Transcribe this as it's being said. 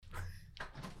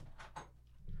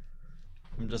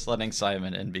I'm just letting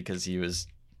Simon in because he was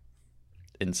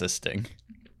insisting.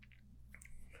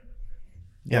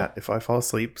 Yeah, if I fall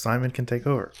asleep, Simon can take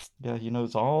over. Yeah, he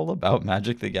knows all about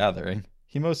Magic the Gathering.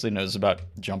 He mostly knows about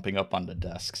jumping up onto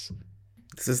desks.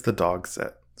 This is the dog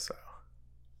set, so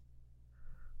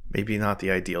maybe not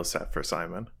the ideal set for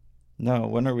Simon. No,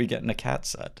 when are we getting a cat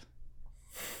set?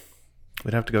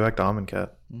 We'd have to go back to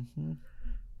Amonkhet. Mm-hmm.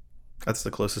 That's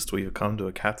the closest we've come to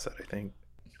a cat set, I think.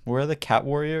 Where are the Cat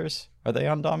Warriors? Are they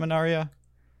on Dominaria?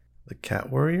 The Cat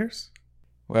Warriors?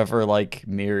 Wherever, like,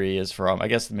 Miri is from. I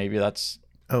guess maybe that's...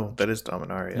 Oh, that is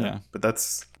Dominaria. Yeah. But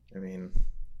that's, I mean,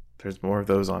 there's more of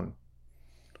those on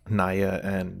Naya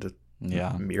and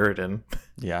Mirrodin.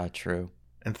 Yeah, true.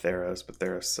 And Theros, but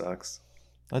Theros sucks.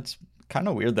 That's kind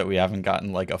of weird that we haven't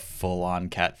gotten, like, a full-on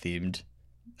cat-themed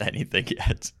anything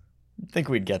yet. I think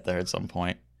we'd get there at some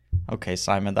point. Okay,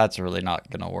 Simon, that's really not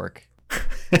going to work.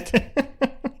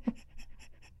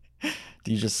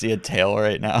 Do you just see a tail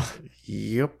right now?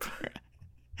 Yep.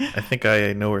 I think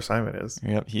I know where Simon is.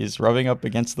 Yep, he's rubbing up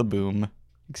against the boom.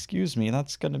 Excuse me,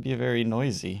 that's going to be very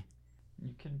noisy.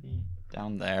 You can be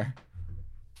down there.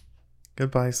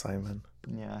 Goodbye, Simon.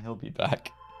 Yeah, he'll be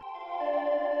back.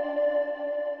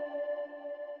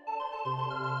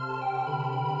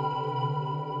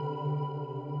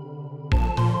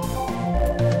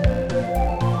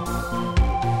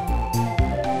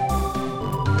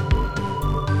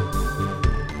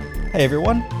 Hey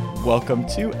everyone, welcome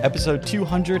to episode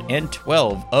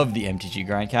 212 of the MTG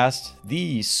Grindcast,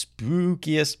 the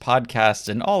spookiest podcast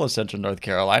in all of Central North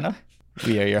Carolina.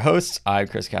 We are your hosts. I'm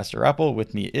Chris Castor-Rappel.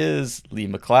 With me is Lee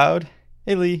McLeod.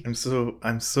 Hey Lee.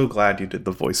 I'm so glad you did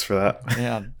the voice for that.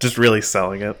 Yeah. Just really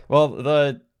selling it.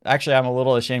 Well, actually I'm a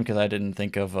little ashamed because I didn't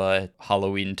think of a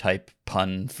Halloween type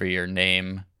pun for your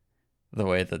name the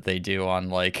way that they do on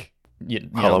like you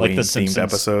know, like the Simpsons themed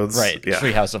episodes. Right. Yeah.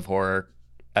 Treehouse of Horror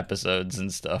episodes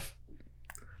and stuff.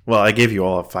 Well, I gave you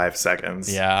all of 5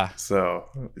 seconds. Yeah. So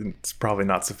it's probably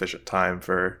not sufficient time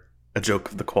for a joke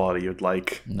of the quality you'd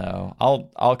like. No,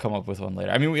 I'll come up with one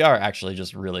later. I mean, we are actually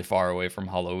just really far away from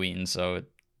Halloween, so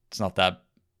it's not that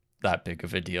big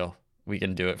of a deal. We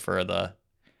can do it for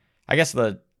I guess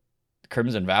the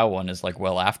Crimson Vow one is like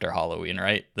well after Halloween,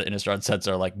 right? The Innistrad sets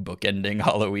are like bookending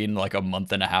Halloween like a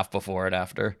month and a half before and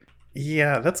after.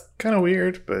 Yeah, that's kind of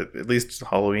weird, but at least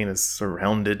Halloween is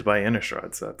surrounded by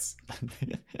Innistrad sets.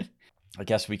 I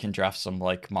guess we can draft some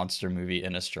like monster movie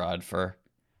Innistrad for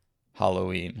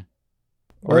Halloween.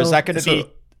 Or is that going to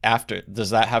be after?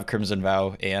 Does that have Crimson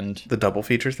Vow and the double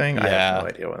feature thing? Yeah. I have no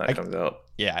idea when that comes out.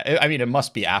 Yeah, I mean, it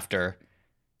must be after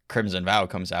Crimson Vow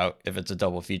comes out if it's a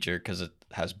double feature because it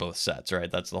has both sets, right?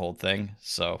 That's the whole thing.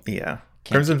 So yeah.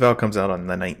 Crimson Vow comes out on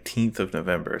the 19th of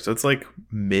November, so it's like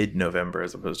mid-November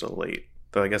as opposed to late.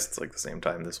 Though I guess it's like the same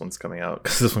time this one's coming out,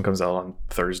 because this one comes out on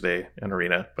Thursday in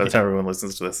Arena. By the time everyone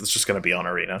listens to this, it's just going to be on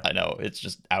Arena. I know, it's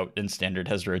just out and Standard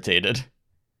has rotated.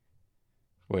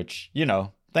 Which, you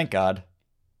know, thank God.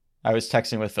 I was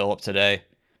texting with Philip today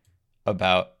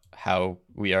about how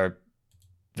we are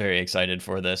very excited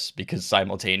for this, because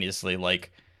simultaneously,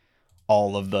 like,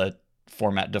 all of the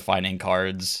format defining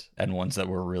cards and ones that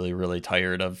we're really, really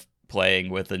tired of playing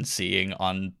with and seeing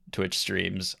on Twitch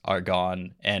streams are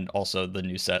gone, and also the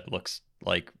new set looks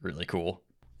like really cool.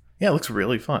 Yeah, it looks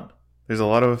really fun. There's a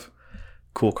lot of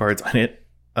cool cards on it.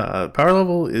 Power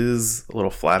level is a little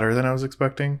flatter than I was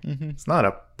expecting. Mm-hmm. It's not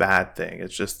a bad thing.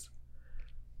 It's just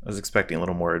I was expecting a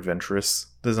little more adventurous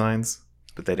designs,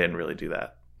 but they didn't really do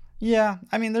that. Yeah,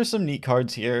 I mean, there's some neat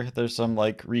cards here. There's some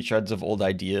like retreads of old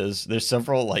ideas. There's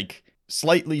several like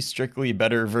slightly strictly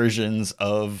better versions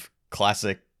of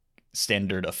classic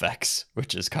Standard effects,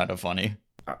 which is kind of funny.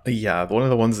 Yeah, one of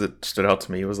the ones that stood out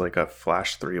to me was like a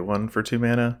Flash 3/1 for 2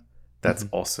 mana. That's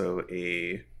also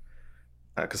a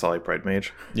Kasali Pride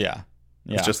Mage. Yeah.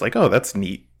 It's just like, oh, that's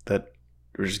neat that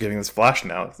we're just giving this Flash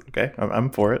now. Okay, I'm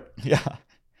for it. Yeah.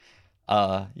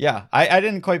 Yeah, I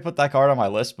didn't quite put that card on my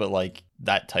list, but like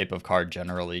that type of card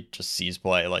generally just sees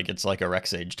play. Like it's like a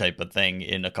Rexage type of thing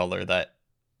in a color that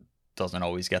doesn't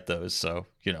always get those. So,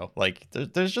 you know, like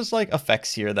there's just like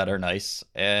effects here that are nice.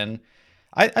 And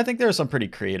I think there are some pretty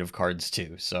creative cards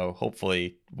too. So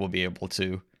hopefully we'll be able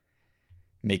to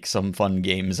make some fun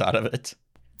games out of it.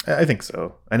 I think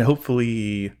so. And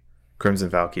hopefully Crimson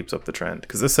Vow keeps up the trend,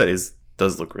 because this set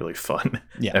does look really fun.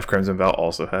 Yeah. And if Crimson Vow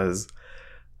also has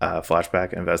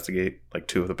Flashback and Investigate, like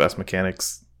 2 of the best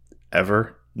mechanics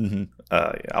ever,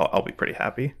 I'll be pretty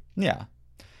happy. Yeah.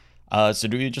 So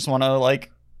do we just want to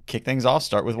like kick things off,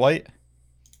 start with white?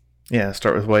 Yeah,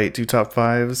 start with white, 2 top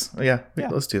 5s. Oh, yeah,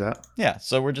 let's do that. Yeah,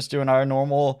 so we're just doing our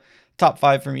normal top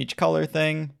 5 from each color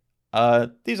thing.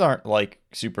 These aren't like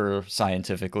super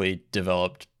scientifically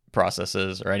developed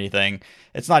processes or anything.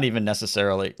 It's not even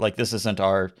necessarily like this isn't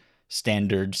our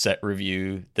standard set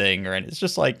review thing or anything. It's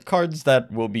just like cards that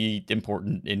will be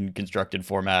important in constructed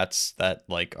formats that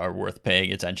like are worth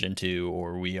paying attention to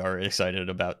or we are excited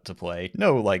about to play.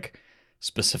 No like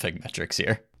specific metrics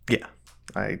here. Yeah.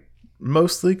 I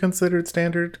mostly considered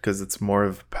standard because it's more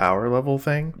of a power level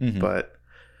thing, but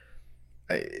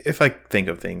if I think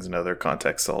of things in other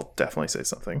contexts, I'll definitely say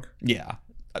something. Yeah.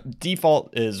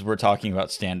 Default is we're talking about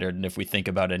standard, and if we think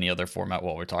about any other format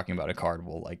while we're talking about a card,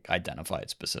 we'll like identify it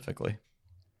specifically.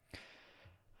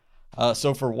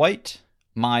 So for white,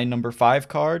 my number 5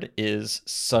 card is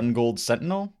Sungold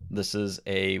Sentinel. This is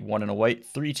a 1 and a white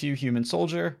 3/2 human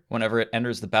soldier. Whenever it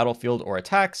enters the battlefield or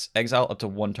attacks, exile up to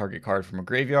 1 target card from a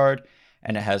graveyard,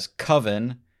 and it has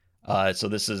Coven. So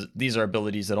these are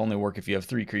abilities that only work if you have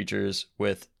 3 creatures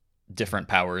with different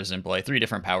powers in play, 3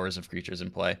 different powers of creatures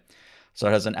in play. So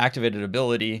it has an activated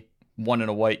ability, 1 and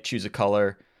a white, choose a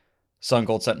color.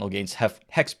 Sungold Sentinel gains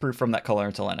hexproof from that color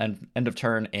until an end of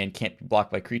turn and can't be blocked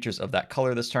by creatures of that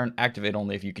color this turn. Activate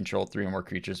only if you control 3 or more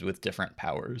creatures with different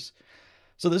powers.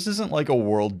 So this isn't like a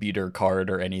world beater card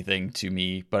or anything to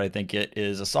me, but I think it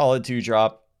is a solid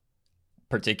 2-drop,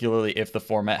 particularly if the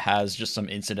format has just some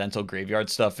incidental graveyard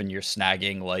stuff and you're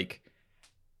snagging like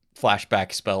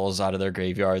flashback spells out of their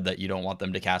graveyard that you don't want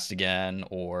them to cast again,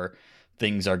 or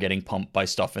things are getting pumped by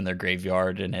stuff in their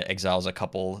graveyard and it exiles a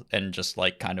couple and just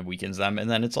like kind of weakens them. And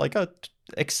then it's like a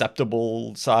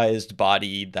acceptable sized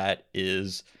body that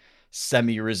is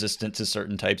semi-resistant to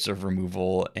certain types of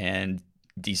removal and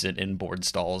decent in board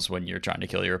stalls when you're trying to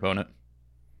kill your opponent.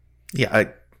 Yeah,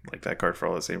 I like that card for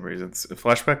all the same reasons.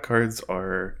 Flashback cards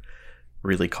are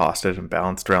really costed and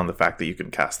balanced around the fact that you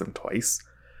can cast them twice.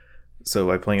 So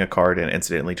by playing a card and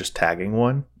incidentally just tagging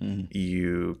one,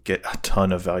 you get a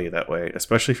ton of value that way,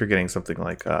 especially if you're getting something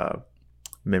like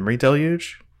Memory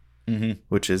Deluge,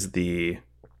 which is the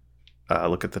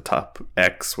look at the top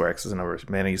X, where X is the number of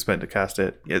mana you spent to cast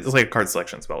it. Yeah, it's like a card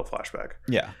selection spell with flashback.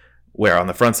 Yeah. Where on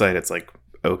the front side, it's like,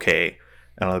 okay,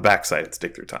 and on the back side, it's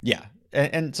dig through time. Yeah.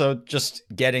 And so just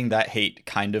getting that hate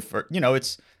kind of,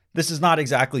 this is not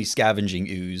exactly scavenging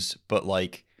ooze, but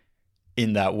like,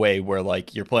 in that way where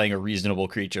like you're playing a reasonable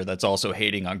creature that's also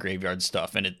hating on graveyard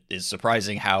stuff, and it is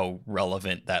surprising how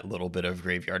relevant that little bit of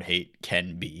graveyard hate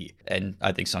can be. And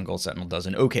I think Sungold Sentinel does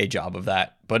an okay job of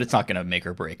that, but it's not going to make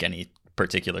or break any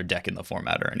particular deck in the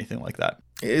format or anything like that.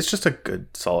 It's just a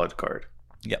good solid card.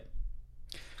 Yep.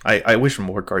 I wish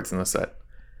more cards in the set,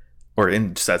 or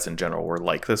in sets in general, were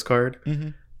like this card,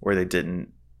 where they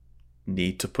didn't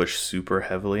need to push super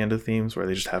heavily into themes, where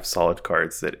they just have solid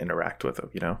cards that interact with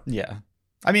them, Yeah.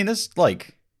 I mean, this,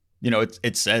 like,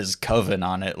 it says Coven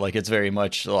on it. Like, it's very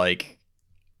much like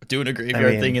doing a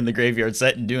graveyard thing in the graveyard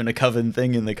set and doing a Coven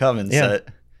thing in the Coven set.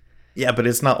 Yeah, but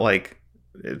it's not like,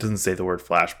 it doesn't say the word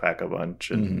flashback a bunch,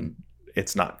 and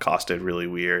it's not costed really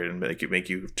weird and make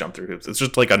you jump through hoops. It's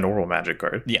just like a normal Magic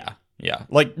card. Yeah.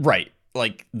 Like, right.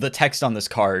 Like, the text on this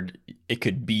card, it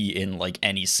could be in, like,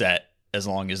 any set, as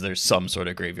long as there's some sort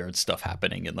of graveyard stuff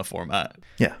happening in the format.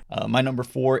 Yeah. My number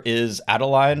 4 is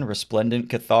Adeline, Resplendent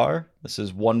Cathar. This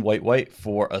is 1 white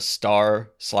for a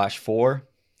star/4.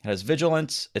 It has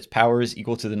vigilance. Its power is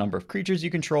equal to the number of creatures you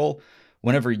control.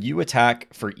 Whenever you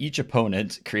attack for each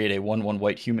opponent, create a 1/1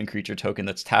 white human creature token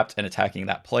that's tapped and attacking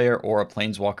that player or a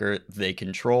planeswalker they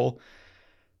control.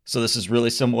 So this is really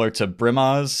similar to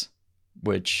Brimaz,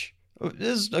 which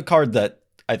is a card that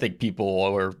I think people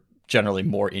are generally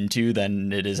more into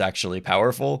than it is actually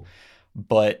powerful.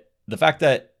 But the fact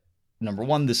that, number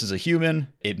 1, this is a human,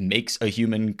 it makes a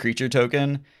human creature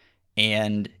token,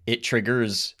 and it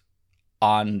triggers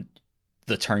on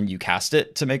the turn you cast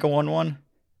it to make a 1/1,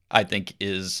 I think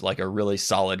is like a really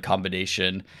solid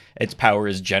combination. Its power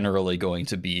is generally going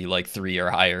to be like 3 or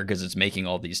higher because it's making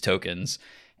all these tokens,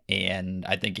 and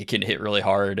I think it can hit really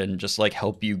hard and just like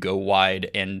help you go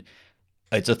wide. And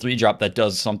it's a 3-drop that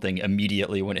does something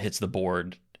immediately when it hits the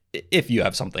board, if you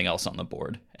have something else on the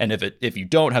board. And if you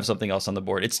don't have something else on the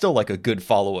board, it's still like a good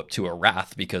follow-up to a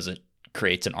Wrath because it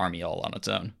creates an army all on its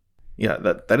own. Yeah,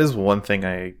 that is one thing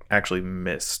I actually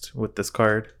missed with this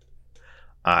card.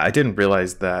 I didn't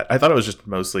realize that. I thought it was just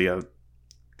mostly a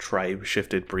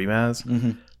tribe-shifted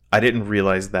Brimaz. I didn't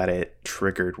realize that it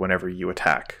triggered whenever you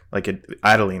attack. Like,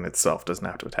 Adeline itself doesn't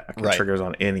have to attack. It triggers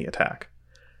on any attack.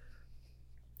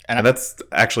 And that's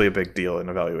actually a big deal in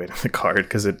evaluating the card,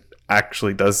 because it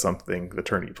actually does something the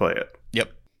turn you play it.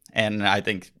 Yep. And I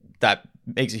think that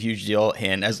makes a huge deal.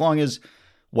 And as long as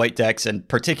white decks, and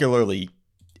particularly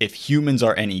if humans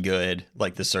are any good,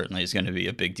 like this certainly is going to be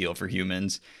a big deal for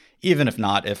humans, even if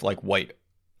not, if like white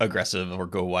aggressive or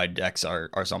go wide decks are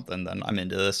something, then I'm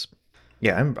into this.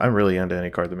 Yeah, I'm really into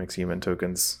any card that makes human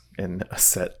tokens in a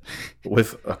set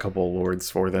with a couple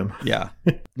lords for them. Yeah.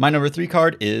 My number 3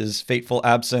 card is Fateful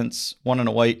Absence. 1 and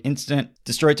a white instant.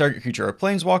 Destroy target creature or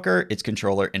planeswalker. Its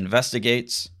controller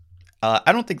investigates.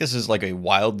 I don't think this is like a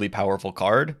wildly powerful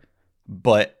card,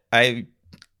 but I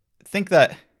think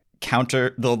that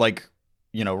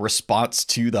response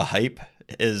to the hype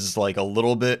is like a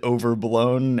little bit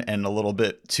overblown and a little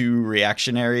bit too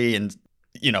reactionary, and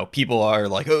people are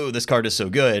like, oh, this card is so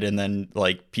good, and then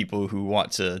like people who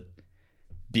want to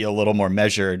be a little more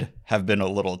measured have been a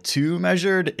little too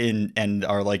measured and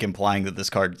are like implying that this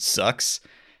card sucks,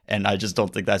 and I just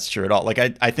don't think that's true at all. Like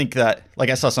I think that, like,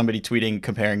 I saw somebody tweeting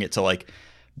comparing it to like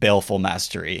Baleful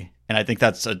Mastery, and I think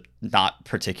that's a not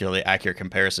particularly accurate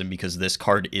comparison, because this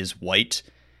card is white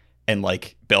and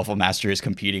like Baleful Mastery is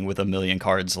competing with a million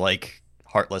cards like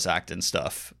Heartless Act and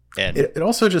stuff. And it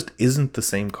also just isn't the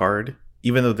same card,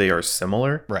 even though they are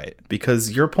similar. Right.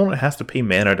 Because your opponent has to pay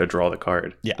mana to draw the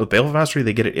card. Yeah. With Baleful Mastery,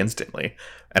 they get it instantly.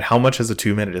 And how much has a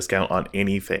 2-mana discount on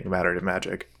anything mattered in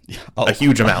Magic? A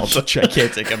huge amount. A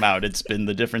gigantic amount. It's been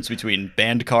the difference between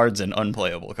banned cards and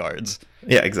unplayable cards.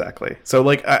 Yeah, exactly. So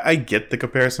like I get the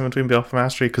comparison between Baleful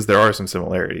Mastery because there are some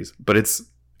similarities, but it's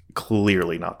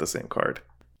clearly not the same card.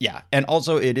 Yeah, and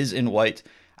also it is in white.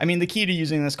 I mean, the key to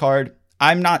using this card,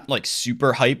 I'm not like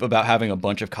super hype about having a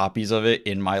bunch of copies of it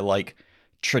in my like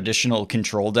traditional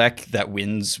control deck that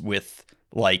wins with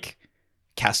like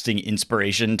casting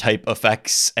inspiration type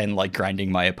effects and like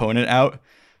grinding my opponent out.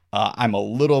 I'm a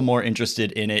little more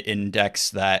interested in it in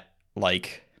decks that,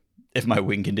 like, if my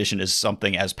win condition is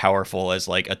something as powerful as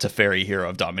like a Teferi, Hero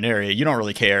of Dominaria, you don't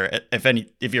really care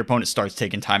if your opponent starts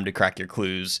taking time to crack your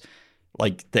clues.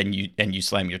 Like, then you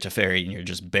slam your Teferi and you're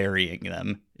just burying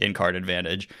them in card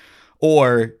advantage.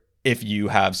 Or if you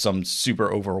have some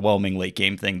super overwhelming late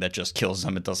game thing that just kills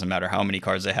them, it doesn't matter how many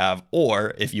cards they have.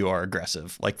 Or if you are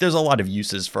aggressive. Like, there's a lot of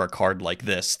uses for a card like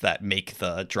this that make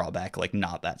the drawback like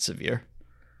not that severe.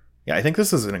 Yeah, I think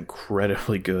this is an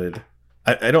incredibly good...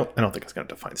 I don't think it's going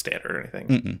to define standard or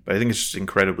anything, but I think it's just an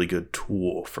incredibly good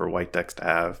tool for white decks to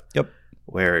have. Yep.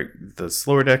 Where the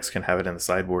slower decks can have it in the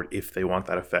sideboard if they want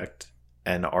that effect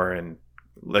and are in,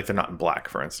 like, they're not in black,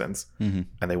 for instance, and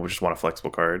they would just want a flexible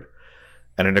card.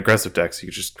 And in aggressive decks, you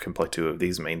just can play 2 of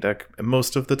these main deck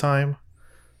most of the time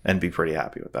and be pretty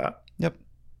happy with that. Yep.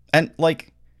 And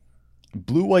like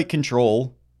blue-white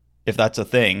control, if that's a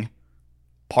thing,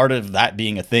 part of that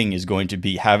being a thing is going to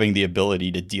be having the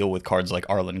ability to deal with cards like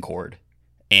Arlinn Kord.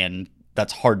 And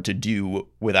that's hard to do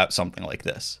without something like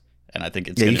this. And I think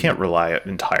it's... Yeah, you can't rely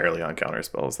entirely on counter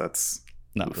spells. That's...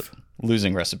 No,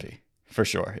 losing recipe, for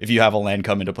sure. If you have a land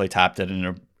come into play tapped at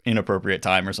an inappropriate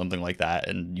time or something like that,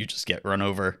 and you just get run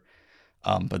over.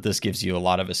 But this gives you a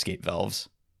lot of escape valves.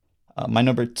 My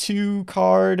number 2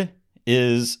 card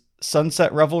is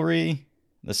Sunset Revelry.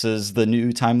 This is the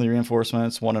new Timely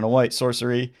Reinforcements, 1 and a white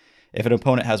sorcery. If an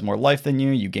opponent has more life than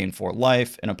you gain 4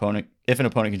 life. If an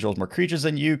opponent controls more creatures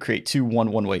than you, create 2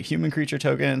 one-way human creature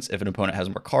tokens. If an opponent has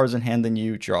more cards in hand than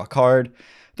you, draw a card.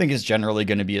 I think it's generally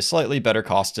going to be a slightly better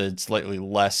costed, slightly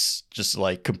less just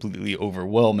like completely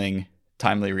overwhelming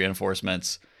Timely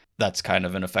Reinforcements. That's kind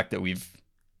of an effect that we've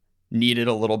needed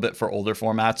a little bit for older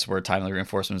formats where Timely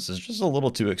Reinforcements is just a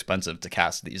little too expensive to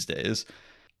cast these days.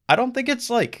 I don't think it's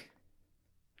like...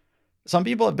 Some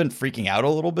people have been freaking out a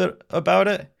little bit about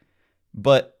it,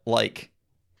 but like,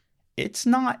 it's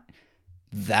not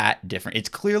that different. It's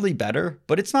clearly better,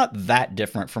 but it's not that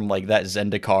different from like that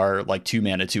Zendikar like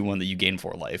 2-mana 2/1 that you gain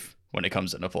 4 life when it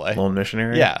comes into play. Lone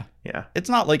Missionary? Yeah. Yeah. It's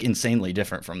not like insanely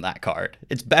different from that card.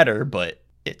 It's better, but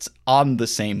it's on the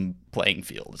same playing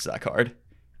field as that card.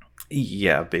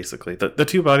 Yeah, basically. The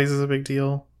 2 bodies is a big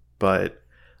deal, but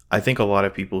I think a lot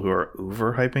of people who are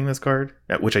overhyping this card,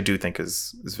 which I do think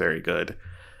is very good,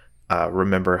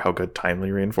 remember how good Timely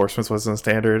Reinforcements was in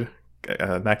Standard.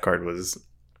 That card was,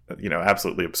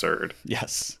 absolutely absurd.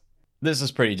 Yes. This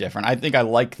is pretty different. I think I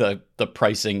like the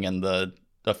pricing and the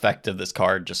effect of this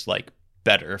card just like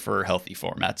better for healthy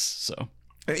formats. So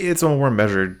it's a more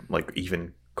measured, like,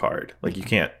 even card. Like, you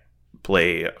can't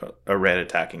play a red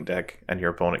attacking deck and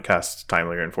your opponent casts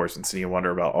Timely Reinforcements and you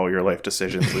wonder about all your life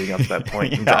decisions leading up to that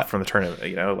point and drop from the tournament,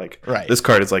 like, right. This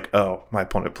card is like, oh, my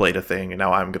opponent played a thing and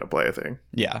now I'm going to play a thing.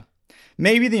 Yeah.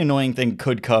 Maybe the annoying thing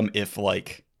could come if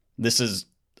like this is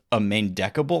a main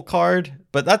deckable card,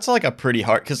 but that's like a pretty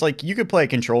hard, because like you could play a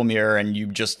Control Mirror and you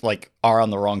just like are on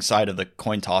the wrong side of the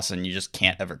coin toss and you just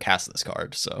can't ever cast this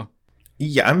card. So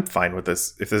yeah, I'm fine with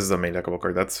this. If this is a main deckable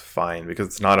card, that's fine, because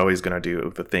it's not always going to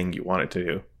do the thing you want it to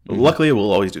do. Luckily, it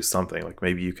will always do something. Like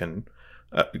maybe you can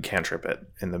cantrip it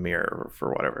in the mirror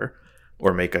for whatever,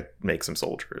 or make some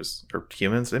soldiers or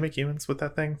humans. They make humans with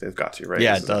that thing. They've got to, right?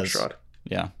 Yeah, it does.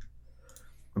 Yeah,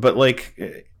 but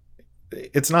like,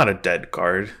 it's not a dead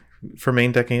card for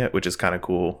main decking it, which is kind of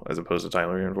cool as opposed to Time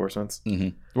Reinforcements.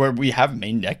 Where we have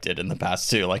main decked it in the past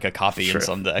too, like a copy in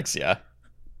some decks. Yeah.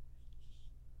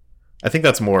 I think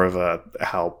that's more of a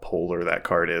how polar that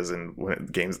card is in when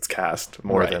games it's cast,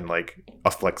 more than like a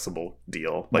flexible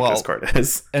deal like this card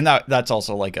is. And that's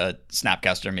also like a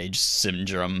Snapcaster Mage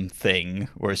syndrome thing,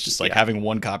 where it's just like having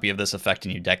one copy of this effect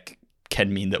in your deck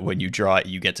can mean that when you draw it,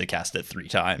 you get to cast it 3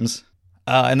 times.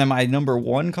 And then my number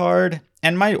 1 card,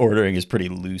 and my ordering is pretty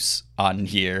loose on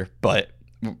here, but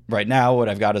right now what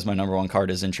I've got as my number 1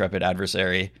 card is Intrepid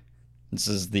Adversary. This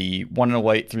is the 1 and a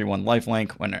white, 3/1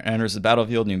 lifelink. When it enters the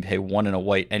battlefield, you pay 1 and a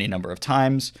white any number of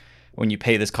times. When you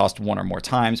pay this cost 1 or more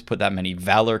times, put that many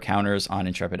Valor counters on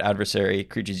Intrepid Adversary.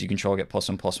 Creatures you control get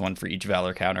 +1/+1 for each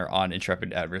Valor counter on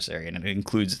Intrepid Adversary, and it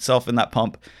includes itself in that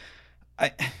pump.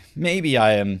 Maybe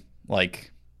I am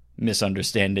like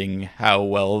misunderstanding how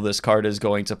well this card is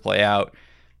going to play out,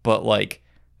 but like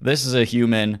this is a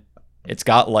human. It's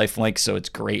got lifelink, so it's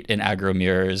great in aggro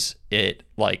mirrors. It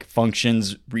like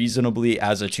functions reasonably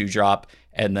as a 2-drop,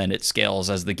 and then it scales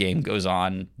as the game goes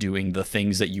on, doing the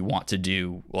things that you want to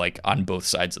do like on both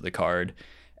sides of the card.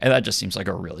 And that just seems like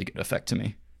a really good effect to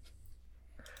me.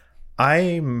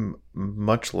 I'm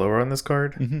much lower on this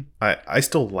card. I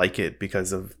still like it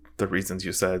because of the reasons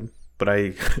you said, but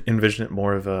I envision it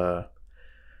more of a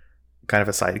kind of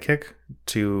a sidekick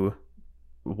to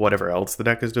whatever else the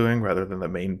deck is doing rather than the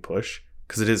main push,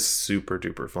 because it is super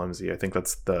duper flimsy. I think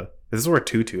this is where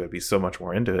 2/2 I'd be so much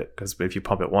more into it, because if you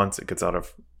pump it once, it gets out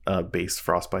of base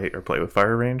Frostbite or Play with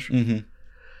Fire range.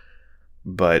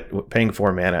 But paying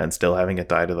 4 mana and still having it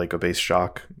die to like a base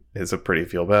shock is a pretty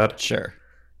feel bad. Sure.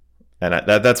 And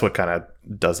that's what kind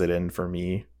of does it in for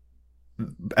me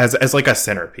as like a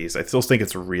centerpiece. I still think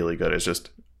it's really good. It's just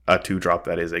a 2-drop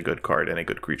that is a good card and a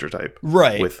good creature type,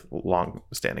 right, with long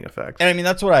standing effect. And I mean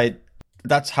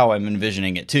that's how I'm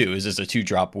envisioning it too, is a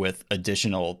 2-drop with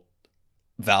additional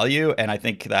value. And I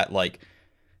think that like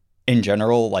in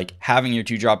general, like having your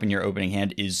 2-drop in your opening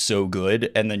hand is so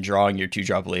good, and then drawing your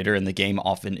 2-drop later in the game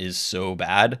often is so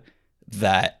bad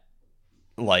that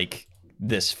like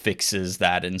this fixes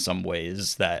that in some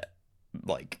ways. That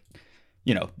like,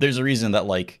 you know, there's a reason that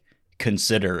like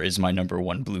Consider is my number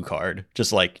 1 blue card.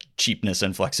 Just like cheapness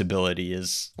and flexibility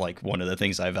is like one of the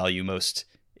things I value most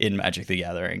in Magic the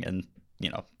Gathering, and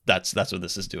you know that's what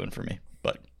this is doing for me.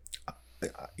 But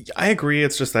I agree.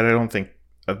 It's just that I don't think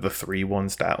of the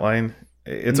 3/1 stat line.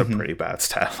 It's a pretty bad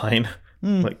stat line.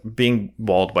 Like being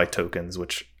walled by tokens,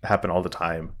 which happen all the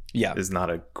time, is not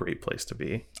a great place to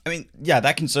be. I mean, yeah,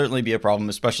 that can certainly be a problem,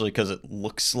 especially because it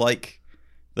looks like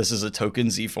this is a token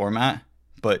Z format,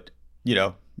 but you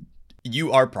know,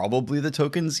 you are probably the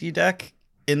token Z deck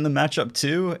in the matchup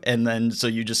too, and then so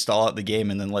you just stall out the game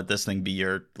and then let this thing be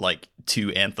your like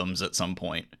 2 anthems at some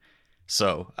point.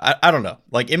 So I don't know,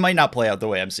 like it might not play out the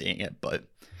way I'm seeing it, but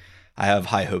I have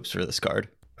high hopes for this card.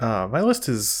 My list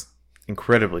is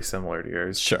incredibly similar to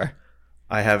yours. Sure.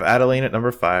 I have Adelaine at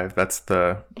number 5. That's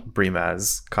the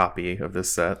Brimaz copy of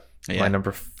this set. My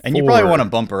number 4. And you probably want to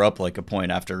bump her up like a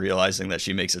point after realizing that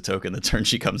she makes a token the turn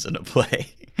she comes into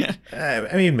play.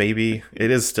 I mean, maybe.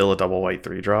 It is still a double white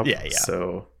 3-drop. Yeah.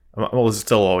 So I'm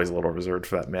still always a little reserved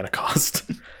for that mana cost.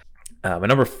 My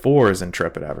number 4 is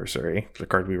Intrepid Adversary, the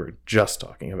card we were just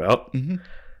talking about,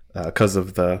 because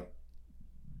of the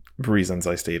reasons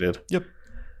I stated. Yep.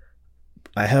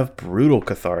 I have Brutal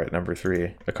Cathar at number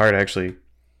 3, a card I actually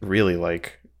really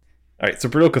like. All right, so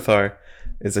Brutal Cathar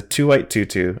is a 2-white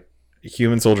 2/2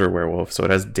 human soldier werewolf, so it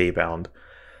has Daybound.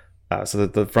 So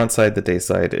that the front side, the day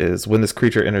side, is when this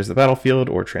creature enters the battlefield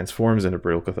or transforms into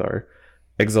Brutal Cathar,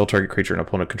 exile target creature an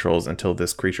opponent controls until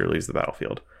this creature leaves the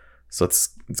battlefield. So it's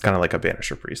kind of like a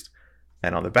Banisher Priest.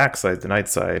 And on the back side, the night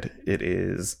side, it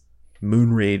is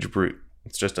Moonrage Brute.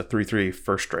 It's just a 3/3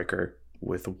 first striker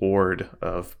with ward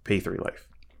of pay 3 life.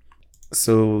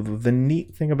 So the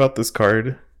neat thing about this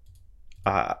card,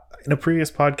 in a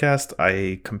previous podcast,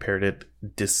 I compared it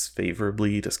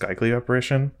disfavorably to Skyclave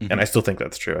Apparition, and I still think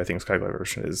that's true. I think Skyclave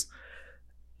Apparition is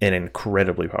an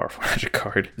incredibly powerful Magic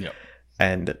card,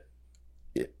 and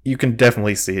you can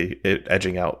definitely see it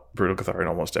edging out Brutal Cathar in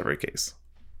almost every case.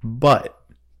 But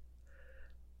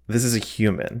this is a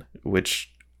human,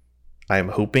 which I am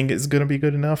hoping is going to be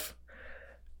good enough.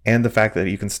 And the fact that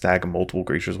you can stag multiple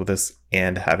creatures with this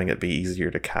and having it be easier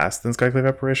to cast than Skyclave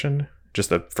Apparition,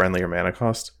 just a friendlier mana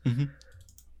cost,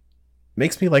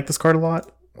 makes me like this card a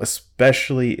lot.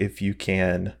 especially if you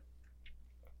can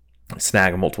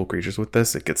snag multiple creatures with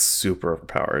this, it gets super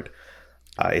overpowered.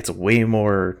 It's way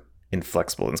more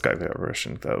inflexible than Skyclave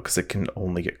Apparition, though, because it can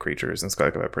only get creatures, and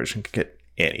Skyclave Apparition can get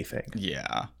anything.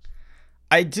 Yeah.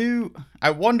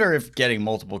 I wonder if getting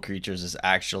multiple creatures is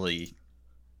actually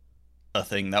a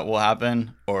thing that will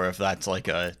happen, or if that's like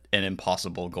an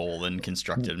impossible goal in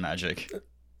constructed Magic.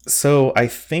 So I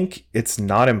think it's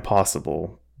not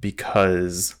impossible,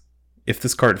 because if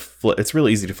this card it's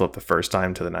really easy to flip the first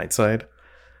time to the night side.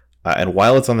 And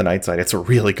while it's on the night side, it's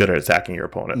really good at attacking your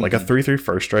opponent. Like a 3/3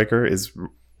 first striker is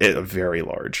very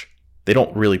large. They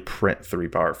don't really print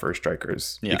 3-power first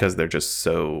strikers because they're just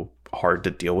so hard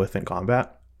to deal with in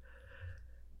combat.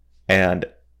 And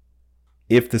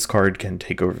if this card can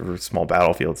take over small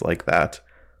battlefields like that,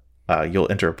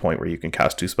 you'll enter a point where you can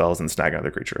cast 2 spells and snag another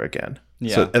creature again.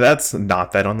 Yeah. So that's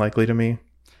not that unlikely to me.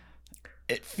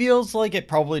 It feels like it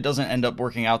probably doesn't end up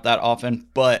working out that often,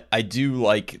 but I do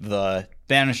like the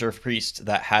Banisher Priest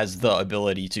that has the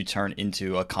ability to turn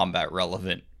into a combat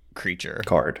relevant creature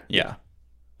card. Yeah.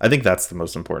 I think that's the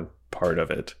most important part of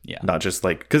it. Yeah. Not just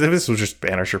like, because if this was just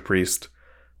Banisher Priest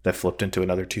that flipped into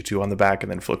another 2/2 on the back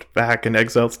and then flipped back and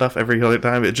exiled stuff every other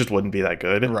time, it just wouldn't be that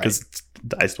good. Because it's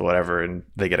dice to whatever and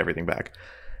they get everything back.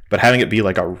 But having it be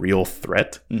like a real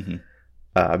threat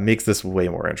makes this way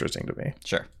more interesting to me.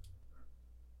 Sure.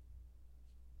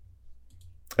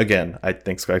 Again, I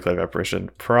think Skyclave Apparition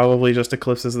probably just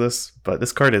eclipses this, but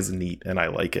this card is neat and I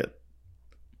like it.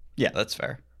 Yeah, that's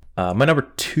fair. My number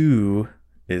 2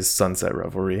 is Sunset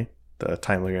Revelry, the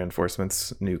Timely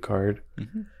Reinforcements new card.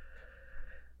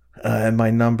 And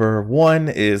my number 1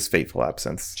 is Fateful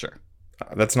Absence. Sure.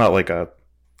 That's not like I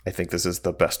think this is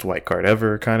the best white card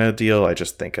ever kind of deal. I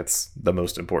just think it's the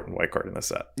most important white card in the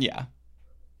set. Yeah.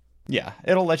 Yeah,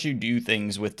 it'll let you do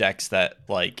things with decks that,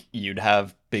 like, you'd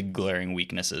have big glaring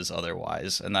weaknesses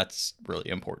otherwise, and that's really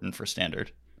important for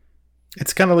Standard.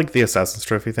 It's kind of like the Assassin's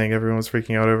Trophy thing everyone was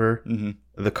freaking out over.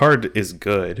 The card is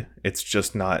good. It's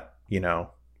just not,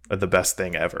 the best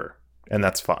thing ever, and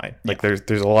that's fine. Like,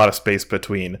 there's a lot of space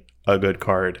between a good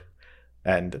card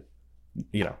and,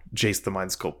 Jace the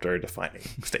Mind Sculptor defining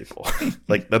staple.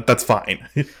 Like, that's fine.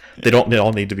 They don't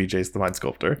all need to be Jace the Mind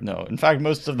Sculptor. No, in fact,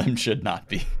 most of them should not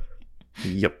be.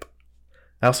 Yep.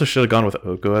 I also should have gone with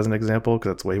Oko as an example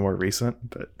because it's way more recent,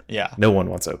 but no one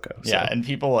wants Oko. So. Yeah, and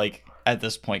people at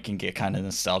this point can get kind of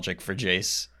nostalgic for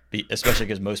Jace, especially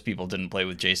because most people didn't play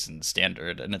with Jace in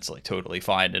Standard, and it's totally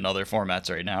fine in other formats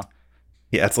right now.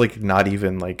 Yeah, it's not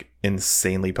even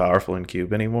insanely powerful in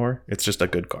Cube anymore. It's just a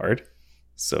good card.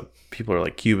 So people are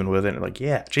cubing with it and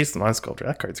yeah, Jace the Mind Sculptor,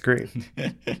 that card's great.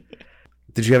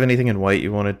 Did you have anything in white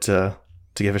you wanted to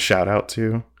give a shout out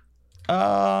to?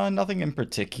 Nothing in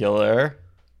particular.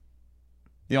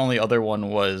 The only other one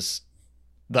was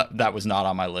that was not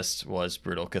on my list was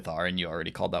Brutal Cathar, and you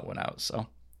already called that one out, so.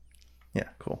 Yeah,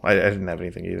 cool. I didn't have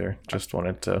anything either. Just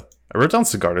wanted to... I wrote down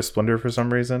Sigarda Splendor for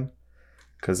some reason,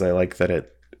 because I like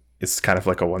that it's kind of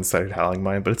like a one-sided Howling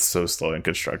Mine, but it's so slow and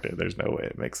constructed. There's no way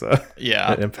it makes an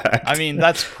impact. I mean,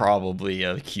 that's probably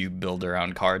a cube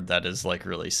build-around card that is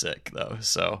really sick, though.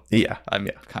 So yeah,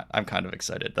 I'm kind of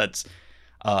excited. That's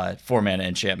 4-mana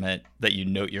enchantment that you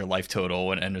note your life total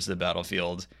when it enters the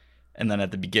battlefield, and then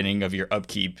at the beginning of your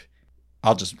upkeep,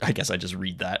 I guess I just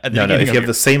read that. No, if you have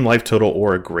the same life total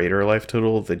or a greater life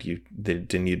total that you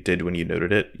did when you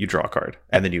noted it, you draw a card,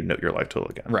 and then you note your life total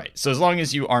again. Right. So as long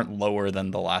as you aren't lower than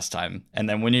the last time, and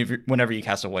then whenever you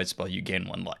cast a white spell, you gain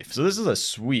 1 life. So this is a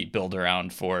sweet build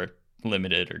around for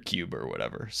limited or cube or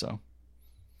whatever. So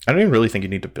I don't even really think you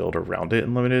need to build around it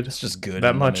in limited. It's just good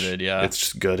that in much. Limited, yeah. It's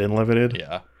just good in limited.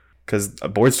 Yeah. Because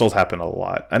board stalls happen a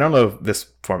lot. I don't know if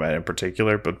this format in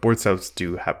particular, but board stalls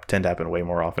tend to happen way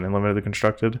more often in limited than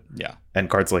constructed. Yeah. And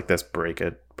cards like this break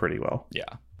it pretty well. Yeah.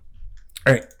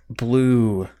 All right.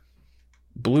 Blue.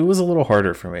 Blue was a little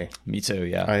harder for me. Me too,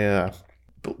 yeah.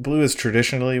 Blue is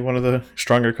traditionally one of the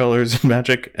stronger colors in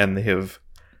Magic, and they have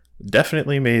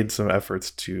definitely made some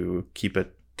efforts to keep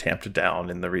it tamped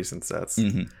down in the recent sets.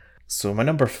 So my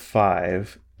number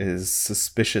 5 is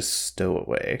Suspicious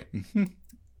Stowaway.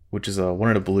 Which is a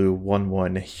 1 and a blue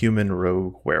 1/1 human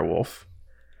rogue werewolf.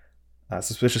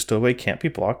 Suspicious Stowaway can't be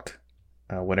blocked.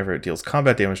 Whenever it deals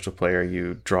combat damage to a player,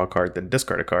 you draw a card, then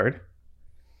discard a card.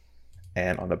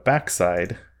 And on the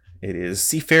backside, it is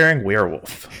Seafaring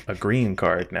Werewolf, a green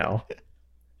card now,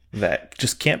 that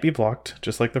just can't be blocked,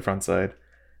 just like the front side.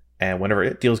 And whenever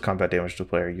it deals combat damage to a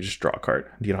player, you just draw a card.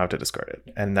 You don't have to discard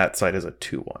it. And that side is a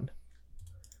 2/1.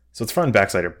 So its front and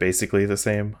backside are basically the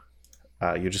same.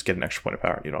 You just get an extra point of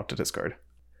power. You don't have to discard.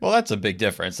 Well, that's a big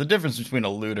difference. The difference between a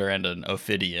looter and an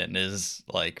Ophidian is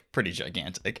like pretty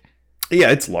gigantic. Yeah,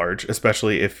 it's large,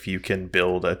 especially if you can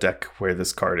build a deck where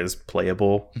this card is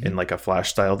playable Mhm. in like a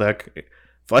flash style deck.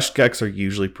 Flash decks are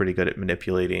usually pretty good at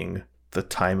manipulating the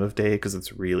time of day because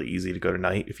it's really easy to go to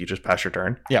night if you just pass your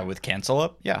turn. Yeah, with cancel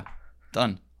up, yeah,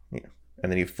 done.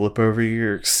 And then you flip over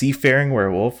your Seafaring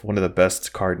Werewolf, one of the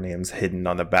best card names hidden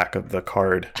on the back of the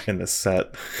card in this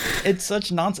set. It's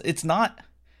such nonsense. It's not.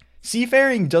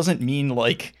 Seafaring doesn't mean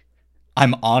like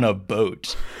I'm on a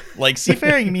boat. Like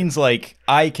seafaring means like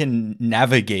I can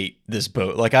navigate this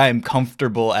boat. Like I am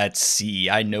comfortable at sea.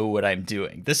 I know what I'm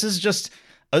doing. This is just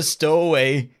a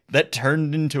stowaway that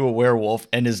turned into a werewolf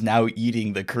and is now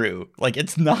eating the crew. Like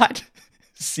it's not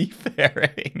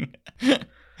seafaring.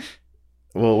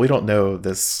 Well, we don't know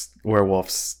this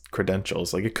werewolf's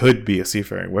credentials. Like, it could be a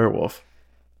seafaring werewolf.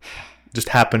 Just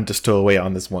happened to stow away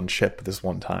on this one ship this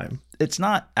one time. It's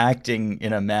not acting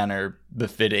in a manner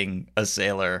befitting a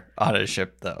sailor on a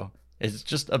ship, though. It's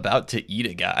just about to eat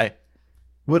a guy.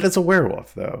 But it's a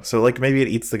werewolf, though. So, like, maybe it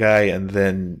eats the guy and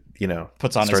then, you know,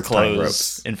 Puts on his starts tying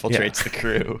clothes, infiltrates the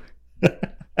crew.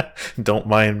 Don't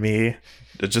mind me.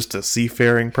 Just a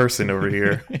seafaring person over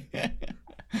here.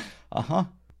 Uh-huh.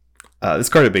 This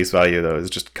card at base value, though, is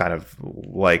just kind of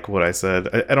like what I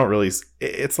said. I don't really...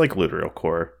 It's like Literal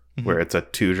Core, where it's a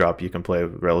 2-drop you can play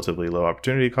with relatively low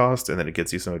opportunity cost, and then it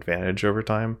gets you some advantage over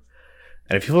time.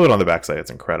 And if you flip it on the backside,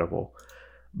 it's incredible.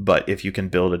 But if you can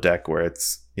build a deck where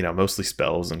it's, you know, mostly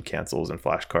spells and cancels and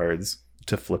flash cards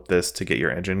to flip this to get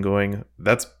your engine going,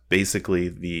 that's basically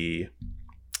the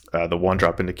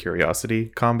 1-drop into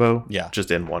Curiosity combo, Yeah. just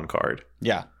in one card.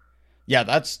 Yeah. Yeah,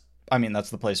 that's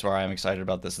the place where I'm excited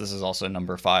about this. This is also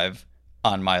number 5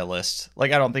 on my list.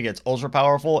 Like, I don't think it's ultra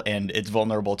powerful, and it's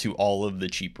vulnerable to all of the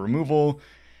cheap removal.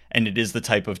 And it is the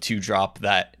type of 2-drop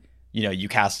that, you know, you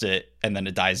cast it and then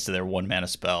it dies to their 1-mana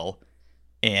spell.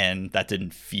 And that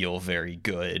didn't feel very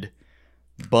good.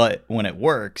 But when it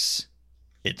works,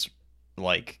 it's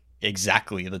like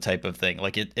exactly the type of thing.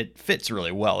 Like it fits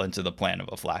really well into the plan of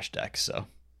a flash deck. So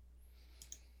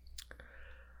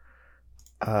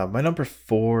my number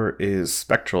 4 is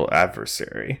Spectral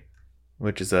Adversary,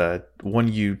 which is a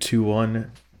 1/2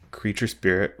 2/1 creature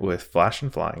spirit with flash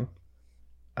and flying.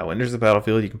 When it enters the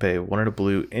battlefield, you can pay 1 and a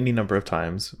blue any number of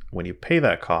times. When you pay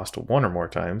that cost 1 or more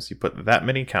times, you put that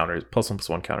many counters,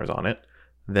 +1/+1 counters on it.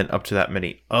 Then up to that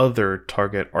many other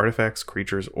target artifacts,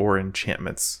 creatures, or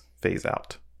enchantments phase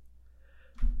out.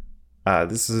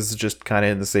 This is just kind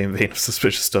of in the same vein of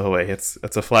Suspicious Stowaway. It's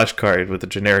a flash card with a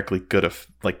generically good,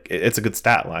 it's a good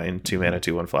stat line, 2 mana,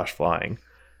 2/1 flash flying.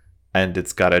 And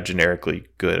it's got a generically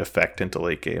good effect into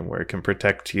late game where it can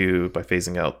protect you by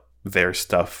phasing out their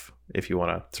stuff. If you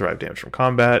want to survive damage from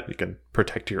combat, you can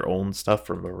protect your own stuff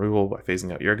from removal by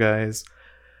phasing out your guys.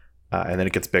 And then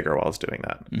it gets bigger while it's doing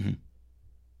that. Mm-hmm.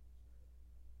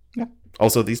 Yeah.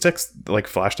 Also, these decks, like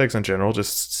flash decks in general,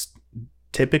 just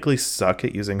typically suck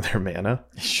at using their mana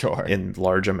Sure. in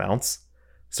large amounts.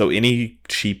 So any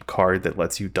cheap card that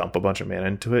lets you dump a bunch of mana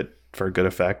into it for a good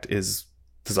effect is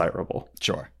desirable.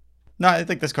 Sure. No, I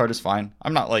think this card is fine.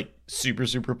 I'm not like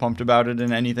super pumped about it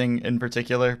in anything in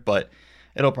particular, but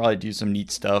it'll probably do some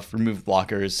neat stuff, remove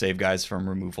blockers, save guys from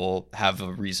removal, have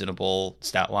a reasonable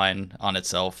stat line on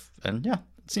itself, and yeah,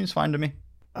 it seems fine to me.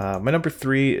 My number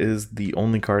 3 is the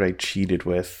only card I cheated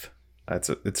with.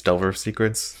 It's Delver of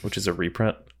Secrets, which is a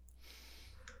reprint.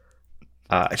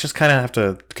 I just kind of have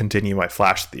to continue my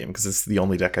Flash theme because it's the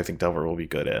only deck I think Delver will be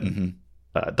good in.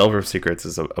 Mm-hmm. Delver of Secrets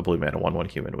is a blue mana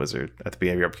 1/1 human wizard. At the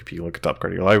beginning of your upkeep, you look at the top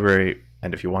card of your library,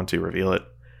 and if you want to, reveal it.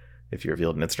 If you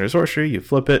revealed an instant or sorcery, you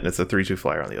flip it, and it's a 3/2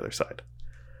 flyer on the other side.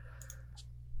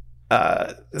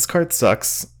 This card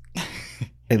sucks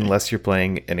unless you're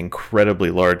playing an incredibly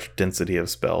large density of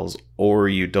spells, or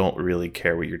you don't really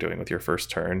care what you're doing with your first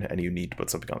turn, and you need to put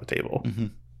something on the table. Mm-hmm.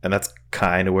 And that's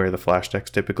kind of where the flash decks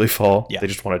typically fall. Yeah. They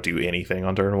just want to do anything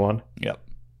on turn 1. Yep.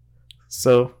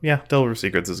 So, yeah, Delver of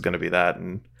Secrets is going to be that,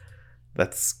 and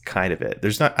that's kind of it.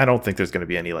 I don't think there's going to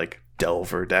be any, like,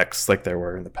 Delver decks like there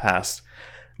were in the past,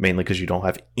 mainly because you don't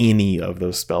have any of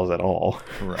those spells at all.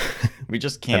 Right. We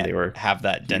just And they can't were have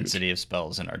that density of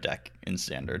spells in our deck in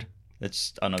Standard.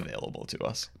 It's unavailable to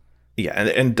us. Yeah,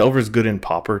 and Delver's good in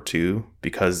Pauper, too,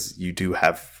 because you do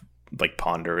have, like,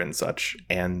 Ponder and such,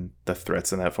 and the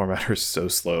threats in that format are so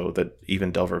slow that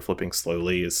even Delver flipping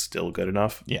slowly is still good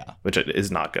enough. Yeah. Which is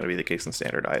not going to be the case in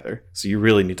Standard either. So you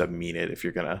really need to mean it if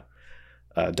you're going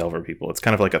to Delver people. It's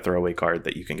kind of like a throwaway card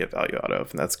that you can get value out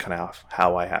of, and that's kind of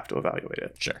how I have to evaluate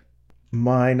it. Sure.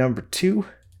 My number 2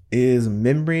 is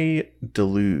Memory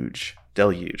Deluge. I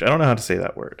don't know how to say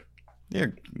that word.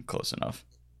 You're close enough.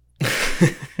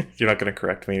 You're not going to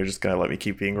correct me. You're just going to let me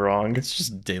keep being wrong. It's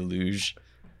just Deluge.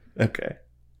 Okay.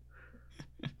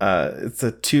 It's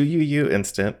a 2 UU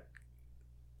instant.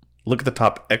 Look at the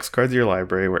top X cards of your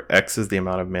library, where X is the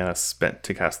amount of mana spent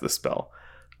to cast the spell.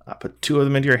 Put 2 of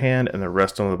them into your hand, and the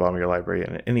rest on the bottom of your library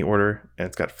in any order, and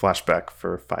it's got flashback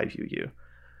for 5 UU.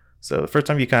 So the first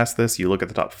time you cast this, you look at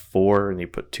the top 4, and you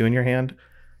put 2 in your hand,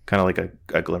 kind of like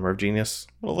a Glimmer of Genius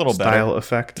A little style better.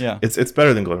 effect. Yeah. It's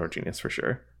better than Glimmer of Genius for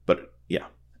sure, but yeah.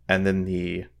 And then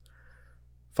the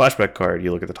flashback card,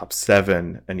 you look at the top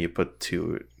 7, and you put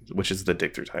 2, which is the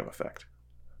Dig Through Time effect.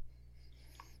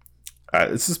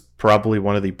 This is probably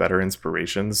one of the better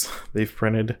inspirations they've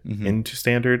printed into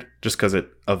Standard, just because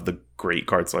of the great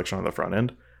card selection on the front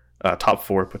end. Top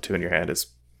 4, put 2 in your hand is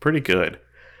pretty good.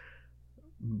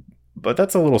 But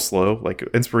that's a little slow. Like,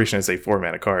 Inspiration is a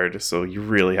 4-mana card, so you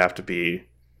really have to be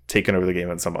taking over the game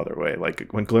in some other way. Like,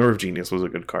 when Glimmer of Genius was a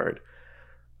good card,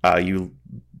 you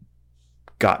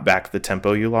got back the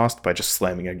tempo you lost by just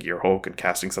slamming a Gear Hulk and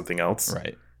casting something else,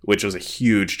 Right. which was a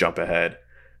huge jump ahead.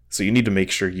 So you need to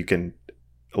make sure you can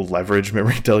leverage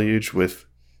Memory Deluge with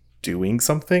doing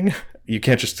something. You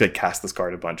can't just cast this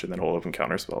card a bunch and then hold open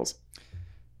counter spells.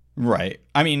 Right.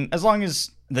 I mean, as long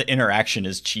as the interaction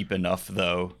is cheap enough,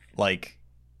 though, like,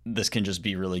 this can just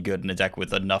be really good in a deck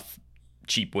with enough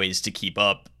cheap ways to keep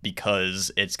up,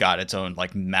 because it's got its own,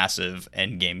 like, massive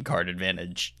endgame card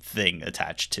advantage thing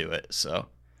attached to it. So,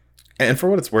 And for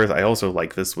what it's worth, I also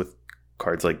like this with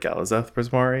cards like Galazeth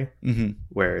Prismari,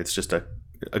 where it's just a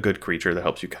good creature that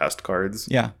helps you cast cards.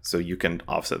 Yeah. So you can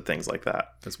offset things like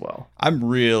that as well. I'm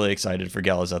really excited for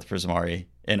Galazeth Prismari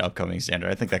in upcoming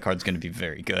Standard. I think that card's going to be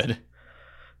very good.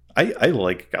 I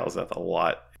like Galazeth a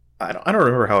lot. I don't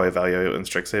remember how I evaluated it when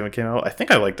Strixhaven came out. I think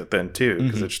I liked it then too,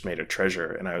 because it just made a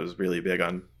treasure, and I was really big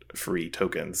on free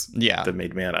tokens that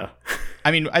made mana. I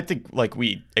mean, I think, like,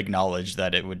 we acknowledged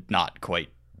that it would not quite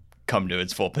come to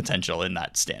its full potential in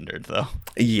that Standard, though.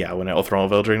 Yeah, when Elthron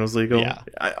of Eldraine was legal. Yeah.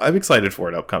 I'm excited for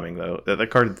it upcoming, though. That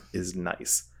card is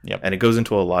nice. Yep. And it goes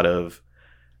into a lot of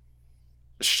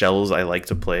shells I like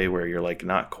to play, where you're like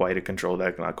not quite a control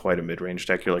deck, not quite a mid-range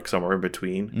deck. You're like somewhere in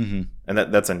between. And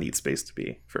that's a neat space to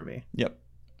be for me. Yep.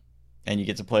 And you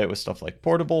get to play it with stuff like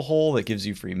Portable Hole that gives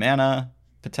you free mana,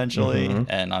 potentially.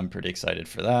 And I'm pretty excited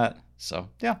for that. So,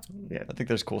 yeah. I think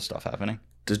there's cool stuff happening.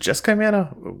 Does Jeskai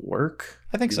mana work?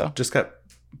 I think so.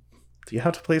 Do you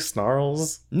have to play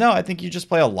Snarls? No, I think you just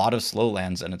play a lot of slow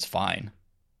lands and it's fine.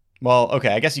 Well, okay,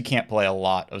 I guess you can't play a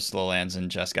lot of slow lands in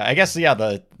Jeskai. I guess, yeah,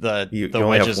 the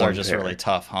only have wedges are one just pair. really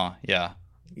tough, huh? Yeah.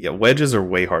 Yeah, wedges are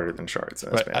way harder than shards. In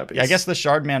this mana base. I guess the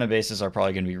shard mana bases are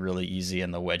probably going to be really easy,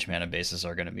 and the wedge mana bases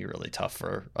are going to be really tough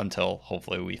until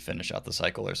hopefully we finish out the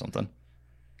cycle or something.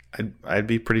 I'd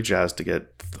be pretty jazzed to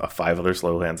get 5 other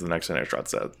slow lands in the next Innistrad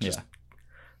set. Just, yeah.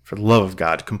 For the love of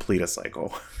God, complete a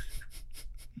cycle.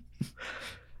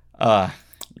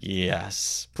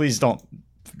 Yes. Please don't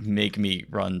make me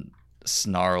run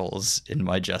Snarls in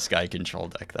my Jeskai control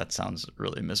deck. That sounds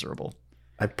really miserable.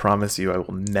 I promise you I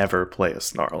will never play a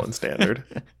Snarl in Standard.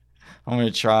 I'm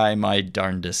going to try my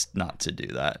darndest not to do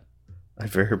that. I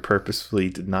very purposefully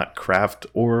did not craft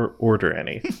or order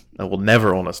any. I will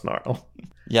never own a Snarl.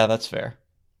 Yeah, that's fair.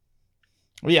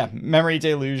 Well, yeah, Memory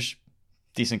Deluge,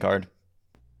 decent card.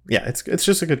 Yeah, it's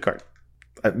just a good card.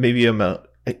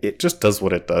 It just does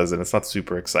what it does, and it's not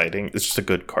super exciting. It's just a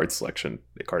good card selection,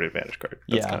 a card advantage card.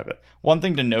 That's kind of it. One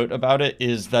thing to note about it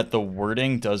is that the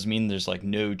wording does mean there's like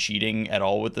no cheating at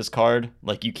all with this card.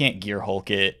 Like, you can't Gear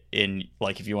Hulk it in,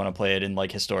 like, if you want to play it in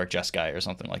like Historic Jeskai or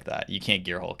something like that. You can't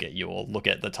Gear Hulk it. You will look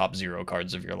at the top 0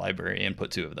 cards of your library and put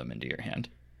 2 of them into your hand.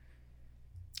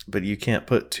 But you can't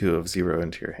put 2 of 0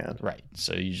 into your hand. Right.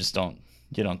 So you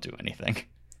don't do anything.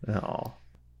 Oh.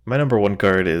 My number 1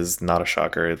 card is not a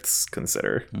shocker. It's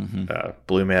Consider.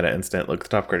 Blue mana instant. Look at the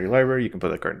top card of your library. You can put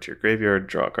that card into your graveyard.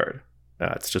 Draw a card.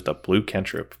 It's just a blue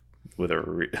cantrip with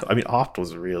Opt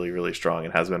was really, really strong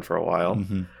and has been for a while.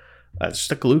 It's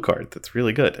just a glue card that's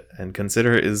really good. And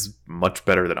Consider is much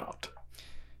better than Opt.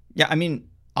 Yeah, I mean,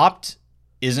 Opt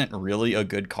isn't really a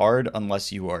good card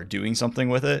unless you are doing something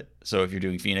with it. So if you're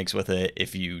doing Phoenix with it,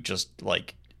 if you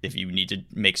need to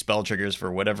make spell triggers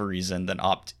for whatever reason, then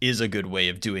Opt is a good way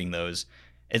of doing those.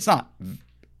 It's not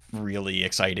really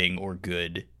exciting or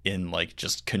good in like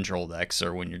just control decks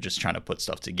or when you're just trying to put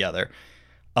stuff together.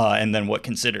 And then what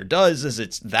Consider does is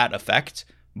it's that effect,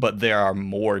 but there are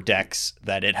more decks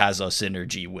that it has a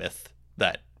synergy with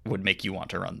that would make you want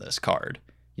to run this card.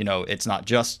 You know, it's not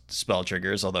just spell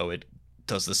triggers, although it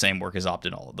does the same work as Opt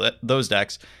in all of those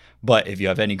decks. But if you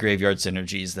have any graveyard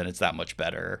synergies, then it's that much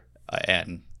better.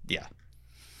 And yeah,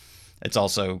 it's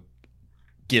also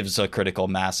gives a critical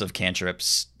mass of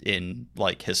cantrips in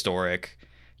like historic.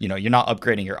 You know, you're not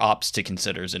upgrading your ops to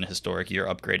considers in historic. You're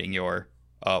upgrading your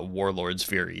warlord's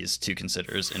furies to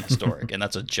considers in historic, and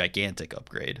that's a gigantic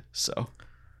upgrade. So,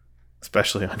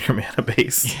 especially on your mana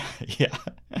base. Yeah.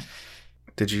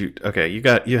 Did you? Okay,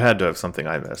 you had to have something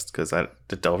I missed, because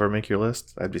did Delver make your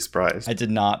list? I'd be surprised. I did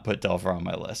not put Delver on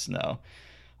my list. No.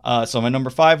 So my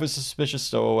number 5 was Suspicious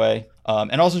Stowaway.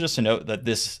 And also just to note that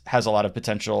this has a lot of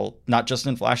potential, not just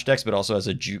in flash decks, but also as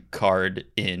a juke card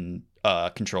in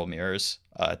control mirrors,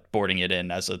 boarding it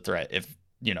in as a threat if,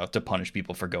 you know, to punish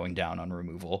people for going down on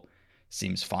removal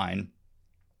seems fine.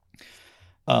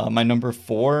 My number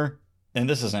 4, and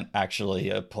this isn't actually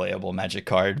a playable Magic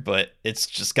card, but it's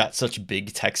just got such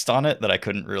big text on it that I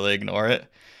couldn't really ignore it.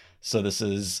 So this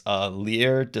is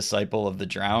Lear, Disciple of the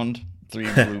Drowned,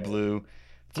 3 blue,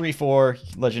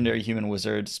 3/4 legendary human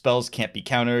wizard. Spells can't be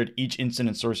countered. Each instant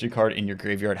and sorcery card in your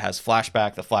graveyard has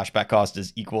flashback. The flashback cost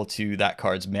is equal to that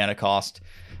card's mana cost.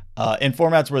 In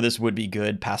formats where this would be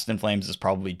good, Past in Flames is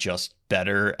probably just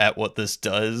better at what this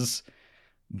does.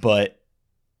 But,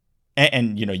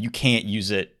 and you know, you can't use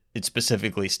it. It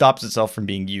specifically stops itself from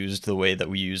being used the way that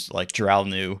we used like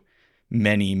Dralnu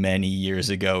many years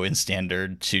ago in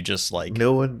Standard to just like...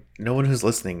 No one who's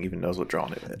listening even knows what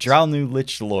Dralnu is. Dralnu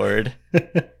Lich Lord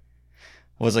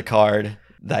was a card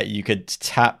that you could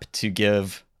tap to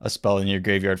give a spell in your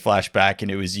graveyard flashback,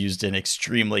 and it was used in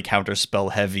extremely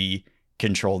counterspell heavy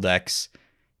control decks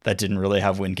that didn't really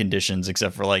have win conditions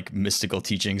except for like mystical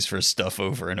teachings for stuff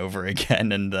over and over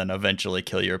again, and then eventually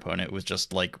kill your opponent with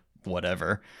just like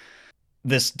whatever.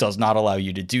 This does not allow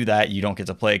you to do that. You don't get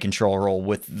to play a control role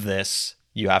with this.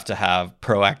 You have to have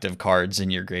proactive cards in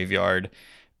your graveyard.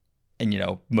 And, you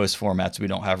know, most formats we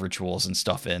don't have rituals and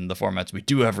stuff in. The formats we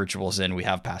do have rituals in, we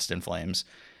have Past in Flames.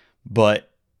 But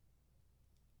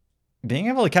being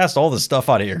able to cast all the stuff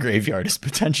out of your graveyard is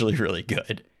potentially really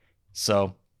good.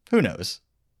 So, who knows?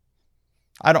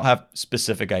 I don't have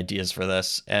specific ideas for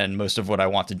this. And most of what I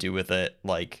want to do with it,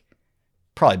 like...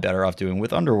 probably better off doing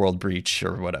with Underworld Breach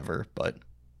or whatever, but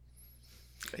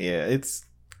yeah, it's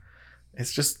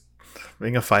just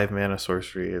being a 5 mana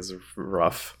sorcery is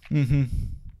rough. Mm-hmm.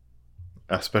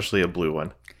 Especially a blue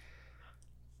one.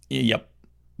 Yep.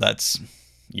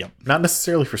 Not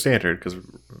necessarily for Standard, because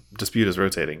Dispute is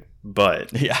rotating,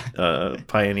 but yeah.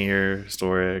 Pioneer,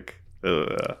 Historic.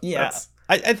 Yeah.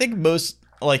 I think most,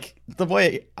 like, the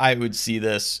way I would see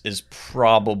this is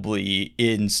probably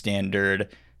in Standard,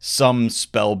 some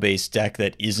spell-based deck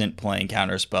that isn't playing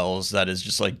counter spells, that is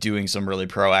just like doing some really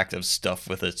proactive stuff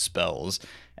with its spells.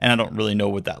 And I don't really know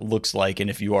what that looks like. And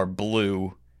if you are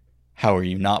blue, how are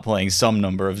you not playing some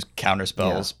number of counter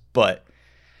spells? Yeah. But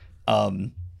I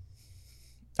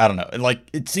don't know. Like,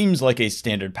 it seems like a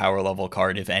standard power level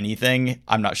card, if anything.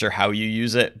 I'm not sure how you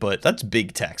use it, but that's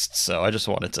big text. So I just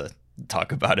wanted to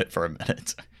talk about it for a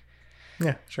minute.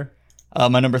 Yeah, sure.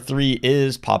 My number 3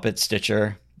 is Poppet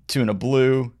Stitcher. 2 and a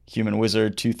blue, human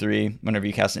wizard, 2/3. Whenever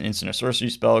you cast an instant or sorcery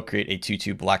spell, create a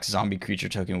 2/2 black zombie creature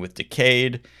token with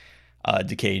Decayed.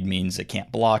 Decayed means it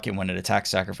can't block, and when it attacks,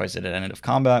 sacrifice it at end of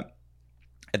combat.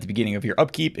 At the beginning of your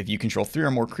upkeep, if you control 3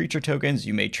 or more creature tokens,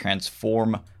 you may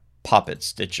transform Poppet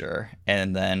Stitcher.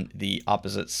 And then the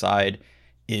opposite side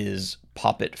is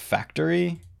Poppet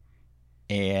Factory.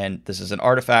 And this is an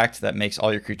artifact that makes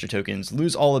all your creature tokens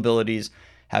lose all abilities,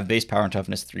 have base power and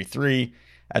toughness 3/3.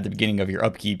 At the beginning of your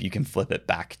upkeep, you can flip it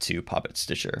back to Poppet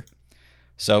Stitcher.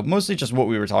 So mostly just what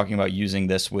we were talking about, using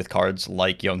this with cards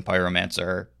like Young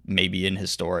Pyromancer, maybe in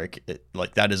Historic.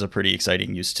 Like, that is a pretty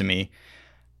exciting use to me.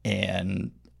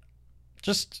 And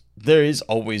just, there is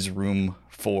always room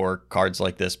for cards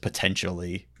like this,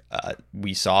 potentially.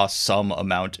 We saw some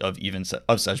amount of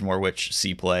Sedgemoor Witch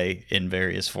see play in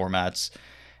various formats.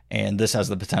 And this has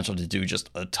the potential to do just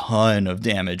a ton of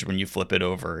damage when you flip it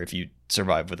over if you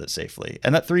survive with it safely.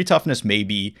 And that 3 toughness may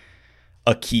be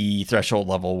a key threshold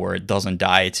level where it doesn't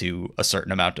die to a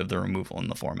certain amount of the removal in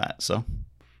the format. So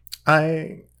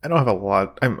I don't have a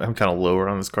lot. I'm kind of lower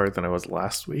on this card than I was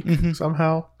last week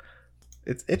somehow.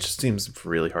 It just seems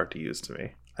really hard to use to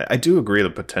me. I do agree the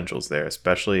potential's there,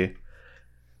 especially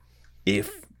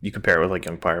if you compare it with like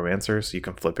Young Pyromancer, so you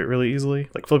can flip it really easily.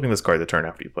 Like, flipping this card the turn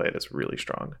after you play it is really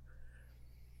strong.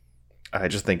 I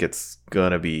just think it's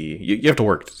gonna be... You have to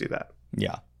work to do that.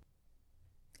 Yeah.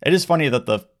 It is funny that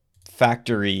the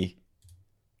factory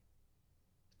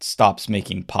stops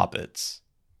making poppets.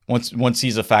 Once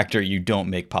he's a factory, you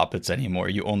don't make poppets anymore.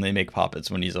 You only make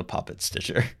poppets when he's a Poppet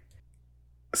Stitcher.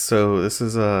 So this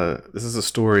is a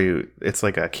story. It's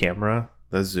like a camera,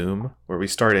 the zoom, where we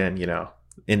start in,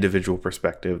 individual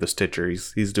perspective, the Stitcher,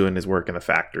 he's doing his work in the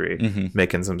factory,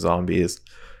 making some zombies.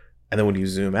 And then when you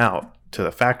zoom out to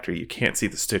the factory, you can't see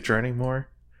the Stitcher anymore.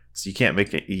 So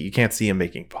you can't see him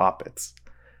making poppets.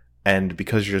 And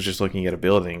because you're just looking at a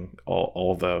building,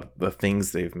 all the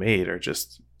things they've made are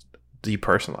just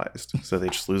depersonalized. So they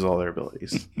just lose all their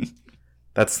abilities.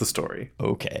 That's the story.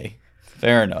 Okay.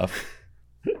 Fair enough.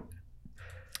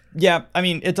 Yeah, I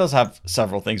mean, it does have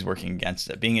several things working against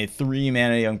it. Being a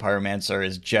 3-mana Young Pyromancer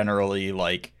is generally,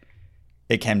 like,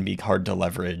 it can be hard to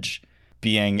leverage.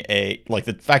 Being like,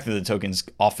 the fact that the tokens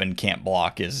often can't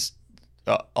block is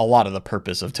a lot of the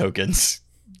purpose of tokens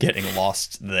getting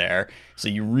lost there. So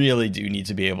you really do need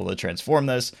to be able to transform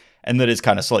this. And that is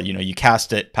kind of slow. You know, you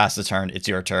cast it, pass the turn, it's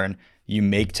your turn. You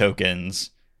make tokens.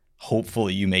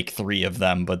 Hopefully you make 3 of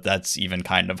them, but that's even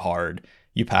kind of hard.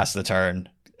 You pass the turn.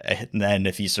 And then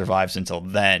if he survives until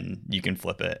then, you can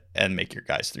flip it and make your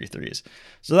guys 3/3s.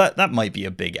 So that might be a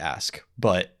big ask,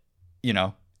 but you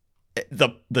know,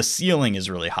 the ceiling is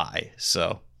really high.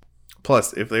 So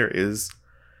plus, if there is,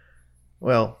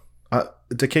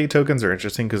 decay tokens are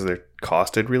interesting because they're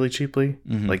costed really cheaply.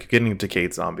 Like getting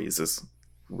decayed zombies is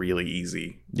really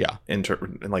easy. Yeah, in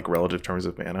like relative terms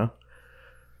of mana.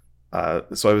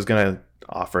 So I was gonna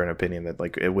offer an opinion that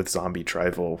like with zombie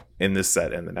tribal in this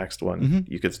set and the next one,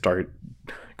 you could start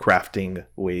crafting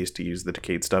ways to use the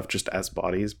decayed stuff just as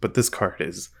bodies. But this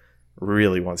card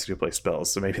really wants you to play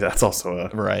spells, so maybe that's also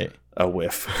a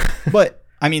whiff. But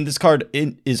I mean, this card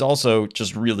is also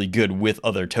just really good with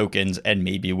other tokens and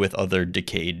maybe with other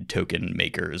decayed token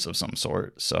makers of some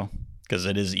sort. So because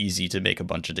it is easy to make a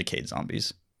bunch of decayed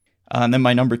zombies. And then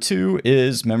my number 2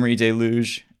 is Memory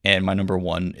Deluge. And my number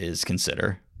 1 is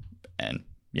Consider. And,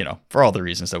 you know, for all the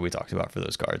reasons that we talked about for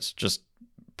those cards, just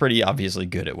pretty obviously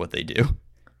good at what they do.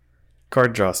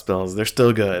 Card draw spells, they're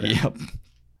still good. Yep.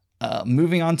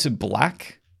 Moving on to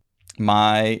Black,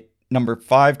 my number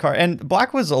 5 card. And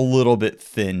Black was a little bit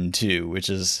thin, too, which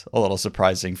is a little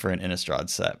surprising for an Innistrad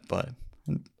set. But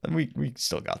we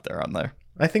still got there on there.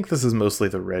 I think this is mostly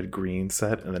the red-green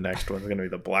set, and the next one's going to be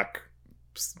the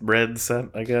black-red set,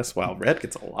 I guess. Wow, red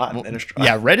gets a lot in Innistrad.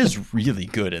 Yeah, red is really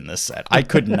good in this set. I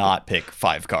could not pick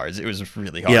 5 cards. It was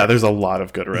really hard. Yeah, there's a lot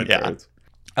of good red cards.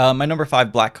 My number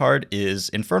 5 black card is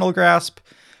Infernal Grasp.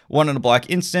 1 in a black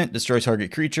instant, destroy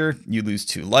target creature. You lose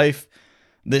 2 life.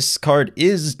 This card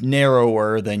is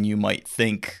narrower than you might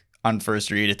think on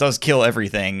first read. It does kill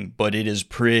everything, but it is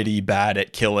pretty bad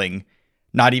at killing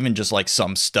not even just like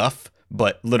some stuff,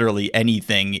 but literally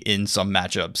anything in some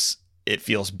matchups. It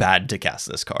feels bad to cast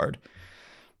this card.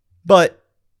 But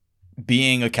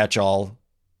being a catch-all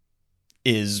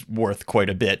is worth quite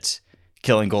a bit.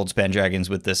 Killing Goldspan Dragons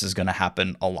with this is going to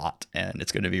happen a lot, and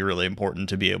it's going to be really important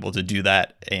to be able to do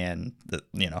that, and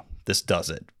this does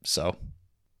it. So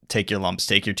take your lumps,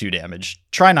 take your 2 damage.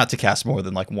 Try not to cast more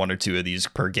than like 1 or 2 of these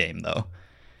per game, though.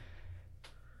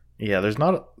 Yeah,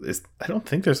 I don't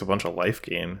think there's a bunch of life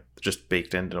gain just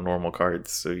baked into normal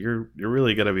cards. So you're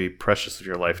really going to be precious with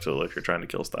your life tool if you're trying to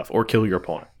kill stuff or kill your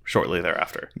opponent shortly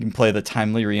thereafter. You can play the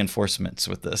timely reinforcements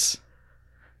with this.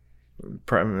 You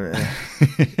probably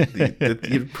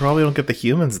don't get the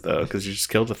humans, though, because you just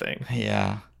killed a thing.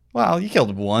 Yeah. Well, you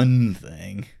killed one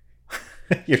thing.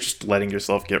 You're just letting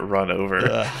yourself get run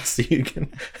over so you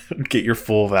can get your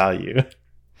full value.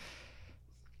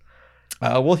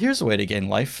 Well, here's a way to gain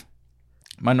life.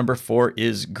 My number 4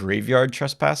 is Graveyard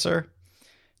Trespasser.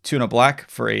 2 in a black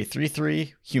for a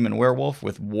 3/3 human werewolf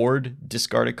with ward,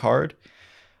 discard a card.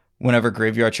 Whenever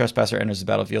Graveyard Trespasser enters the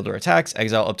battlefield or attacks,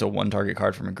 exile up to 1 target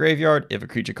card from a graveyard. If a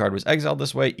creature card was exiled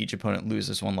this way, each opponent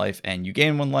loses 1 life and you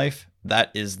gain 1 life. That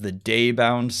is the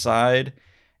day-bound side.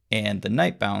 And the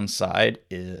night-bound side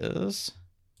is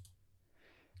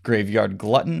Graveyard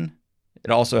Glutton. It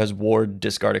also has ward,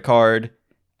 discard a card.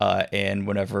 And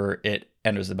whenever it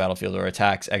enters the battlefield or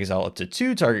attacks, exile up to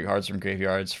 2 target cards from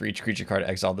graveyards. For each creature card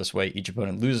exiled this way, each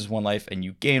opponent loses 1 life and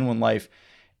you gain 1 life.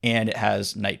 And it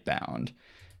has Nightbound.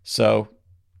 So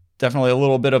definitely a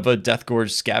little bit of a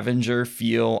Deathgorge Scavenger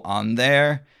feel on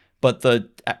there. But the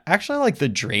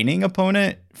draining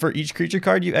opponent for each creature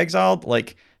card you exiled,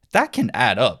 like that can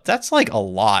add up. That's like a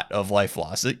lot of life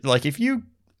loss. Like if you,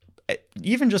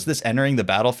 even just this entering the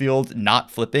battlefield, not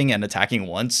flipping and attacking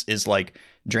once is like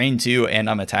drain 2 and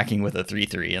I'm attacking with a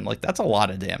 3/3. And like, that's a lot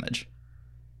of damage.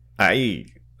 I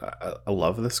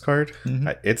love this card. Mm-hmm.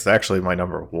 It's actually my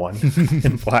number 1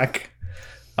 in black.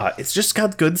 It's just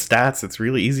got good stats. It's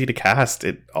really easy to cast.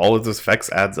 All of those effects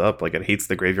adds up. Like it hates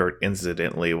the graveyard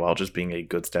incidentally while just being a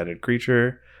good statted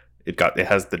creature. It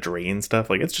has the drain stuff.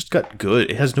 Like it's just got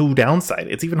good. It has no downside.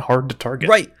 It's even hard to target.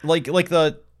 Right. Like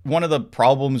the one of the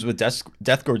problems with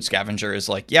Deathgord Scavenger is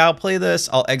like, yeah, I'll play this.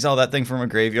 I'll exile that thing from a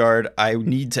graveyard. I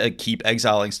need to keep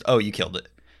exiling. Oh, you killed it.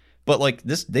 But like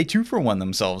this, they 2-for-1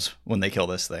 themselves when they kill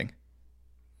this thing.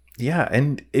 Yeah,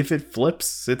 and if it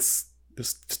flips, it's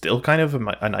still kind of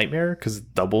a nightmare because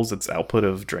it doubles its output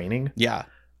of draining. Yeah.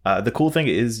 The cool thing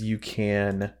is you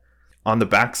can, on the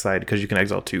backside, because you can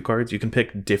exile 2 cards, you can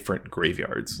pick different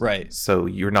graveyards. Right. So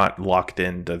you're not locked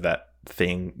into that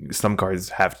thing. Some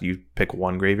cards you pick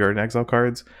 1 graveyard and exile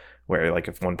cards, where like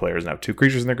if one player doesn't have 2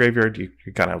 creatures in their graveyard, you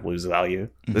kind of lose value.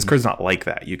 Mm-hmm. This card's not like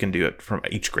that. You can do it from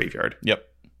each graveyard. Yep.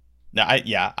 Now,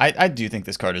 I do think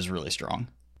this card is really strong.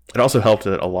 It also helped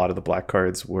that a lot of the black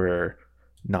cards were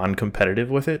non-competitive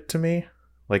with it to me.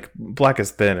 Like, black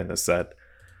is thin in this set,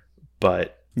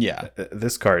 but yeah,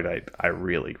 this card I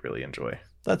really, really enjoy.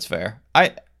 That's fair.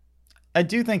 I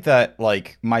do think that,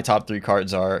 like, my top 3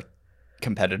 cards are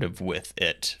competitive with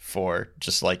it for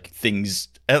just, like, things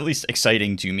at least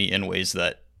exciting to me in ways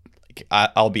that, like,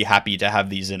 I'll be happy to have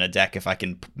these in a deck if I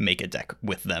can make a deck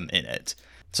with them in it.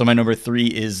 So my number 3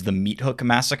 is the Meathook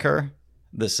Massacre.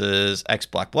 This is X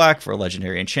black for a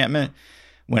legendary enchantment.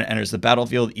 When it enters the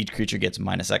battlefield, each creature gets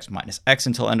 -X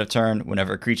until end of turn.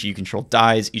 Whenever a creature you control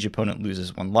dies, each opponent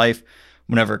loses 1 life.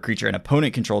 Whenever a creature an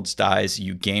opponent controls dies,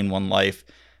 you gain 1 life.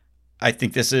 I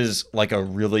think this is like a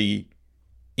really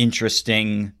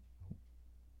interesting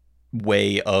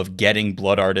way of getting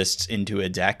Blood Artists into a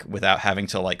deck without having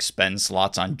to like spend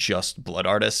slots on just Blood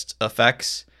Artist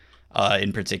effects.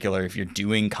 In particular, if you're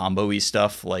doing combo-y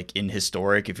stuff like in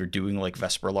Historic, if you're doing like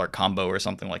Vesperlark combo or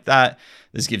something like that,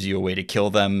 this gives you a way to kill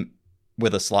them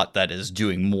with a slot that is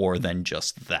doing more than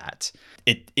just that.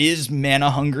 It is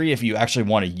mana hungry if you actually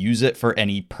want to use it for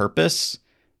any purpose,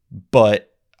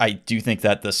 but I do think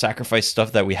that the sacrifice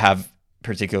stuff that we have,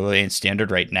 particularly in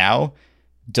Standard right now,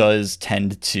 does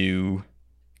tend to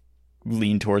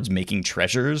lean towards making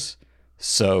treasures.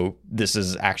 So this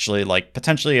is actually like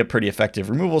potentially a pretty effective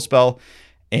removal spell,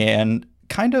 and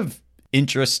kind of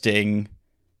interesting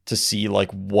to see like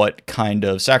what kind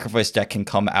of sacrifice deck can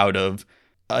come out of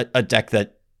a deck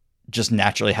that just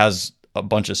naturally has a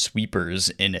bunch of sweepers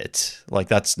in it. Like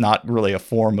that's not really a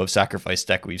form of sacrifice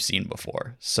deck we've seen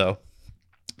before. So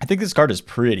I think this card is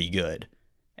pretty good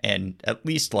and at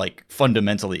least like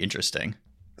fundamentally interesting.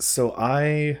 So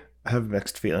I have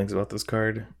mixed feelings about this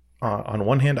card. On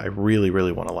one hand, I really,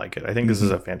 really want to like it. I think this is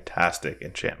a fantastic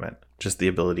enchantment. Just the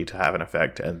ability to have an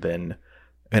effect and then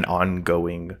an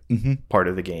ongoing part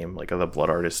of the game, like the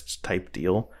Blood Artist type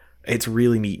deal. It's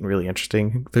really neat and really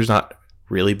interesting. There's not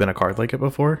really been a card like it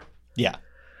before. Yeah.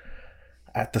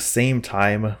 At the same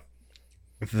time,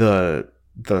 the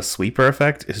sweeper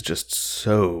effect is just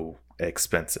so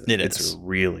expensive. It's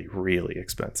really, really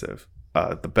expensive.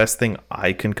 The best thing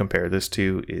I can compare this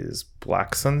to is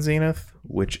Black Sun Zenith,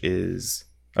 which is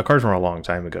a card from a long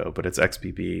time ago, but it's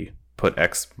XBB, put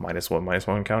X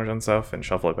 -1/-1 counters on stuff and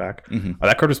shuffle it back.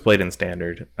 That card was played in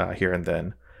Standard here and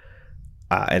then.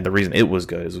 And the reason it was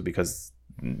good is because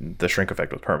the shrink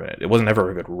effect was permanent. It wasn't ever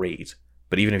a good rate,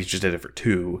 but even if you just did it for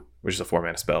 2, which is a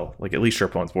 4-mana spell, like at least your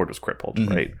opponent's board was crippled,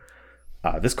 right?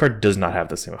 This card does not have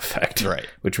the same effect, right?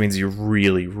 Which means you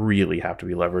really, really have to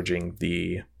be leveraging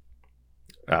the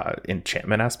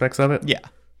enchantment aspects of it. Yeah.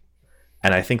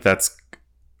 And I think that's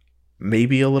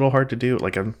maybe a little hard to do.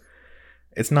 Like,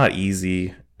 it's not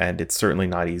easy, and it's certainly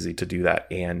not easy to do that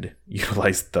and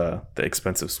utilize the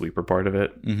expensive sweeper part of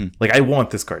it. Like, I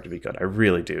want this card to be good. I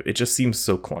really do. It just seems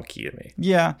so clunky to me.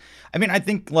 Yeah. I mean, I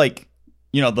think, like,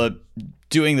 you know, the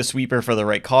doing the sweeper for the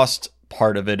right cost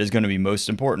part of it is going to be most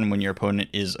important when your opponent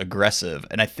is aggressive.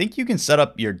 And I think you can set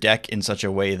up your deck in such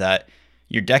a way that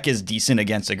your deck is decent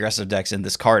against aggressive decks, and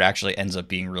this card actually ends up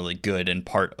being really good. And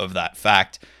part of that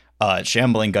fact,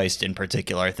 Shambling Geist in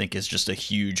particular, I think is just a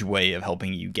huge way of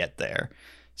helping you get there.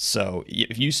 So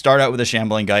if you start out with a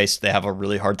Shambling Geist, they have a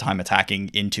really hard time attacking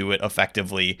into it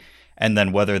effectively. And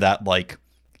then whether that like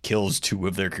kills 2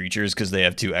 of their creatures because they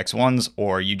have 2 X1s,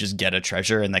 or you just get a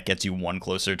treasure and that gets you 1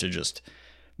 closer to just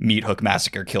Meathook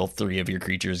Massacre, kill 3 of your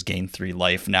creatures, gain 3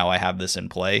 life. Now I have this in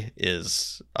play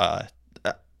is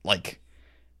like,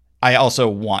 I also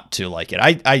want to like it.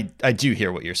 I do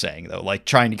hear what you're saying though. Like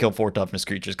trying to kill 4 toughness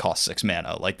creatures costs 6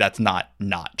 mana. Like that's not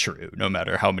true. No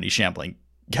matter how many Shambling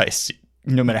Ghasts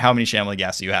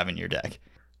you have in your deck.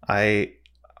 I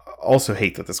also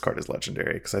hate that this card is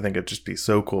legendary because I think it'd just be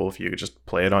so cool if you could just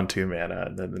play it on 2 mana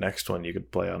and then the next one you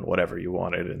could play on whatever you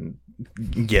wanted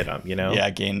and get them. You know?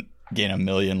 Yeah, gain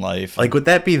 1,000,000 life. Like, would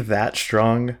that be that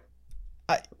strong?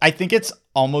 I think it's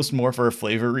almost more for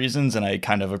flavor reasons, and I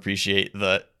kind of appreciate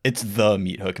it's the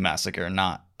Meathook Massacre,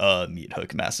 not a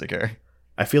Meathook Massacre.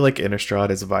 I feel like Innistrad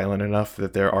is violent enough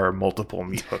that there are multiple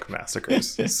Meat Hook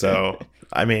massacres. So,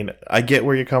 I mean, I get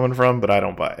where you're coming from, but I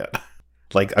don't buy it.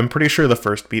 Like, I'm pretty sure the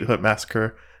first Meat Hook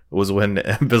massacre was when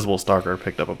Invisible Stalker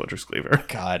picked up a Butcher's Cleaver.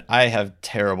 God, I have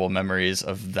terrible memories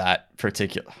of that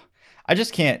particular. I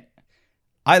just can't.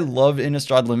 I loved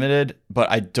Innistrad Limited,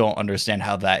 but I don't understand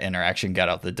how that interaction got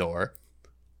out the door.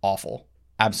 Awful.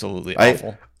 Absolutely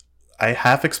awful. I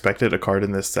half expected a card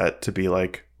in this set to be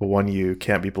like, 1U,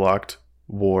 can't be blocked,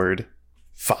 ward,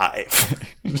 5.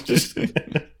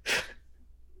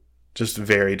 Just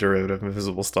very derivative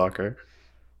Invisible Stalker.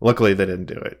 Luckily, they didn't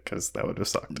do it, because that would have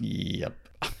sucked. Yep.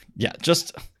 Yeah,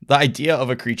 just the idea of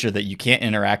a creature that you can't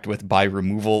interact with by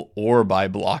removal or by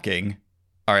blocking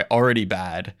are already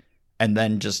bad. And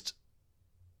then just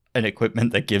an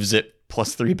equipment that gives it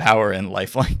 +3 power and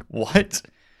lifelink. What?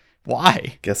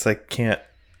 Why? Guess I can't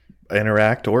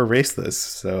interact or erase this,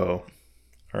 so...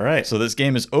 Alright. So this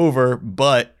game is over,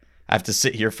 but I have to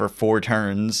sit here for 4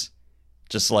 turns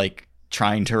just like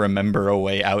trying to remember a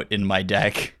way out in my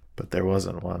deck. But there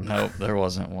wasn't one. Nope, there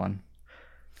wasn't one.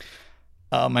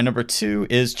 My number 2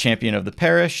 is Champion of the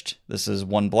Perished. This is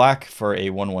 1 black for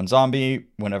a 1/1 zombie.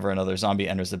 Whenever another zombie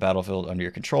enters the battlefield under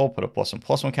your control, put a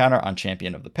 +1/+1 counter on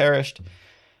Champion of the Perished.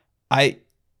 I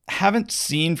haven't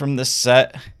seen from this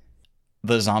set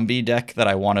the zombie deck that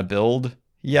I want to build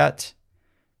yet,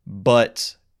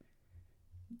 but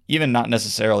even not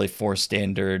necessarily for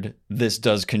standard, this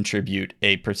does contribute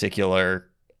a particular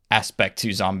aspect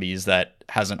to zombies that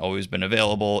hasn't always been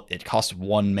available. It costs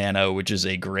 1 mana, which is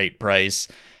a great price.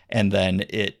 And then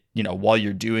it, while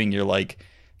you're doing your like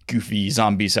goofy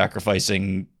zombie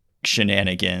sacrificing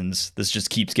shenanigans, this just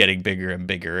keeps getting bigger and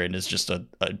bigger and is just a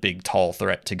big tall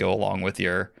threat to go along with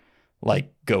your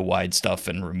like go wide stuff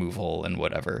and removal and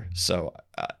whatever. So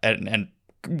and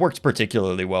works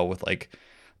particularly well with like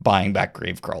buying back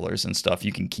grave crawlers and stuff.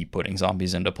 You can keep putting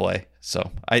zombies into play.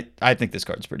 So I think this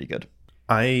card's pretty good.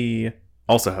 I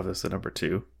also have this at number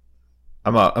 2.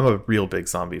 I'm a real big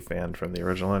zombie fan from the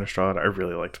original Innistrad. I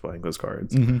really liked playing those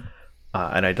cards. Mm-hmm.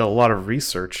 And I did a lot of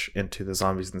research into the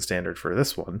zombies in standard for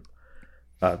this one.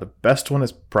 The best one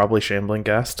is probably Shambling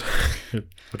Ghast,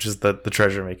 which is the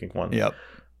treasure making one. Yep.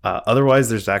 Otherwise,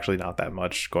 there's actually not that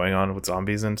much going on with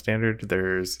zombies in standard.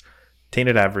 There's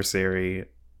Tainted Adversary,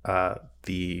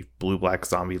 the blue-black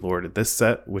zombie lord of this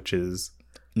set, which is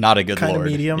not a good kind lord.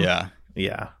 Of medium.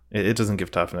 Yeah. It doesn't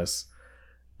give toughness.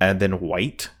 And then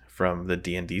white from the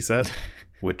D&D set,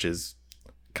 which is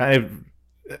kind of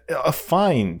a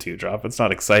fine 2-drop. It's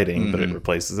not exciting, but it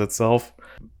replaces itself.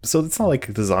 So it's not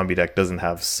like the zombie deck doesn't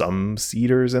have some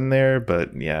seeders in there,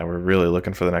 but yeah, we're really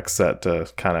looking for the next set to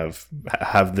kind of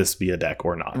have this be a deck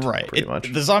or not. Right. Pretty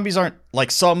much. The zombies aren't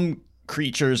like some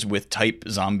creatures with type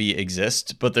zombie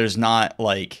exist, but there's not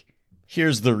like,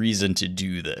 here's the reason to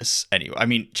do this. Anyway, I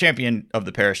mean, Champion of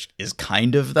the Perished is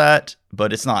kind of that,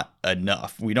 but it's not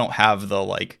enough. We don't have the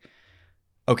like,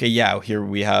 okay, yeah, here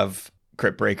we have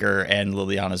Crypt Breaker and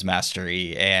Liliana's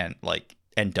Mastery and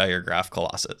Diregraph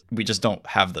Colossus. We just don't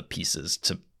have the pieces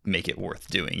to make it worth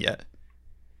doing yet.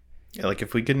 Yeah, like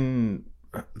if we can...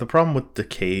 The problem with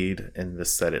Decayed in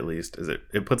this set, at least, is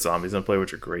it puts zombies in play,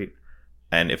 which are great.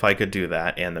 And if I could do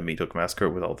that and the Meat Hook Massacre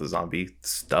with all the zombie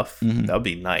stuff, that would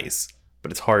be nice. But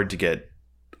it's hard to get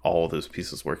all of those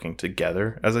pieces working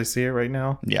together as I see it right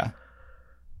now. Yeah.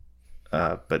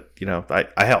 But,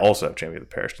 I also have Champion of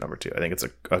the Perished number 2. I think it's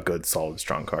a good, solid,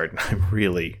 strong card. And I'm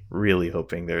really, really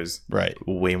hoping there's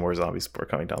way more zombie support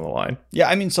coming down the line. Yeah,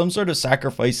 I mean, some sort of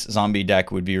sacrifice zombie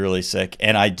deck would be really sick.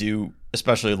 And I do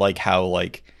especially like how,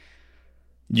 like,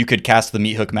 you could cast the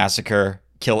Meat Hook Massacre,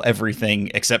 kill everything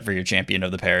except for your Champion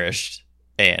of the Perished,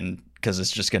 and because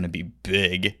it's just going to be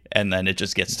big, and then it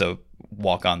just gets to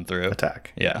walk on through.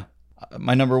 Attack. Yeah.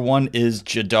 My number 1 is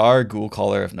Jadar,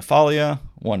 Ghoulcaller of Nephalia.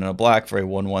 1 and a black for a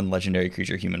 1/1 legendary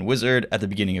creature human wizard. At the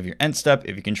beginning of your end step,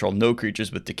 if you control no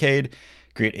creatures with Decayed,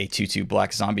 create a 2/2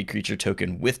 black zombie creature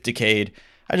token with Decayed.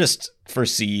 I just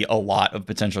foresee a lot of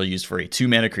potential use for a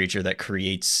 2-mana creature that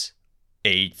creates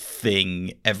a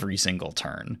thing every single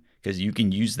turn, because you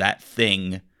can use that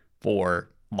thing for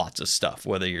lots of stuff,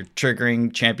 whether you're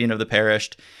triggering Champion of the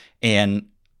Perished. And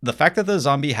the fact that the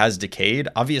zombie has Decayed,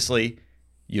 obviously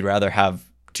you'd rather have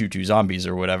 2/2 zombies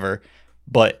or whatever,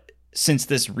 but since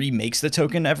this remakes the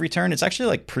token every turn, it's actually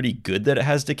like pretty good that it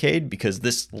has Decayed, because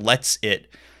this lets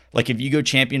it, like, if you go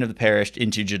Champion of the Perished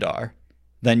into Jadar,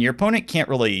 then your opponent can't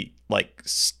really like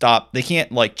stop. They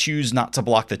can't like choose not to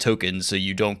block the token, so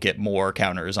you don't get more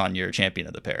counters on your Champion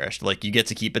of the Perished. Like, you get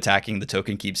to keep attacking, the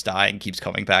token keeps dying, keeps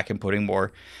coming back and putting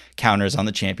more counters on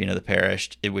the Champion of the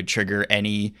Perished. It would trigger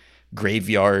any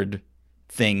graveyard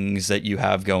things that you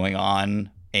have going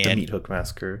on. And The Meat Hook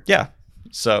Massacre. yeah,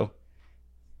 so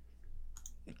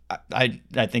I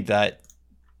think that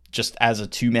just as a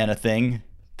 2-mana thing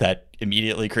that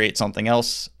immediately creates something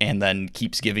else and then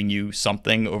keeps giving you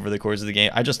something over the course of the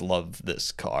game. I just love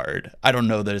this card. I don't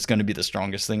know that it's going to be the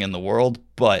strongest thing in the world,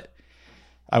 but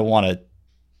I want to,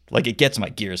 like, it gets my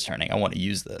gears turning. I want to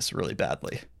use this really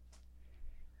badly.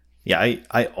 Yeah,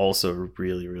 I also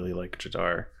really, really like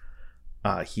Jadar.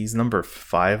 He's number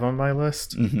 5 on my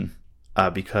list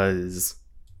because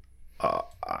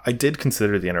I did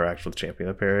consider the interaction with Champion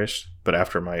of the Parish, but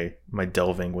after my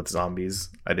delving with zombies,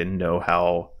 I didn't know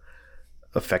how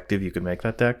effective you could make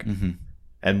that deck.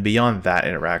 And beyond that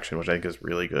interaction, which I think is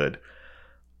really good,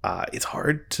 it's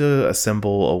hard to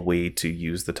assemble a way to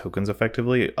use the tokens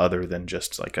effectively other than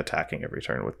just like attacking every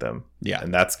turn with them. Yeah.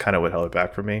 And that's kind of what held it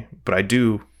back for me. But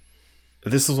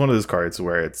this is one of those cards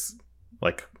where it's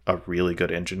like a really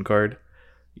good engine card.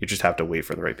 You just have to wait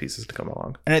for the right pieces to come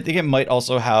along. And I think it might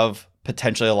also have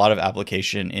potentially a lot of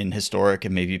application in Historic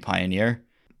and maybe Pioneer.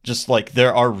 Just like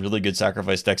there are really good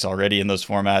sacrifice decks already in those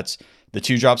formats. The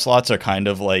 2-drop slots are kind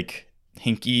of like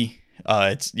hinky.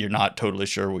 You're not totally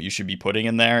sure what you should be putting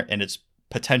in there. And it's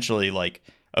potentially like,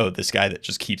 oh, this guy that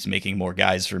just keeps making more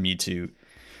guys for me to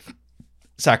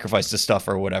sacrifice to stuff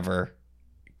or whatever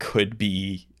could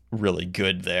be really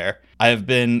good there. I have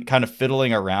been kind of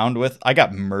fiddling around with, I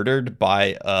got murdered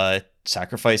by a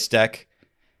sacrifice deck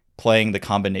playing the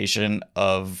combination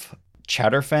of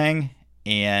Chatterfang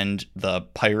and the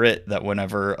pirate that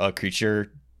whenever a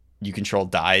creature you control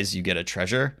dies, you get a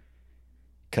treasure.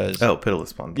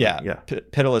 Pitiless Plunder. Yeah.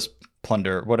 Pitiless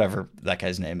Plunder, whatever that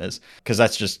guy's name is. Because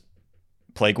that's just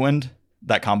Plague Wind.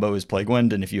 That combo is Plague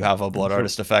Wind, and if you have a Blood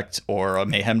Artist effect or a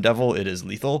Mayhem Devil, it is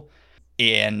lethal.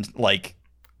 And like,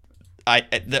 I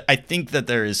think that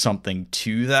there is something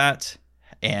to that,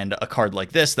 and a card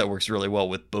like this that works really well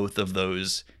with both of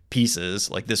those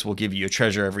pieces. Like, this will give you a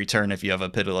treasure every turn if you have a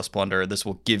Pitiless Plunder. This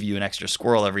will give you an extra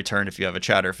squirrel every turn if you have a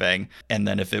Chatterfang. And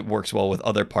then if it works well with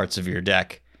other parts of your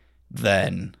deck,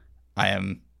 then I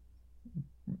am,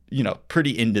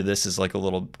 pretty into this as like a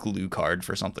little glue card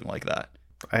for something like that.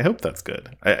 I hope that's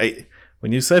good. I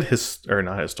when you said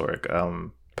not historic,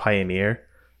 Pioneer,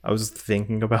 I was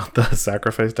thinking about the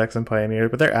sacrifice decks in Pioneer,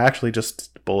 but they're actually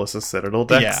just Bolas's Citadel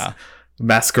decks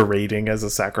masquerading as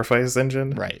a sacrifice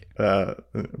engine. Right.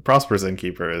 Prosperous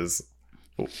Innkeeper is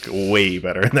way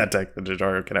better in that deck than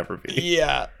Jadar can ever be.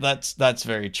 Yeah, that's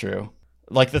very true.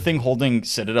 Like, the thing holding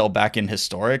Citadel back in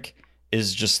Historic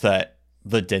is just that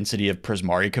the density of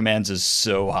Prismari commands is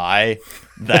so high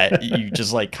that you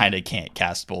just like kind of can't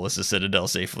cast Bolas's Citadel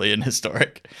safely in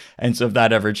Historic. And so if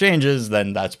that ever changes,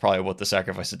 then that's probably what the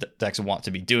sacrifice decks want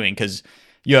to be doing, because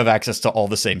you have access to all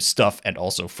the same stuff and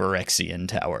also Phyrexian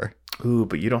Tower. Ooh,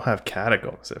 but you don't have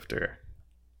Catacomb Sifter.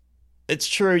 It's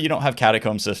true, you don't have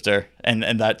Catacomb Sifter, and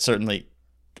that certainly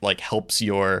like helps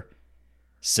your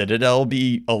Citadel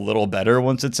be a little better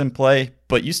once it's in play,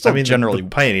 but you still generally the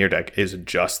Pioneer deck is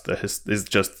just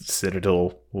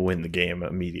Citadel win the game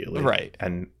immediately, right?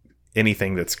 And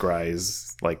anything that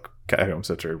scries like Catacomb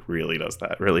Sifter really does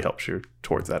that, really helps you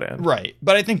towards that end, right?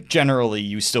 But I think generally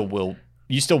you still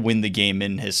win the game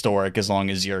in Historic as long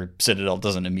as your Citadel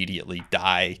doesn't immediately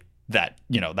die that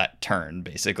turn,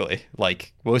 basically.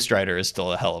 Like, Woestrider is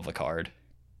still a hell of a card.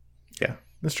 Yeah,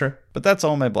 that's true. But that's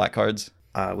all my black cards.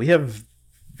 We have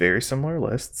very similar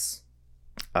lists.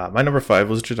 My number 5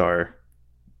 was Jadar.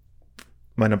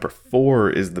 My number 4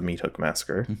 is the Meat Hook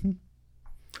Massacre.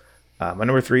 My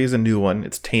number 3 is a new one.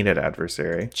 It's Tainted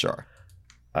Adversary. Sure.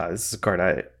 This is a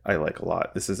card I like a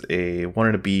lot. This is a 1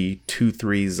 and a B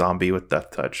 2/3 zombie with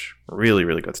Death Touch. Really,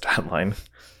 really good stat line.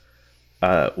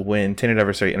 When Tainted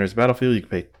Adversary enters the battlefield, you can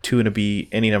pay 2 and a B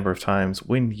any number of times.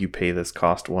 When you pay this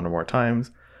cost 1 or more times,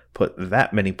 put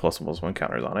that many +1/+1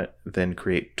 counters on it, then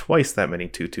create twice that many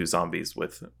 2/2 zombies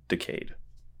with Decayed.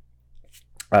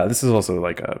 This is also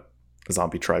like a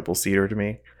zombie tribal seeder to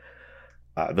me.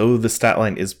 Though the stat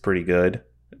line is pretty good,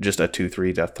 just a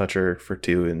 2/3 Death Toucher for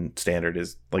 2 in standard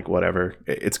is like whatever.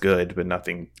 It's good, but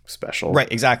nothing special.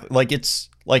 Right, exactly. Like, it's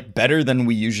like better than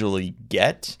we usually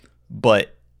get,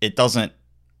 but it doesn't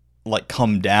like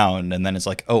come down and then it's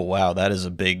like, oh wow, that is a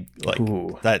big like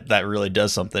that really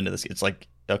does something to this. It's like,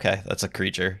 okay, that's a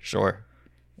creature, sure.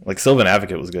 Like, Sylvan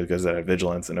Advocate was good because it had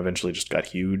vigilance and eventually just got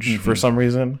huge for some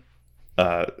reason.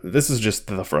 This is just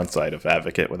the front side of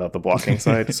Advocate without the blocking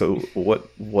side. So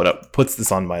what puts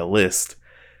this on my list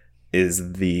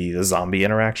is the zombie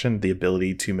interaction, the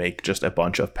ability to make just a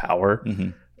bunch of power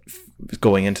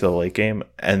going into the late game.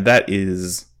 And that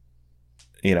is,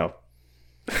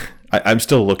 I'm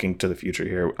still looking to the future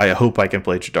here. I hope I can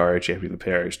play Chidara, Champion of the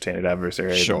Parish, Tainted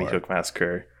Adversary, Sure. the Meathook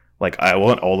Massacre. Like, I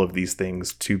want all of these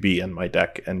things to be in my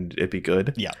deck and it be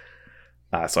good. Yeah.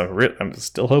 So I'm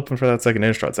still hoping for that second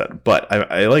Innistrad set. But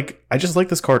I just like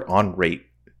this card on rate,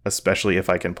 especially if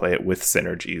I can play it with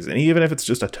synergies. And even if it's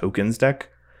just a tokens deck,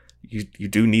 you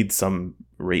do need some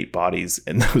rate bodies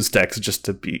in those decks just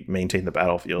to maintain the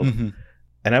battlefield. Mm-hmm.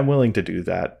 And I'm willing to do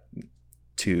that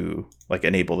to like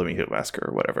enable the Meathook Massacre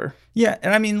or whatever. Yeah,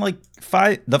 and I mean, like,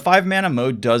 the 5 mana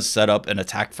mode does set up an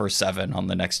attack for 7 on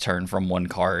the next turn from one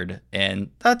card, and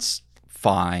that's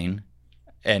fine.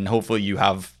 And hopefully you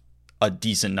have a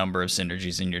decent number of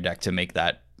synergies in your deck to make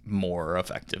that more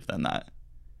effective than that.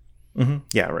 Mm-hmm.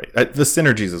 Yeah, right. The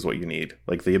synergies is what you need.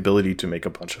 Like, the ability to make a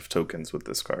bunch of tokens with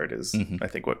this card is, I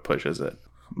think, what pushes it.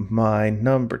 My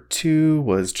number 2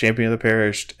 was Champion of the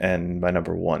Perished, and my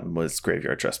number 1 was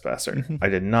Graveyard Trespasser. Mm-hmm. I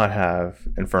did not have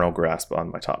Infernal Grasp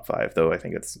on my top 5, though I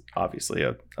think it's obviously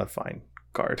a fine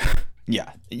card.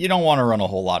 Yeah, you don't want to run a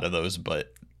whole lot of those,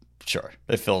 but sure,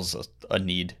 it fills a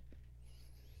need.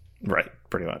 Right,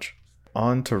 pretty much.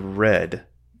 On to red.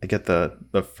 I get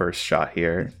the first shot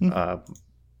here.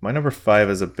 My number 5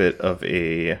 is a bit of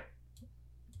a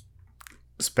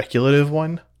speculative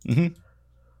one. Mm-hmm.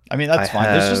 I mean, that's fine.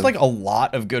 There's just like a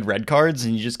lot of good red cards,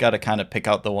 and you just got to kind of pick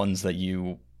out the ones that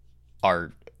you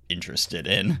are interested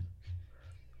in.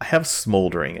 I have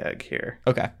Smoldering Egg here.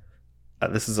 Okay.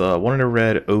 This is a 1 in a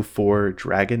red 04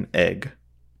 Dragon Egg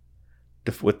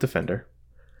with Defender.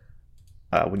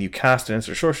 When you cast an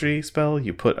instant sorcery spell,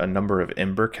 you put a number of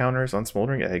Ember counters on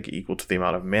Smoldering Egg equal to the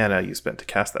amount of mana you spent to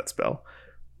cast that spell.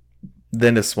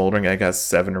 Then if Smoldering Egg has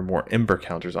 7 or more Ember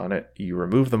counters on it, you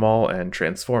remove them all and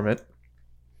transform it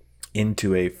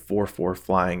into a 4/4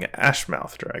 flying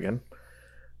Ashmouth Dragon.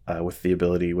 With the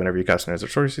ability, whenever you cast an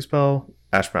instant sorcery spell,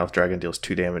 Ashmouth Dragon deals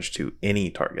 2 damage to any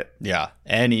target. Yeah,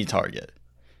 any target.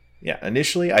 Yeah,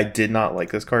 initially I did not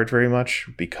like this card very much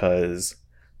because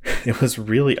it was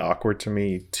really awkward to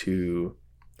me to...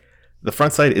 The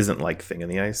front side isn't like Thing in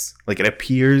the Ice. Like, it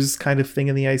appears kind of Thing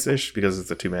in the Ice-ish because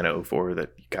it's a 2 mana 04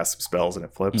 that you cast some spells and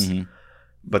it flips. Mm-hmm.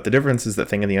 But the difference is that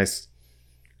Thing in the Ice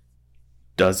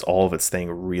does all of its thing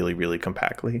really, really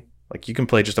compactly. Like, you can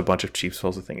play just a bunch of cheap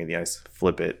spells with Thing in the Ice,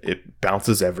 flip it, it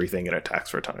bounces everything and attacks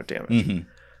for a ton of damage. Mm-hmm.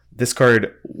 This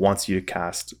card wants you to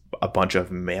cast a bunch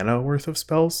of mana worth of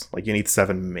spells. Like, you need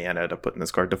 7 mana to put in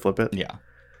this card to flip it. Yeah.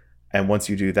 And once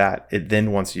you do that, it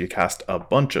then wants you to cast a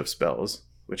bunch of spells,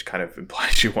 which kind of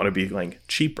implies you want to be like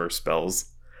cheaper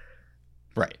spells.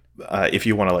 Right. If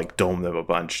you want to like dome them a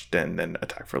bunch, then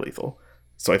attack for lethal.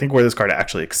 So I think where this card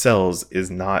actually excels is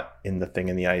not in the Thing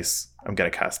in the Ice, I'm going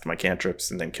to cast my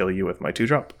cantrips and then kill you with my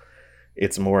 2-drop.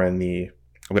 It's more in the,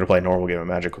 I'm going to play a normal game of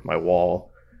Magic with my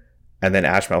wall. And then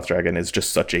Ashmouth Dragon is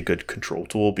just such a good control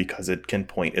tool because it can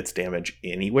point its damage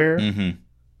anywhere. Mm-hmm.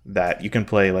 That you can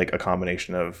play like a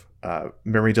combination of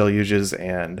Memory Deluges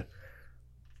and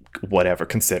whatever,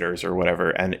 Considers or whatever,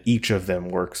 and each of them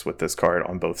works with this card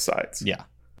on both sides. Yeah.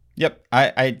 Yep.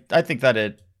 I think that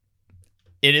it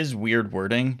is weird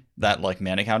wording, that like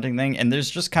mana counting thing, and there's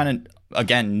just kind of,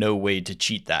 again, no way to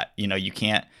cheat that. You know, you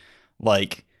can't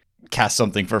like cast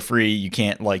something for free. You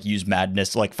can't like use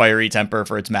Madness, like Fiery Temper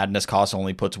for its Madness cost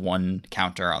only puts 1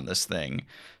 counter on this thing.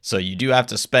 So you do have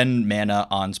to spend mana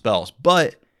on spells,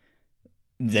 but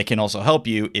they can also help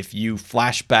you if you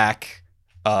flashback,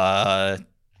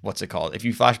 what's it called? If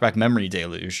you flashback Memory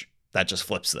Deluge, that just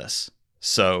flips this.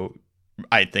 So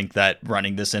I think that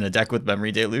running this in a deck with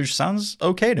Memory Deluge sounds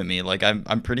okay to me. Like,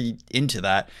 I'm pretty into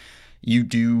that. You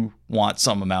do want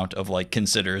some amount of like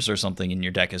Considers or something in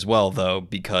your deck as well, though,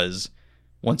 because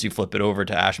once you flip it over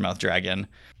to Ashmouth Dragon,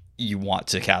 you want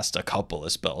to cast a couple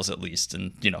of spells at least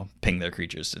and, you know, ping their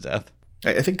creatures to death.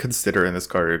 I think Consider and this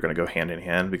card are going to go hand in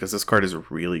hand because this card is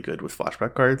really good with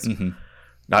flashback cards. Mm-hmm.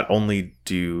 Not only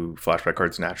do flashback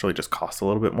cards naturally just cost a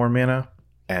little bit more mana,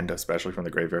 and especially from the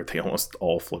graveyard, they almost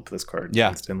all flip this card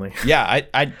instantly. Yeah,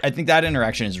 I think that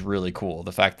interaction is really cool.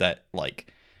 The fact that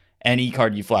like any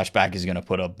card you flashback is going to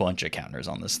put a bunch of counters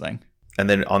on this thing. And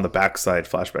then on the backside,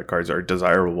 flashback cards are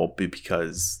desirable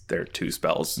because they're 2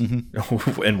 spells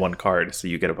in 1 card, so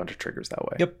you get a bunch of triggers that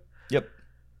way. Yep.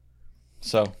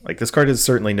 So, like, this card is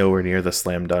certainly nowhere near the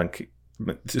slam dunk,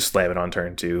 just slam it on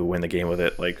turn 2, win the game with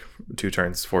it, like 3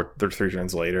 turns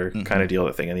later kind of deal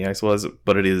that Thing in the Ice was,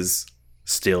 but it is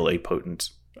still a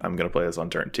potent, I'm going to play this on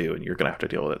turn 2, and you're going to have to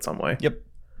deal with it some way. Yep.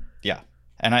 Yeah.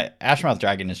 And Ashmouth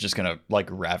Dragon is just going to, like,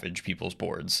 ravage people's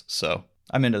boards, so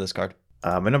I'm into this card.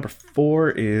 My number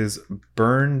 4 is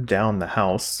Burn Down the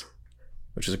House,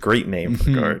 which is a great name for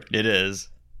the card. It is.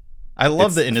 I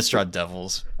love the Innistrad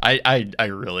Devils. I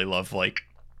really love like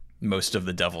most of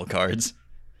the devil cards.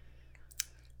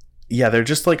 Yeah, they're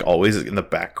just like always in the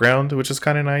background, which is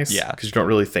kind of nice. Yeah. Because you don't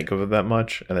really think of it that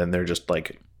much, and then they're just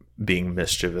like being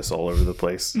mischievous all over the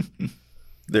place.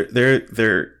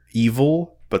 they're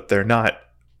evil, but they're not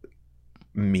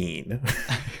mean.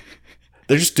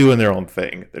 They're just doing their own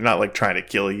thing. They're not like trying to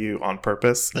kill you on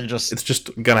purpose. It's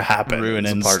just gonna happen.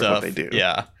 ruining it's a part stuff. of what they do.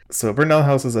 Yeah. So Burn Down the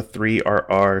House is a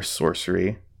 3RR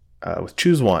sorcery with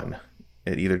choose one.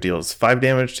 It either deals 5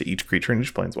 damage to each creature in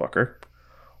each planeswalker,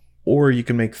 or you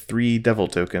can make 3 devil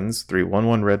tokens, 3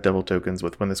 1/1 red devil tokens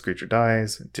with when this creature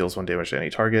dies, it deals 1 damage to any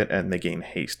target, and they gain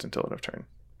haste until end of turn.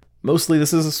 Mostly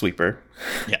this is a sweeper.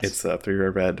 Yes. It's a 3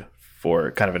 red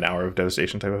for kind of an Hour of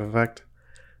Devastation type of effect.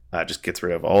 Just gets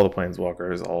rid of all the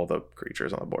planeswalkers, all the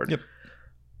creatures on the board.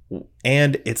 Yep.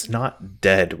 And it's not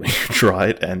dead when you draw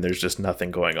it, and there's just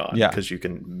nothing going on. Yeah. Because you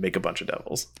can make a bunch of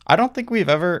devils. I don't think we've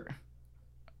ever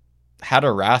had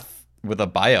a Wrath with a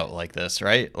buyout like this,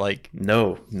 right? Like,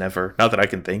 No, never. Not that I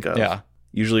can think of. yeah.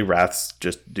 Usually Wraths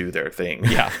just do their thing.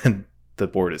 Yeah. And the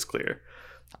board is clear.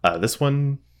 This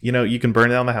one, you can burn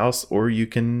down the house, or you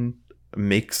can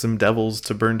make some devils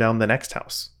to burn down the next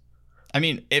house. I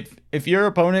mean, if your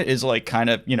opponent is like kind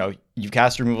of, you've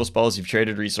cast removal spells, you've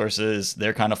traded resources,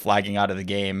 they're kind of flagging out of the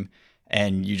game,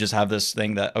 and you just have this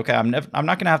thing that, okay, I'm not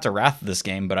going to have to Wrath this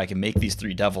game, but I can make these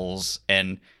 3 devils.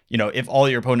 And, if all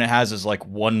your opponent has is like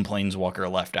 1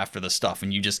 planeswalker left after the stuff,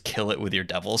 and you just kill it with your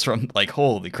devils from, like,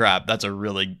 holy crap, that's a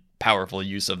really powerful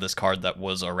use of this card that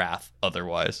was a Wrath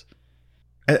otherwise.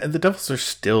 And the devils are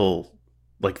still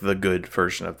like the good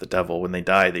version of the devil. When they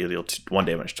die, they deal 1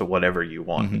 damage to whatever you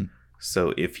want. Mm-hmm.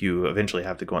 So if you eventually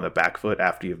have to go on the back foot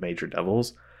after you've made your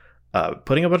devils,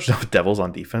 putting a bunch of devils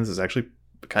on defense is actually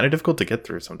kind of difficult to get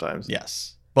through sometimes.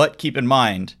 Yes. But keep in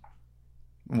mind,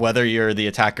 whether you're the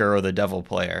attacker or the devil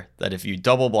player, that if you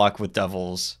double block with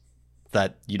devils,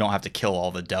 that you don't have to kill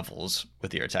all the devils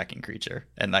with your attacking creature.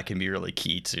 And that can be really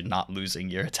key to not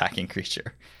losing your attacking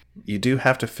creature. You do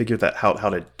have to figure that out, how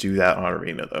to do that on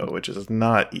Arena, though, which is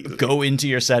not easy. Go into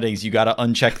your settings. You got to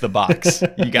uncheck the box.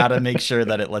 You got to make sure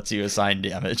that it lets you assign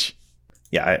damage.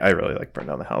 Yeah, I really like Burn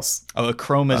Down the House. Oh,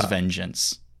 Chroma's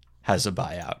Vengeance has a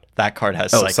buyout. That card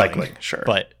has cycling, sure.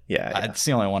 But yeah, it's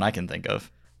the only one I can think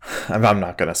of. I'm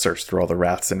not going to search through all the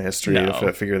Wraths in history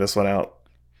to figure this one out.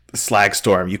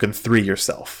 Slagstorm, you can 3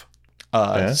 yourself.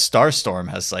 Starstorm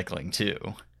has cycling too.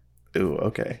 Ooh,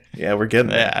 okay. Yeah, we're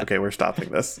getting there. Yeah. Okay, we're stopping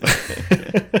this.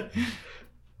 All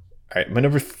right, my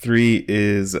number 3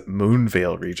 is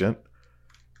Moonveil Regent.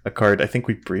 A card I think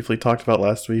we briefly talked about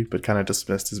last week, but kind of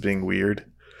dismissed as being weird.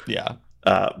 Yeah.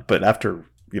 But after,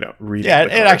 reading Yeah,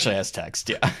 the it card, actually has text,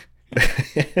 yeah.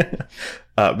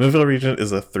 Moonveil Regent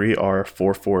is a 3R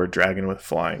 4/4 dragon with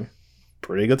flying.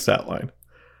 Pretty good stat line.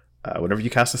 Whenever you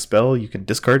cast a spell, you can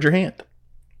discard your hand.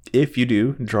 If you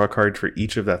do, draw a card for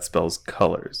each of that spell's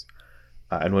colors.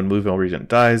 And when Moonveil Regent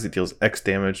dies, it deals X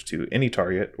damage to any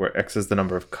target, where X is the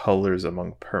number of colors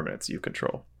among permanents you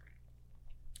control.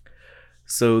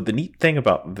 So the neat thing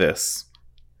about this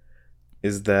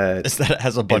is that it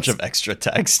has a bunch of extra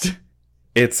text.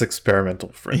 It's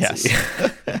Experimental Frenzy.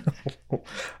 Yes.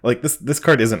 Like this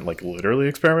card isn't like literally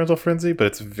Experimental Frenzy, but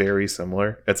it's very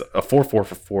similar. It's a 4/4 for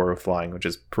 4 with flying, which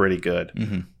is pretty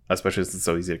good, especially since it's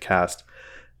so easy to cast.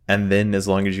 And then as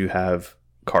long as you have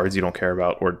cards you don't care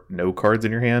about or no cards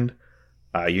in your hand,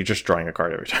 you're just drawing a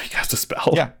card every time you cast a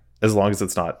spell. Yeah. As long as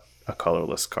it's not a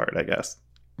colorless card, I guess.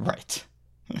 Right.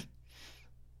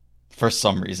 For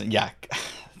some reason. Yeah.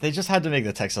 They just had to make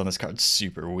the text on this card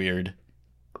super weird.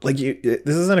 Like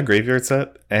this isn't a graveyard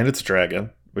set, and it's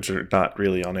dragon, which are not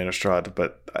really on Innistrad,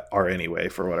 but are anyway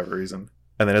for whatever reason.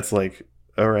 And then it's like,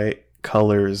 all right,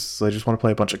 colors. So I just want to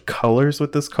play a bunch of colors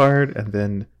with this card, and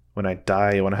then when I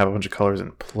die, I want to have a bunch of colors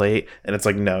and play. And it's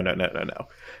like, no.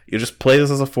 You just play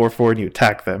this as a 4/4 and you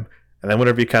attack them, and then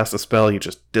whenever you cast a spell, you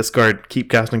just discard, keep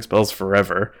casting spells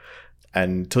forever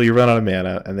until you run out of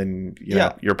mana, and then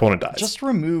your opponent dies. Just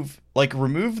remove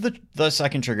the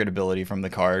second triggered ability from the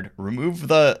card. Remove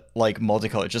the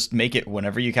multicolor. Just make it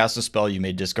whenever you cast a spell, you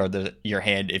may discard your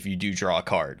hand if you do draw a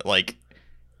card.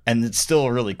 And it's still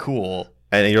really cool.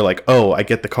 And you're like, oh, I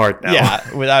get the card now.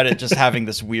 Yeah, without it just having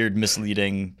this weird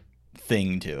misleading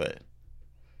thing to it.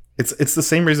 It's the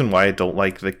same reason why I don't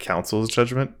like the Council's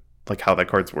Judgment, like how that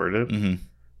card's worded.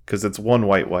 Because it's 1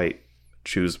 white,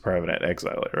 choose permanent,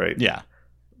 exile it, right? Yeah.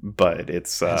 But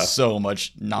it's so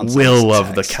much nonsense. Will text.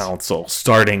 of the council,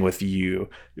 starting with you,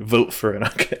 vote for an,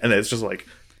 and it's just like,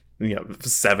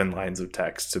 7 lines of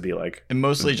text to be like. It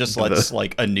mostly just lets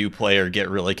like a new player get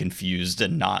really confused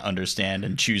and not understand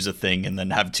and choose a thing and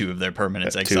then have 2 of their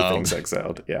permanents exiled. 2 things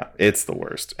exiled. Yeah, it's the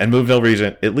worst. And Moonveil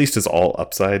Regent at least is all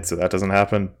upside, so that doesn't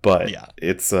happen. But yeah,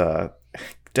 it's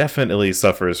definitely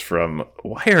suffers from,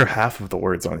 why are half of the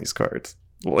words on these cards?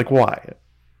 Like, why?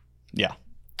 Yeah.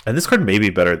 And this card may be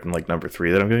better than like number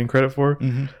 3 that I'm getting credit for.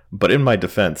 Mm-hmm. But in my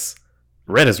defense,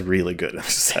 red is really good in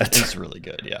this set. It's really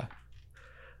good, yeah.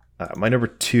 My number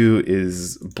 2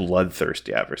 is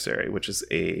Bloodthirsty Adversary, which is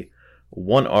a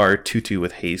 1R 2/2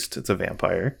 with haste. It's a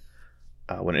vampire.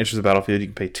 When it enters the battlefield, you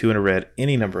can pay 2 and a red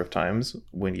any number of times.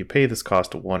 When you pay this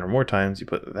cost 1 or more times, you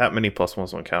put that many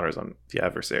 +1/+1 counters on the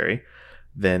adversary.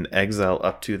 Then exile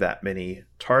up to that many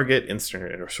target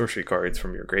instant or sorcery cards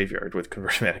from your graveyard with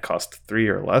conversion mana cost 3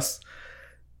 or less,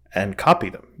 and copy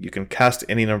them. You can cast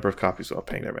any number of copies without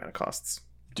paying their mana costs.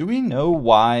 Do we know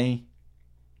why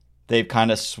they've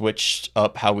kind of switched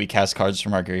up how we cast cards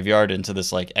from our graveyard into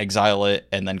this like exile it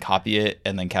and then copy it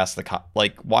and then cast the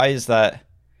like, why is that?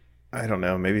 I don't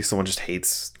know. Maybe someone just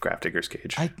hates Grafdigger's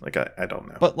Cage. I don't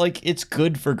know. But like, it's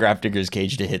good for Grafdigger's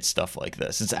Cage to hit stuff like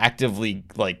this. It's actively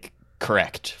like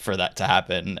correct for that to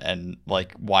happen. And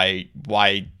like, why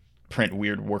print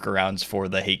weird workarounds for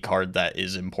the hate card that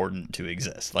is important to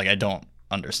exist? Like, I don't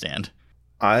understand.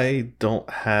 I don't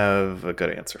have a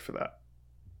good answer for that.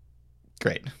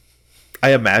 Great.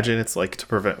 I imagine it's like to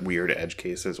prevent weird edge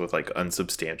cases with like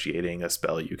unsubstantiating a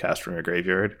spell you cast from your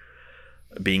graveyard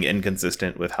being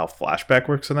inconsistent with how flashback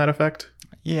works in that effect.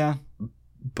 Yeah.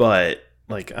 But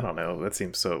like, I don't know, that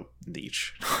seems so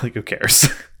niche. Like, who cares?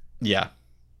 Yeah.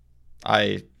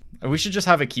 We should just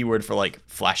have a keyword for like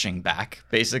flashing back,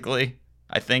 basically.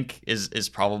 I think is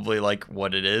probably like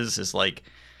what it is like,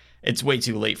 it's way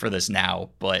too late for this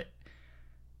now, but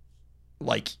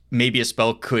like maybe a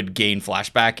spell could gain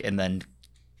flashback and then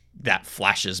that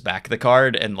flashes back the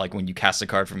card, and like when you cast a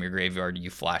card from your graveyard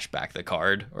you flash back the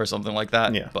card or something like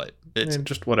that. Yeah, but it's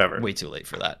just whatever, way too late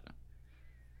for that.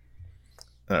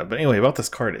 But anyway, about this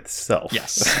card itself.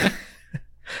 Yes.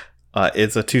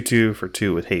 It's a 2/2 for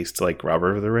 2 with haste, like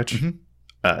Robber of the Rich.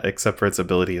 Mm-hmm. Except for its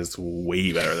ability is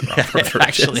way better than Robber of the Rich. It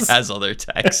actually has other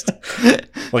text.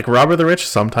 Like Robber of the Rich,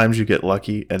 sometimes you get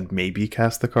lucky and maybe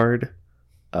cast the card.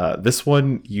 This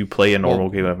one, you play a normal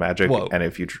game of Magic, and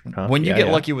if you when you get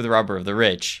lucky with Robber of the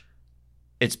Rich,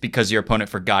 it's because your opponent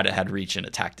forgot it had reach and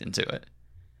attacked into it.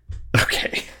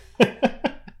 Okay.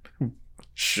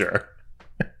 Sure.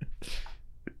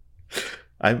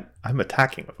 I'm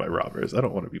attacking with my robbers. I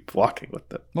don't want to be blocking with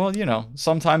them. Well,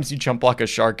 sometimes you chump block a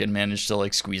shark and manage to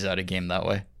like squeeze out a game that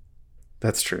way.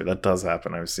 That's true. That does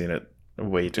happen. I've seen it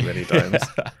way too many times.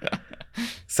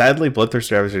 Sadly,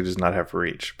 Bloodthirsty Adversary does not have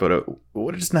reach, but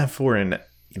what it doesn't have for in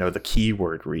the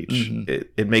keyword reach, mm-hmm.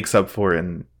 it makes up for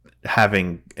in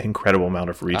having incredible amount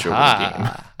of reach over the game.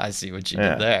 I see what you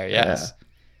did there. Yes.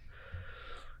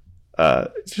 Yeah.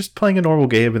 Just playing a normal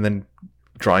game and then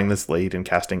drawing this late and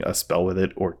casting a spell with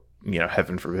it, or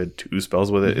heaven forbid 2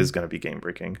 spells with it, mm-hmm. is going to be game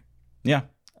breaking. Yeah,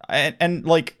 and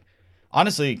like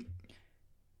honestly,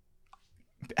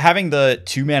 having the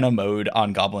 2-mana mode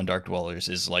on Goblin Dark Dwellers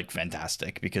is like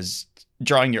fantastic, because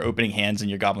drawing your opening hands in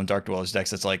your Goblin Dark Dwellers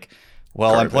decks, it's like,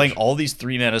 well, garbage. I'm playing all these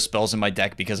 3-mana spells in my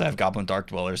deck because I have Goblin Dark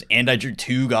Dwellers, and I drew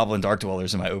 2 Goblin Dark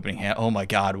Dwellers in my opening hand. Oh my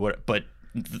god, what? But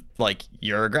like,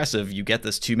 you're aggressive, you get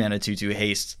this 2-mana 2/2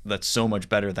 haste that's so much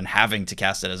better than having to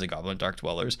cast it as a Goblin Dark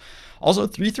Dwellers. Also,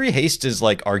 3/3 haste is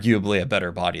like arguably a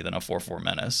better body than a 4/4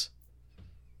 menace.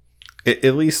 It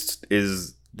at least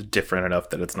is different enough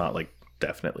that it's not like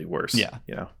definitely worse. Yeah.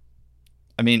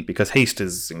 I mean, because haste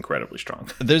is incredibly strong.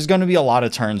 There's going to be a lot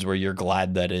of turns where you're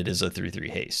glad that it is a 3/3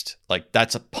 haste. Like,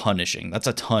 that's punishing. That's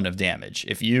a ton of damage.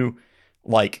 If you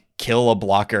like kill a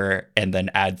blocker and then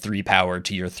add 3 power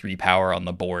to your 3 power on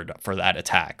the board for that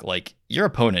attack, like, your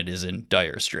opponent is in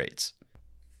dire straits.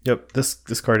 Yep,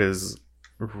 this card is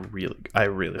I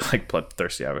really like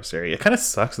Bloodthirsty Adversary. It kind of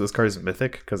sucks that this card is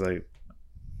mythic because I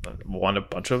want a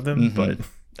bunch of them, mm-hmm. but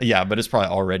yeah, but it's probably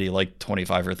already like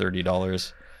 $25 or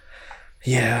 $30.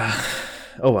 Yeah.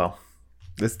 Oh well.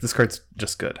 This card's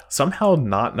just good. Somehow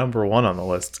not number 1 on the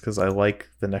list because I like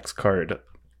the next card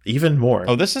even more.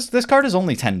 Oh, this card is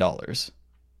only $10.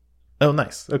 Oh,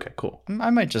 nice. Okay, cool.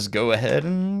 I might just go ahead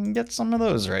and get some of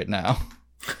those right now.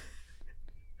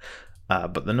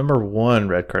 But the number 1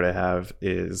 red card I have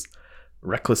is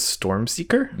Reckless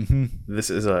Stormseeker. Mm-hmm. This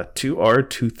is a 2R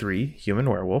 2/3 human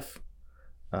werewolf.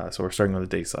 So we're starting on the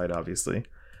day side, obviously.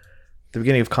 At the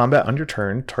beginning of combat on your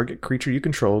turn, target creature you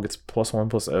control gets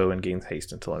 +1/+0 and gains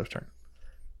haste until end of turn.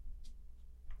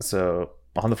 So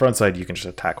on the front side, you can just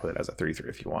attack with it as a 3/3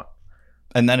 if you want.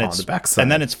 And then on it's the backside.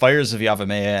 and then it's Fires of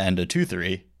Yavimaya and a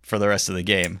 2/3 for the rest of the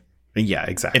game. Yeah,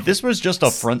 exactly. If this was just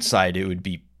a front side, it would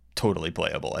be totally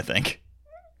playable, I think.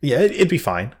 Yeah, it'd be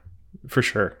fine. For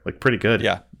sure. Like, pretty good.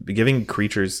 Yeah. Giving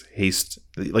creatures haste,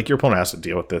 like, your opponent has to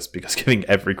deal with this because giving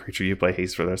every creature you play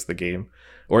haste for the rest of the game,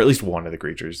 or at least one of the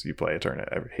creatures you play a turn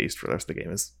at haste for the rest of the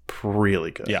game, is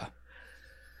really good. Yeah.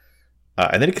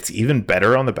 And then it gets even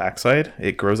better on the backside.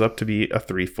 It grows up to be a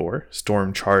 3/4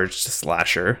 Storm Charged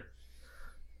Slasher.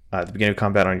 At the beginning of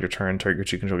combat on your turn, target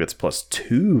creature you control gets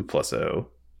 +2/+0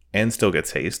 and still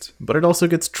gets haste, but it also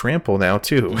gets trample now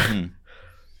too. Mm-hmm.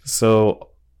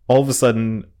 So all of a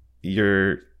sudden,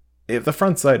 if the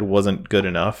front side wasn't good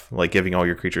enough, like giving all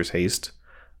your creatures haste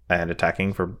and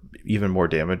attacking for even more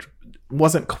damage,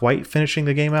 wasn't quite finishing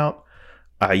the game out,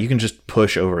 you can just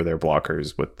push over their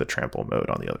blockers with the trample mode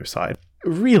on the other side.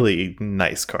 Really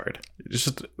nice card.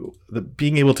 Just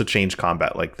being able to change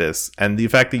combat like this, and the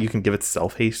fact that you can give it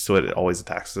self haste, so it always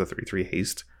attacks as a 3/3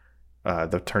 haste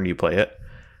the turn you play it,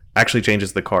 actually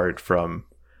changes the card from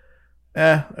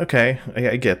okay,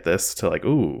 I get this, to like,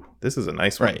 ooh, this is a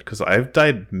nice one. Right. Because I've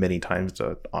died many times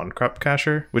to On-Crop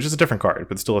Casher, which is a different card,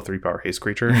 but still a 3-power haste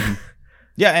creature.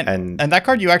 Yeah, and that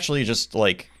card you actually just,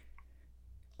 like,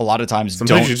 a lot of times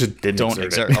sometimes you just didn't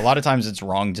exert it. A lot of times it's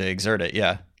wrong to exert it,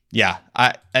 yeah. Yeah,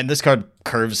 and this card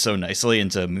curves so nicely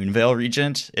into Moonveil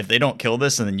Regent. If they don't kill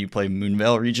this and then you play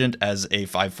Moonveil Regent as a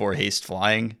 5/4 haste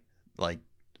flying, like,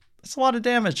 that's a lot of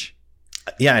damage.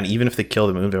 Yeah, and even if they kill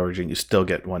the Moonveil Regent, you still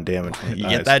get 1 damage. You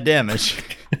get that damage.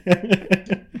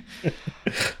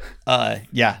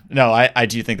 Yeah, no, I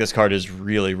do think this card is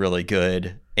really, really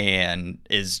good and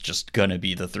is just going to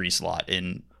be the 3 slot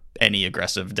in any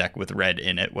aggressive deck with red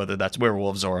in it, whether that's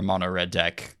Werewolves or a mono red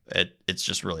deck. It's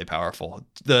just really powerful.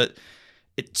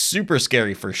 It's super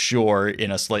scary for sure in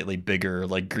a slightly bigger,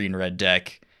 like, green-red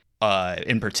deck.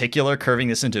 In particular, curving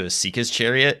this into a Seeka's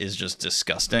Chariot is just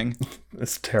disgusting.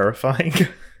 It's terrifying.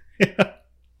 Yeah.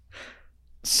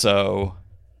 So,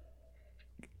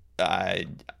 yeah.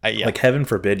 Like, heaven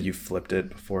forbid you flipped it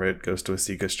before it goes to a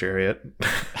Seeka's Chariot.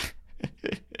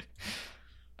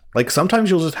 Like, sometimes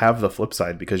you'll just have the flip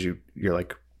side because you're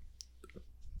like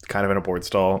kind of in a board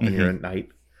stall and you're a knight,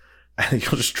 and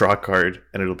you'll just draw a card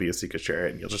and it'll be a Seeka's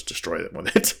Chariot and you'll just destroy them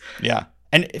with it. Yeah.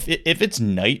 And if it's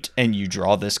Knight and you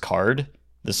draw this card,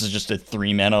 this is just a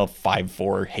 3-mana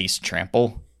 5/4 haste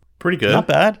trample. Pretty good. Not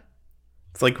bad.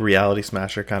 It's like Reality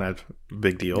Smasher kind of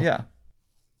big deal. Yeah.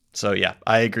 So yeah,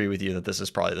 I agree with you that this is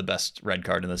probably the best red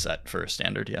card in the set for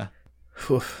standard, yeah.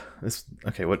 What's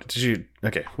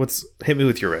hit me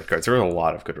with your red cards. There were a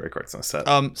lot of good red cards in the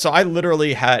set. So I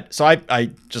literally had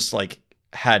I just like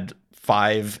had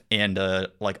 5 and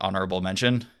like honorable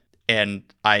mention. And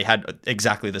I had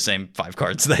exactly the same 5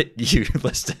 cards that you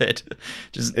listed,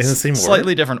 just in the same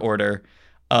slightly different order.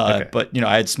 Okay. But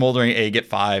I had Smoldering Egg at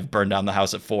 5, Burn Down the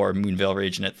House at 4, Moonveil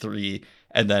Regent at 3,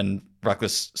 and then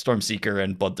Reckless Stormseeker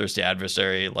and Bloodthirsty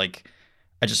Adversary. Like,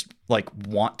 I just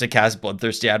want to cast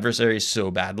Bloodthirsty Adversary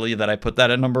so badly that I put that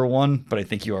at number 1. But I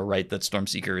think you are right that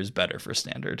Stormseeker is better for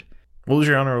standard. What was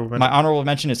your honorable mention? My honorable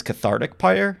mention is Cathartic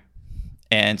Pyre,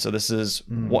 and so this is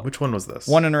which one was this?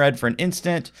 1 in a red for an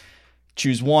instant.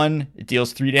 Choose 1. It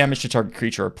deals 3 damage to target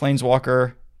creature or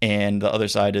planeswalker, and the other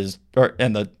side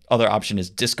and the other option is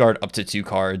discard up to 2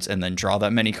 cards and then draw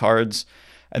that many cards.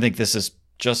 I think this is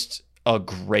just a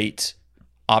great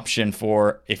option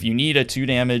for if you need a 2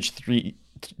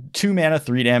 mana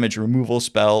 3 damage removal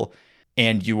spell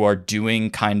and you are doing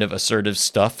kind of assertive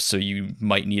stuff, so you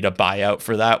might need a buyout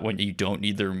for that when you don't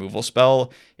need the removal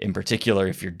spell. In particular,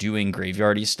 if you're doing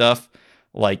graveyardy stuff.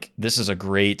 Like, this is a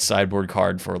great sideboard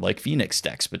card for, like, Phoenix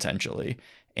decks, potentially.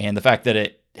 And the fact that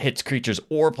it hits creatures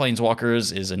or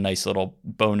planeswalkers is a nice little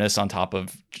bonus on top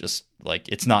of just, like,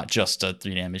 it's not just a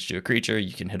 3 damage to a creature.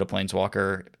 You can hit a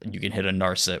planeswalker. You can hit a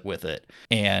Narset with it.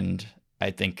 And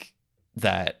I think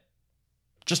that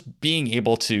just being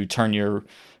able to turn your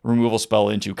removal spell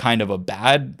into kind of a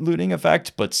bad looting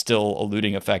effect, but still a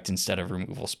looting effect instead of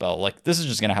removal spell. Like, this is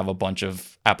just going to have a bunch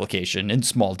of application in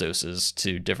small doses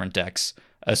to different decks,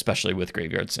 especially with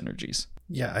graveyard synergies.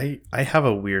 Yeah, I have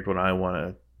a weird one I want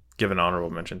to give an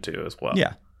honorable mention to as well.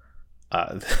 Yeah.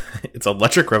 It's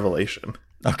Electric Revelation.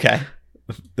 Okay.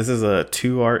 This is a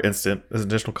 2R instant. There's an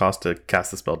additional cost to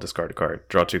cast the spell, discard a card,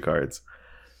 draw 2 cards,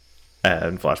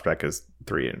 and flashback is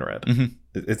 3 in red. Mm-hmm.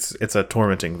 It's a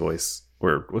Tormenting Voice.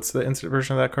 Or what's the instant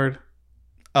version of that card?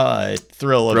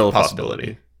 Thrill of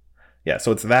Possibility. Yeah,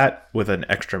 so it's that with an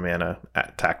extra mana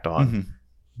tacked on,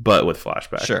 but with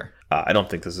flashback. Sure. I don't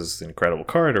think this is an incredible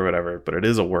card or whatever, but it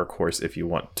is a workhorse if you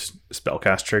want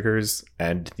spellcast triggers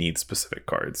and need specific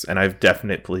cards. And I've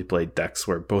definitely played decks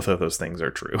where both of those things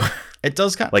are true. It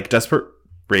does kind of... Like Desperate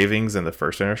Ravings in the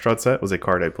first Innistrad set was a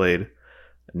card I played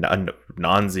a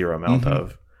non-zero amount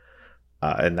of.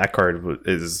 And that card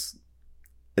is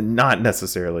not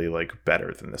necessarily like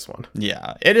better than this one.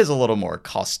 Yeah, it is a little more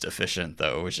cost efficient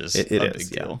though, which is a big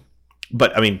deal.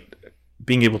 But I mean,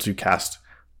 being able to cast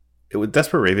it with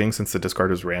Desperate Raving, since the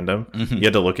discard was random, you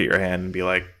had to look at your hand and be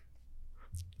like,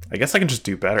 I guess I can just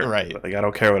do better. Right. Like, I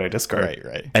don't care what I discard.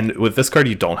 Right. And with this card,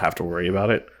 you don't have to worry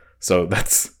about it. So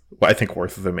that's, I think,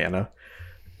 worth the mana.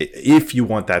 If you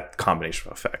want that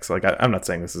combination of effects. Like, I'm not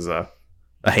saying this is a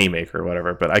haymaker or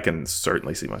whatever, but I can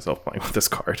certainly see myself playing with this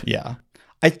card. Yeah.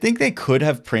 I think they could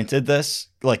have printed this,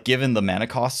 like, given the mana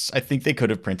costs, I think they could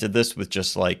have printed this with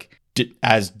just, like,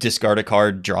 as discard a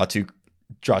card, draw two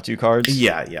cards.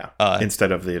 Yeah.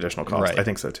 Instead of the additional cost. Right. I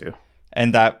think so too.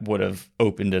 And that would have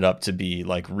opened it up to be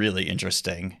like really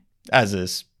interesting. As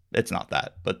is, it's not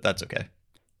that, but that's okay.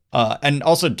 And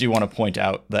also do want to point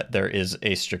out that there is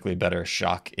a strictly better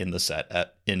shock in the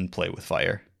set in Play with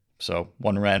Fire. So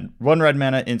one red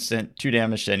mana instant, 2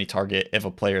 damage to any target. If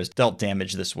a player is dealt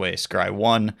damage this way, scry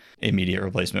 1, immediate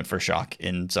replacement for shock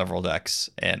in several decks,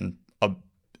 and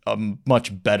a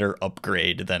much better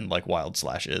upgrade than like Wild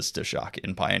Slash is to shock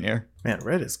in Pioneer. Man,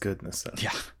 red is good in this set.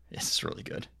 Yeah, it's really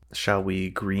good. Shall we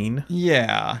green?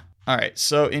 Yeah. All right.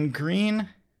 So in green,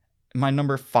 my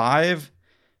number 5,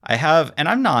 I have, and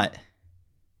I'm not.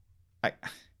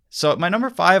 So at my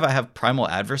number 5, I have Primal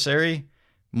Adversary,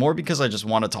 more because I just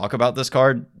want to talk about this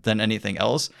card than anything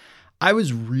else. I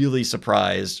was really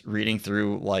surprised reading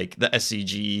through like the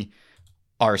SCG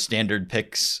our standard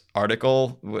picks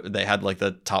article. They had like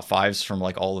the top 5s from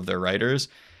like all of their writers,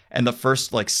 and the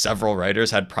first like several writers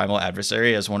had Primal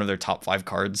Adversary as one of their top 5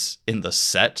 cards in the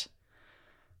set.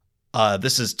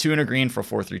 This is 2 and a green for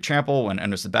 4/3 trample. When it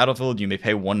enters the battlefield, you may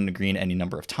pay 1 and a green any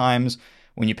number of times.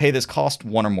 When you pay this cost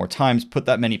 1 or more times, put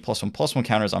that many +1/+1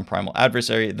 counters on Primal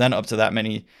Adversary. Then up to that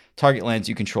many target lands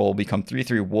you control become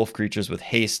 3/3 wolf creatures with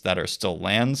haste that are still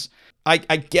lands. I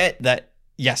get that.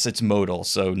 Yes, it's modal,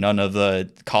 so none of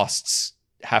the costs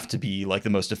have to be like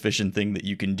the most efficient thing that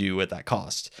you can do at that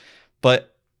cost.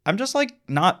 But I'm just like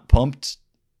not pumped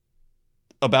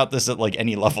about this at like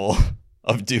any level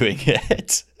of doing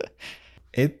it.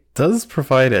 It does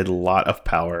provide a lot of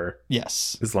power.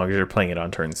 Yes. As long as you're playing it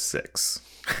on turn 6.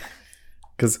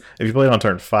 Because if you play it on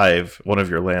turn 5, one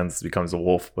of your lands becomes a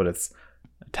wolf, but it's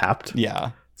tapped.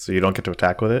 Yeah. So you don't get to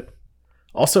attack with it.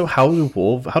 Also, how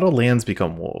do lands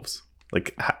become wolves?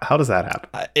 Like, how does that happen?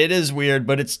 It is weird,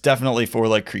 but it's definitely for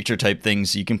like creature type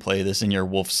things. You can play this in your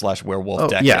wolf/werewolf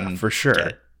deck. Yeah, and for sure.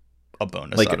 Get a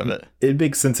bonus like, out of it. It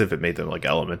makes sense if it made them like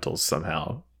elementals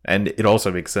somehow. And it also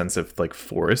makes sense if like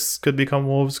forests could become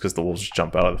wolves, because the wolves just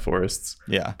jump out of the forests.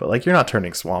 Yeah. But like, you're not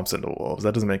turning swamps into wolves.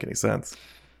 That doesn't make any sense.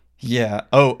 Yeah.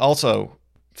 Oh, also,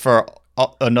 for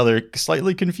another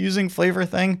slightly confusing flavor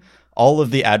thing, all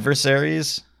of the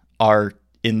adversaries are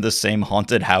in the same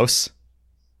haunted house.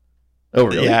 Oh,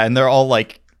 really? Yeah, and they're all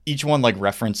like, each one like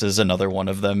references another one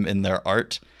of them in their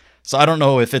art. So I don't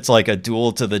know if it's like a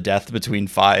duel to the death between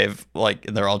 5, like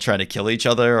they're all trying to kill each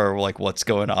other, or like what's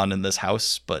going on in this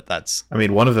house, but that's... I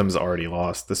mean, one of them's already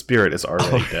lost. The spirit is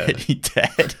already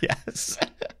dead, yes.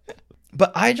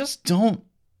 But I just don't...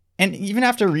 And even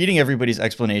after reading everybody's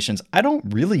explanations, I don't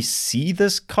really see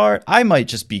this card. I might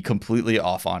just be completely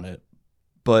off on it.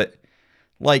 But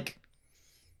like,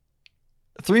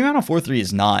 3 mana 4/3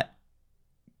 is not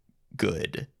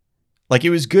good. Like, it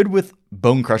was good with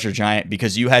Bone Crusher Giant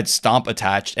because you had Stomp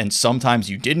attached, and sometimes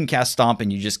you didn't cast Stomp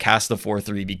and you just cast the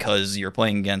 4/3 because you're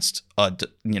playing against a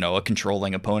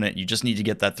controlling opponent. You just need to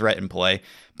get that threat in play.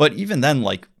 But even then,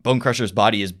 like, Bone Crusher's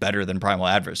body is better than Primal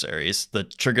Adversaries. The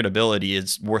triggered ability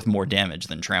is worth more damage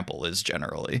than Trample is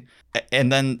generally.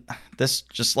 And then this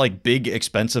just like big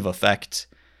expensive effect.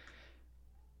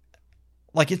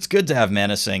 Like, it's good to have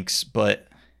mana sinks, but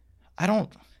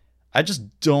I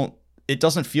just don't. It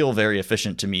doesn't feel very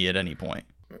efficient to me at any point.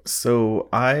 So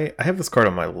I have this card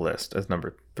on my list as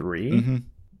number 3.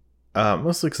 Mm-hmm.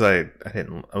 Mostly because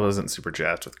I wasn't super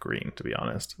jazzed with green, to be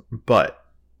honest. But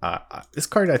this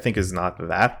card I think is not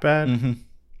that bad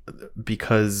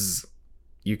because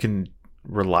you can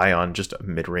rely on just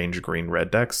mid-range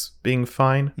green-red decks being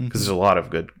fine, because there's a lot of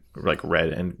good like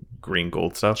red and green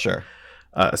gold stuff. Sure.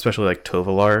 Especially like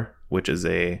Tovolar, which is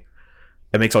it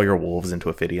makes all your wolves into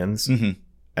Ophidians.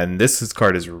 And this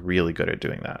card is really good at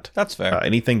doing that. That's fair.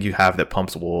 Anything you have that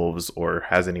pumps wolves or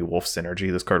has any wolf synergy,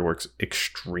 this card works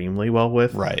extremely well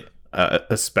with. Right.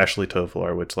 Especially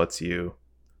Tovolar, which lets you,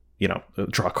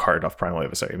 draw a card off Primal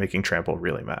Adversary, making trample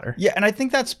really matter. Yeah, and I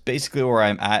think that's basically where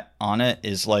I'm at on it,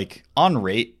 is like on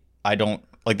rate, I don't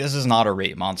like, this is not a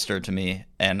rate monster to me,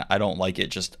 and I don't like it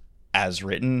just as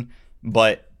written,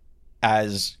 but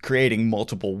as creating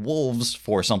multiple wolves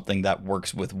for something that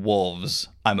works with wolves,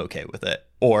 I'm okay with it.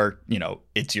 Or,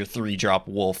 it's your 3-drop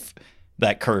wolf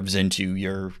that curves into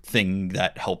your thing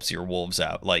that helps your wolves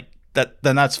out. Like that,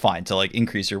 then that's fine to like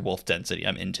increase your wolf density.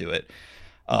 I'm into it.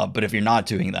 But if you're not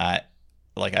doing that,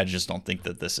 like, I just don't think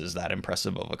that this is that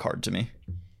impressive of a card to me.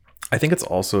 I think it's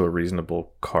also a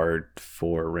reasonable card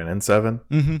for Renin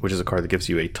 7, which is a card that gives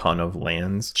you a ton of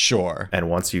lands. Sure. And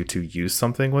wants you to use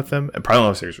something with them. And Primal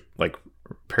Adversary like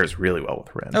pairs really well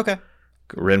with Ren. Okay.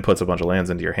 Ren puts a bunch of lands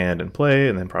into your hand and play,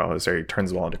 and then Primal Adversary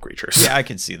turns them all into creatures. Yeah, I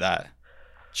can see that.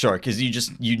 Sure, because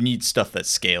you need stuff that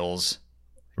scales.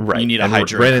 Right. You need a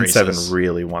Hydra. Renin 7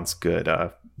 really wants good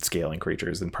scaling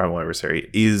creatures, and Primal Adversary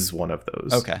is one of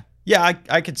those. Okay. Yeah,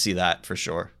 I could see that for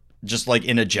sure. Just like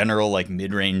in a general like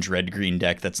mid-range red-green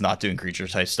deck that's not doing creature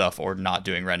type stuff or not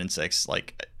doing Renin 6,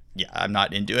 like, yeah, I'm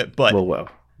not into it. But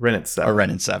Renin 7. Or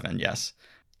Renin 7, yes.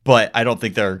 But I don't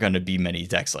think there are going to be many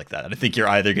decks like that. I think you're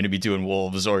either going to be doing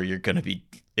wolves, or you're going to be,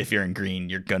 if you're in green,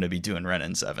 you're going to be doing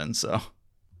Renin 7. So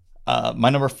my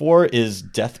number 4 is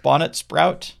Death Bonnet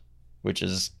Sprout, which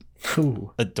is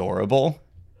adorable.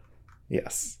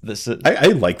 Yes. This is, I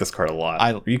like this card a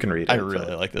lot. You can read it. I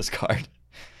really like this card.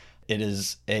 It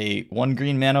is a 1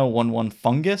 green mana, 1/1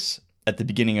 fungus. At the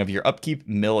beginning of your upkeep,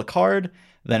 mill a card.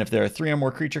 Then if there are 3 or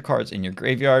more creature cards in your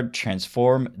graveyard,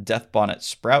 transform Death Bonnet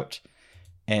Sprout.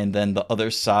 And then the other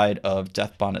side of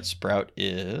Death Bonnet Sprout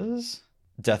is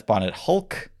Death Bonnet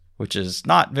Hulk, which is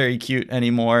not very cute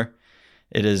anymore.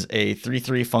 It is a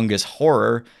 3/3 fungus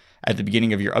horror. At the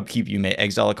beginning of your upkeep, you may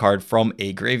exile a card from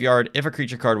a graveyard. If a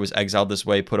creature card was exiled this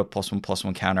way, put a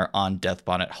 +1/+1 counter on Death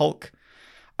Bonnet Hulk.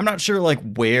 I'm not sure like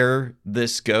where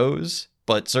this goes,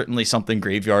 but certainly something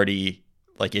graveyardy.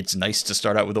 Like, it's nice to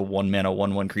start out with a 1 mana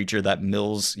 1/1 creature that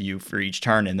mills you for each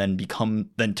turn and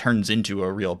then turns into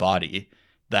a real body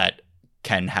that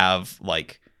can have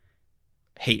like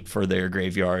hate for their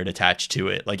graveyard attached to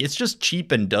it. Like, it's just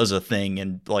cheap and does a thing,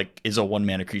 and like is a 1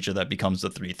 mana creature that becomes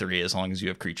the 3/3 as long as you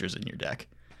have creatures in your deck.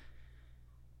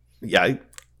 Yeah,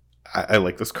 I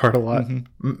like this card a lot.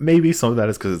 Maybe some of that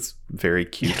is because it's very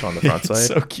cute on the front side.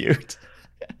 So cute.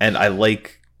 And I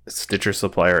like Stitcher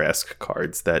Supplier-esque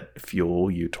cards that fuel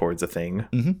you towards a thing.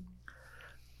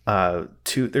 There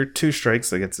are 2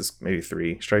 strikes against this, maybe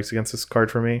 3 strikes against this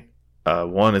card for me.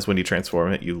 One is when you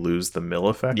transform it, you lose the mill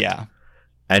effect. Yeah.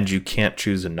 And you can't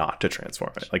choose not to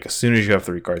transform it. Like, as soon as you have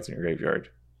 3 cards in your graveyard,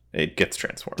 it gets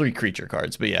transformed. 3 creature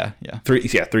cards, but yeah.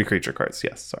 3 creature cards,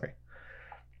 yes, sorry.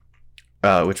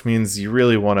 Which means you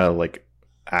really want to like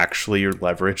actually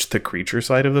leverage the creature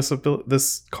side of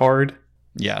this card.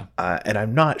 Yeah. And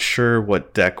I'm not sure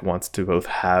what deck wants to both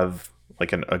have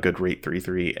like a good rate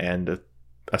 3/3 and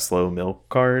a slow mill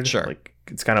card. Sure. Like,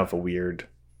 it's kind of a weird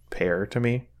pair to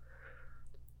me.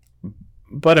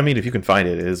 But I mean, if you can find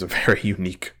it, it is a very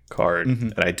unique card.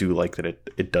 And I do like that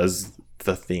it does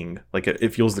the thing. Like,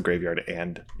 it fuels the graveyard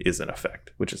and is an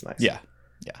effect, which is nice. Yeah.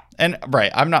 And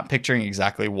right, I'm not picturing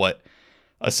exactly what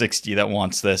a 60 that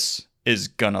wants this is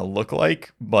gonna look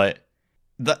like, but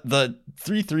the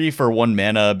 3/3 for 1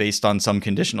 mana based on some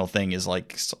conditional thing is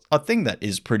like a thing that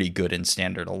is pretty good in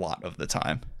standard a lot of the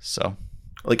time. So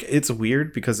like, it's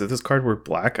weird because if this card were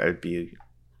black, I'd be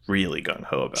really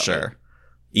gung-ho about it.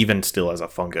 Even still as a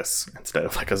fungus instead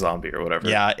of like a zombie or whatever.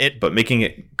 Yeah, but making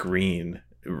it green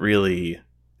really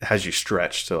has you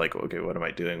stretched to like, okay, what am I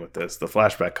doing with this? The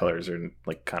flashback colors are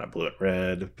like kind of blue and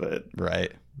red, but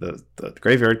right, the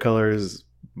graveyard colors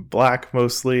black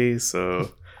mostly.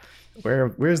 So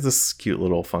where's this cute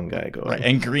little fungi going? Right.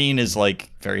 And green is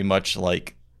like very much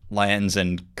like lands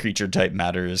and creature type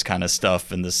matters kind of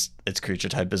stuff, and its creature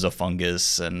type is a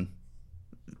fungus, and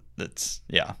it's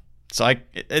so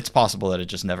it's possible that it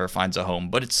just never finds a home,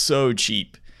 but it's so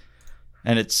cheap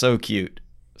and it's so cute,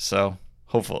 so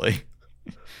hopefully.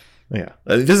 Yeah,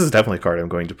 this is definitely a card I'm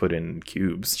going to put in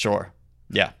cubes. Sure.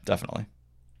 Yeah, definitely.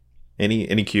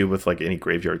 Any cube with like any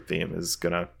graveyard theme is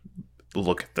gonna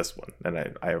look at this one, and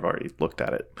I have already looked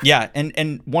at it. Yeah,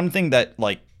 and one thing that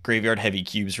like graveyard heavy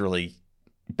cubes really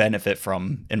benefit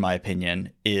from, in my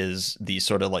opinion, is these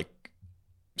sort of like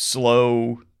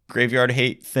slow graveyard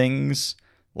hate things.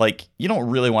 Like, you don't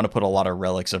really want to put a lot of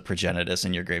Relics of Progenitus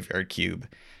in your graveyard cube,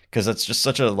 because that's just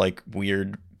such a like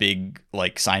weird big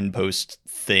like signpost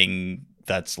thing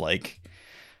that's like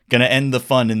gonna end the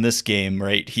fun in this game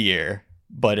right here.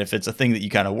 But if it's a thing that you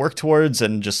kind of work towards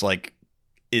and just like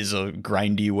is a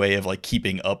grindy way of like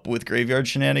keeping up with graveyard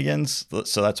shenanigans.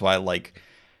 So that's why I like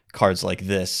cards like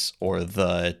this or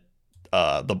the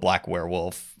Black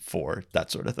Werewolf for that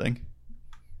sort of thing.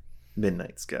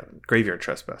 Midnight Scavenge. Graveyard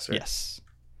Trespasser. Yes.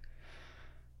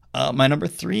 My number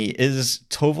 3 is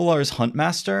Tovolar's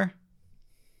Huntmaster.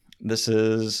 This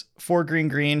is 4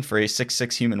 green for a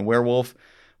 6/6 human werewolf.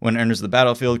 When it enters the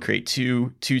battlefield, create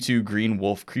 2/2 green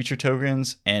wolf creature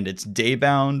tokens, and it's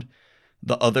daybound.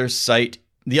 The other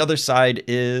side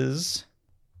is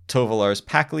Tovolar's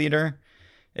Pack Leader.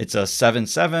 It's a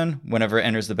 7/7. Whenever it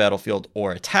enters the battlefield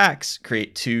or attacks,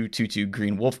 create 2/2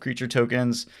 green wolf creature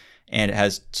tokens, and it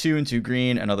has 2 and 2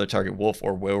 green. Another target wolf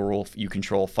or werewolf you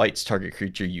control fights target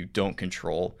creature you don't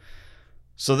control.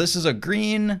 So this is a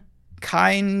green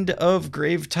kind of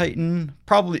Grave Titan,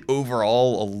 probably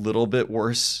overall a little bit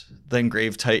worse than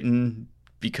Grave Titan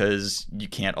because you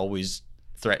can't always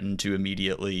threaten to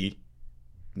immediately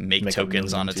make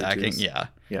tokens on attacking. Yeah.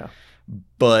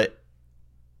 But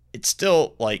it's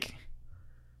still like,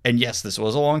 and yes, this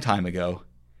was a long time ago,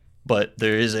 but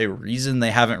there is a reason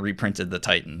they haven't reprinted the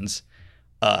Titans,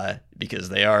 because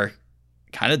they are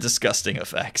kind of disgusting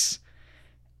effects.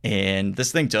 And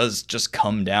this thing does just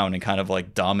come down and kind of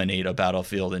like dominate a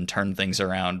battlefield and turn things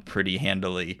around pretty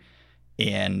handily.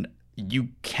 And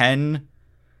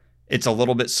it's a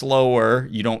little bit slower.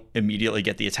 You don't immediately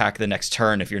get the attack the next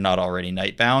turn if you're not already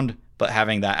Nightbound, but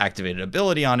having that activated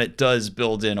ability on it does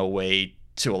build in a way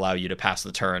to allow you to pass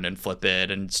the turn and flip it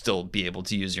and still be able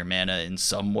to use your mana in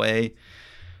some way.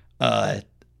 I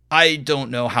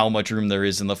don't know how much room there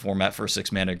is in the format for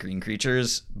 6 mana green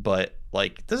creatures, but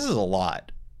like this is a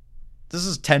lot. This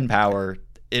is 10 power.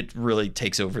 It really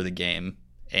takes over the game.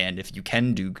 And if you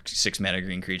can do 6 mana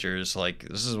green creatures, like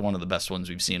this is one of the best ones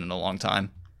we've seen in a long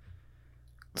time.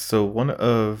 So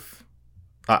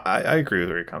I agree with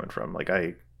where you're coming from. Like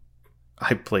I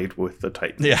played with the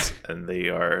Titans, and they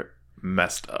are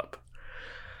messed up.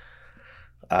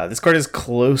 This card is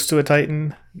close to a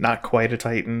Titan, not quite a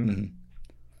Titan.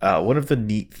 Mm-hmm. One of the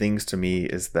neat things to me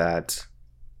is that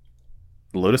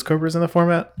Lotus Cobra is in the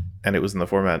format, and it was in the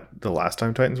format the last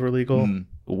time Titans were legal,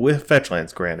 with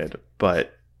fetchlands granted.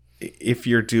 But if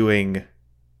you're doing...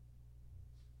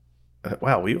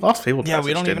 wow, we lost Fabled Passage. Yeah,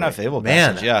 we don't even have Fabled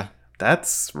Man, Passage, yeah.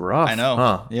 That's rough. I know,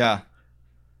 huh? Yeah.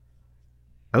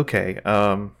 Okay,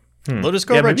 Lotus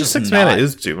Cobra maybe just 6 mana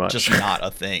is too much. Just not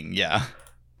a thing, yeah.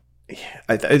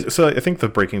 So I think the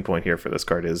breaking point here for this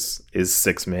card is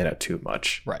 6 mana too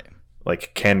much? Right.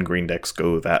 Like, can green decks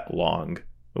go that long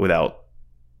without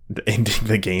ending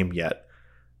the game yet?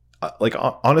 Like,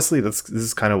 honestly, this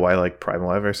is kind of why I like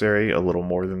Primal Adversary a little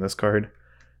more than this card,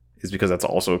 is because that's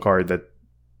also a card that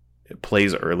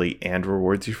plays early and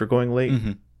rewards you for going late,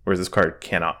 whereas this card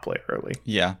cannot play early.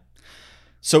 Yeah.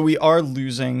 So we are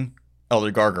losing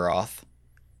Elder Gargaroth,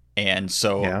 and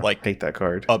so like hate that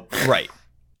card. Right,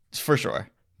 for sure.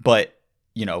 But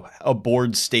a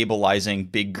board stabilizing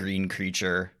big green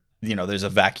creature, there's a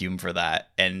vacuum for that,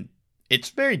 and it's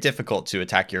very difficult to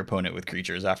attack your opponent with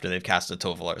creatures after they've cast a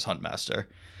Tovolar's Huntmaster.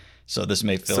 So this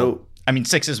may feel. I mean,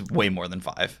 6 is way more than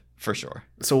 5 for sure.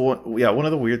 So one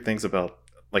of the weird things about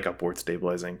like a board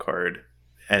stabilizing card,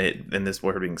 and this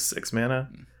board being 6 mana.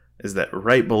 Is that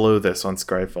right below this on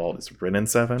Scryfall is Wrenn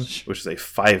 7, which is a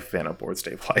 5 mana board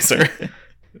stabilizer. It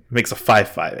makes a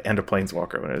 5/5 and a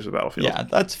Planeswalker when it enters the battlefield. Yeah,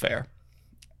 that's fair.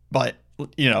 But,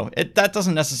 that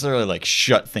doesn't necessarily like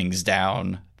shut things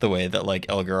down the way that like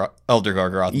Elder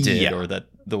Gargaroth did, or that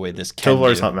the way this can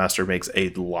Tovolar's do. Huntmaster makes a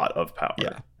lot of power.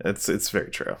 Yeah. It's very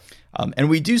true. And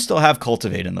we do still have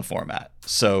Cultivate in the format.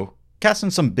 So casting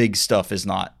some big stuff is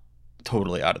not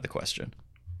totally out of the question.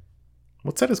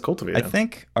 What set is Cultivate? I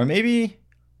think, or maybe.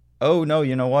 Oh no!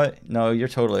 You know what? No, you're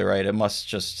totally right. It must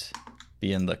just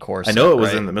be in the core. I know it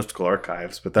was in the Mystical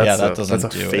Archives, but that's a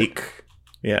fake.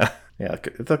 Yeah,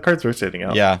 the card's rotating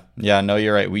out. Yeah. No,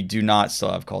 you're right. We do not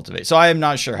still have Cultivate, so I am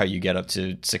not sure how you get up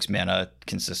to 6 mana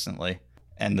consistently,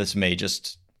 and this may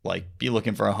just like be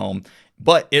looking for a home.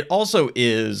 But it also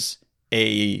is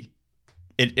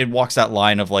It walks that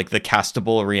line of like the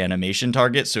castable reanimation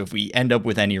target. So if we end up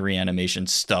with any reanimation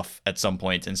stuff at some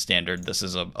point in Standard, this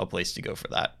is a place to go for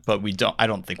that. But I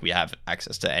don't think we have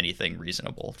access to anything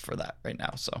reasonable for that right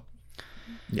now. So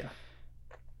yeah.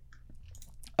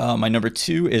 My number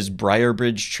 2 is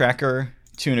Briarbridge Tracker.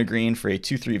 2 and a green for a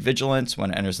 2/3 vigilance.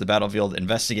 When it enters the battlefield,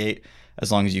 investigate.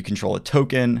 As long as you control a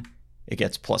token, it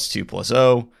gets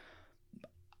 +2/+0.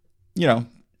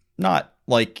 Not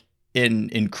like an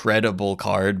incredible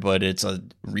card, but it's a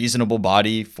reasonable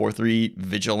body. 4/3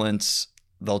 vigilance.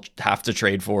 They'll have to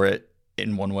trade for it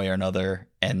in one way or another,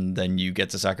 and then you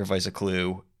get to sacrifice a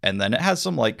clue, And then it has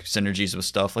some like synergies with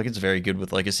stuff. Like it's very good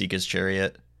with like a Seeker's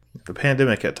Chariot. The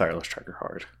pandemic hit Tireless Tracker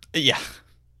hard. Yeah.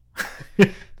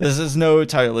 This is no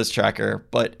Tireless Tracker,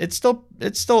 but it's still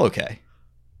okay.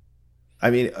 I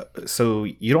mean, so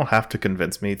you don't have to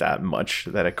convince me that much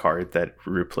that a card that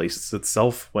replaces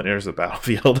itself when it enters the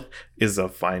battlefield is a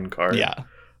fine card. Yeah.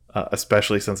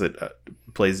 Especially since it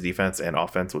plays defense and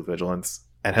offense with vigilance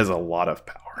and has a lot of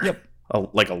power. Yep. A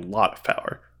lot of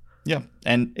power. Yeah.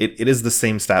 And it is the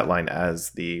same stat line as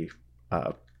the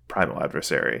Primal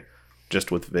Adversary,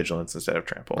 just with vigilance instead of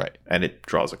trample. Right. And it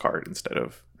draws a card instead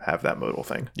of have that modal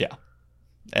thing. Yeah.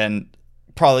 And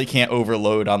probably can't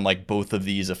overload on like both of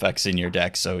these effects in your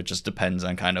deck, so it just depends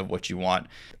on kind of what you want.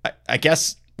 I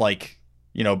guess like,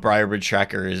 you know, Briarbridge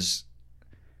Tracker is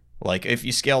like, if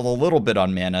you scaled a little bit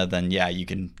on mana, then yeah, you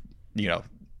can, you know,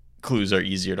 clues are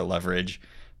easier to leverage.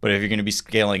 But if you're going to be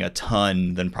scaling a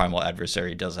ton, then Primal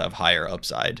Adversary does have higher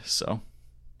upside. So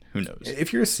who knows?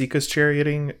 If you're Seeker's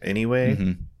Charioting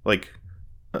anyway, like,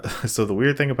 so the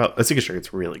weird thing about a Seeker's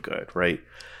Chariot's really good, right?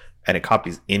 And it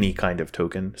copies any kind of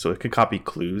token. So it can copy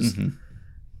clues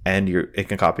and it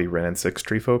can copy Wrenn and 6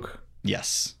 Treefolk.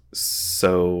 Yes.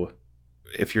 So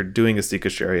if you're doing a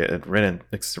Seeker's Chariot and Wrenn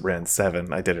and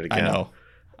 7, I did it again. I know.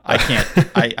 I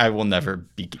can't. I will never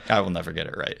get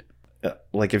it right.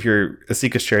 Like if you're a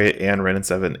Seeker's Chariot and Wrenn and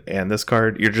 7 and this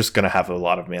card, you're just going to have a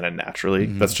lot of mana naturally.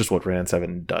 That's just what Wrenn and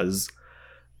 7 does.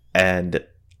 And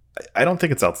I don't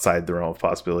think it's outside the realm of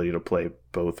possibility to play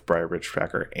both Briarbridge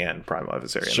Tracker and Primal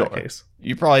Adversary in that case.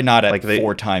 You're probably not at like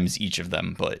 4 times each of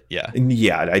them, but yeah.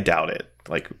 Yeah, I doubt it.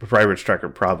 Like Briarbridge Tracker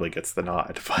probably gets the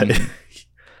nod, but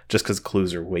just because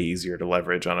clues are way easier to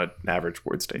leverage on an average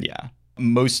board state. Yeah.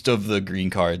 Most of the green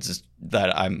cards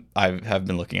that I have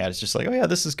been looking at is just like, oh yeah,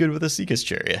 this is good with a Seeker's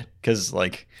Chariot, because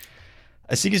like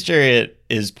a Seeker's Chariot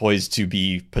is poised to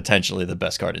be potentially the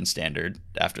best card in Standard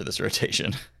after this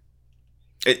rotation.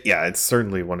 It's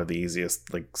certainly one of the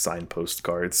easiest like signpost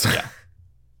cards. Yeah.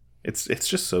 It's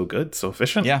just so good, so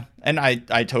efficient. Yeah. And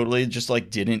I totally just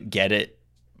like didn't get it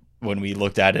when we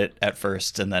looked at it at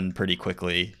first, and then pretty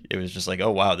quickly it was just like,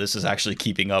 oh wow, this is actually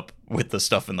keeping up with the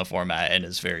stuff in the format and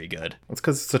is very good. That's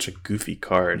because it's such a goofy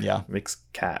card. Yeah. It makes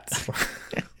cats.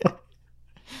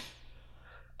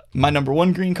 My number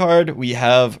 1 green card, we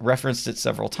have referenced it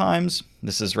several times.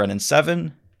 This is Wrenn and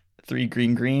 7. 3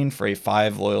 green for a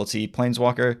 5 loyalty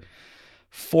planeswalker.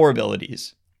 4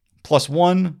 abilities.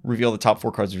 +1, reveal the top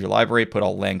 4 cards of your library. Put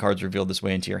all land cards revealed this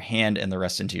way into your hand and the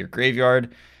rest into your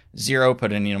graveyard. 0,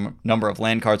 put any number of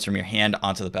land cards from your hand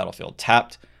onto the battlefield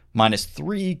tapped.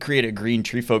 -3, create a green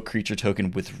Treefolk creature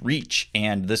token with reach,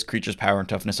 and this creature's power and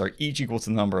toughness are each equal to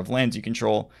the number of lands you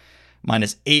control.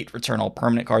 -8, return all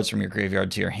permanent cards from your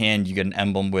graveyard to your hand. You get an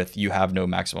emblem with you have no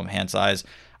maximum hand size.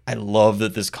 I love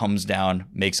that this comes down,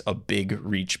 makes a big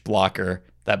reach blocker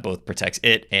that both protects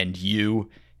it and you,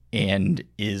 and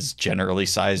is generally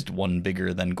sized 1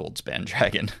 bigger than Goldspan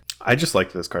Dragon. I just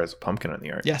like this card as a pumpkin in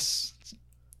the art. Yes.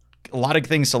 A lot of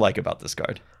things to like about this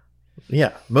card.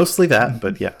 Yeah, mostly that,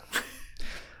 but yeah.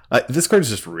 This card is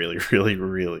just really, really,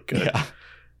 really good. Yeah.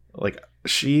 Like,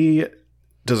 she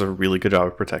does a really good job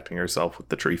of protecting herself with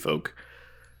the Treefolk.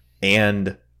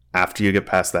 And after you get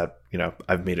past that, you know,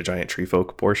 I've made a giant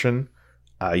Treefolk portion,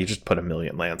 you just put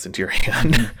 1,000,000 lands into your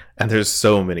hand. And there's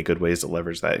so many good ways to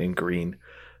leverage that in green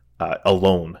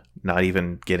alone, not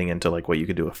even getting into like what you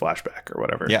could do with flashback or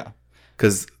whatever. Yeah.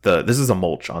 Because this is a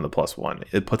mulch on the +1.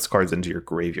 It puts cards into your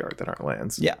graveyard that aren't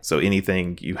lands. Yeah. So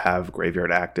anything you have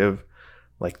graveyard active,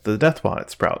 like the Death Bonnet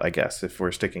Sprout, I guess, if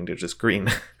we're sticking to just green,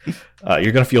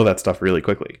 you're going to feel that stuff really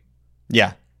quickly.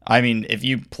 Yeah. I mean, if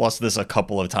you plus this a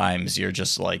couple of times, you're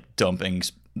just like dumping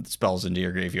spells into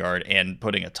your graveyard and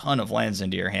putting a ton of lands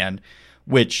into your hand,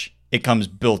 which it comes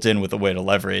built in with a way to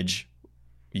leverage.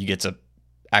 You get to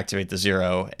activate the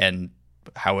 0 and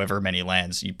however many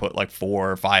lands you put, like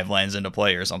 4 or 5 lands into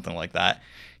play or something like that.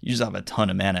 You just have a ton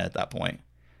of mana at that point.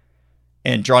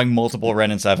 And drawing multiple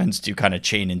Wrenn and 7s to kind of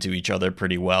chain into each other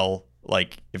pretty well.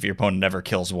 Like if your opponent never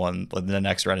kills one, the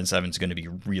next Wrenn and 7 is going to be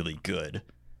really good.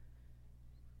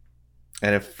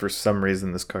 And if for some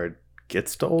reason this card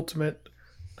gets to ultimate,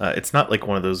 it's not like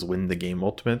one of those win the game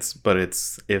ultimates, but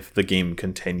it's if the game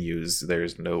continues,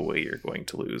 there's no way you're going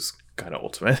to lose kind of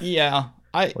ultimate. Yeah.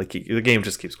 The game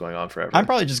just keeps going on forever. I'm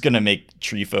probably just going to make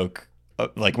Treefolk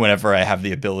like whenever I have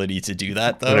the ability to do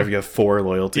that, though. Whenever you have 4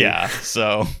 loyalty. Yeah,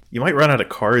 so you might run out of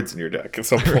cards in your deck at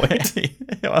some point.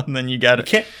 Well, and then you got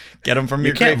to get them from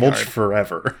your graveyard. You can't mulch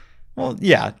forever. Well,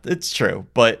 yeah, it's true.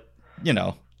 But, you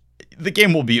know, the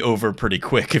game will be over pretty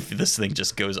quick if this thing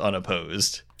just goes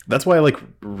unopposed. That's why I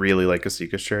really like a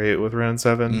Seeker's Chariot with Wrenn and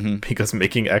 7, because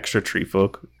making extra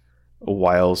Treefolk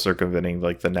while circumventing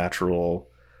like the natural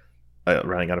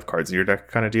running out of cards in your deck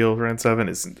kind of deal. Ren 7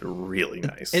 is really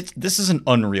nice. This is an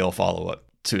unreal follow-up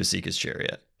to Asika's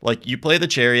Chariot. Like, you play the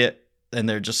Chariot, and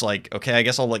they're just like, okay, I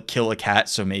guess I'll like kill a cat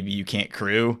so maybe you can't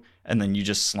crew, and then you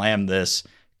just slam this,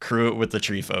 crew it with the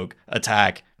Tree Folk,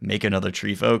 attack, make another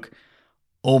Tree Folk.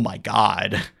 Oh my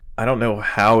god. I don't know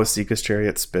how Asika's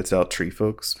Chariot spits out Tree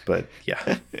Folks, but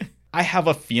yeah. I have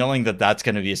a feeling that that's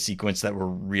going to be a sequence that we're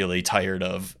really tired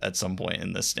of at some point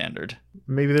in this standard.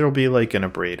 Maybe there'll be like an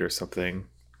Abrade or something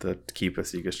to keep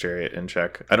Asika's Chariot in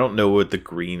check. I don't know what the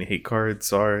green hate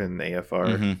cards are in the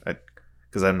AFR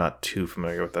because I'm not too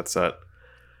familiar with that set.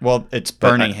 Well, it's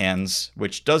Burning Hands,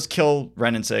 which does kill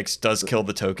Renin 6, does kill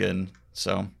the token.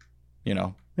 So, you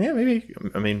know. Yeah, maybe.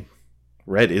 I mean,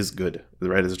 red is good. The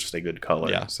red is just a good color.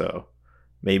 Yeah. So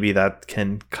maybe that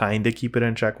can kind of keep it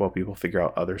in check while people figure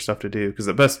out other stuff to do. Because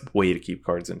the best way to keep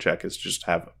cards in check is just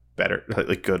have better,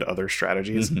 like good other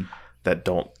strategies that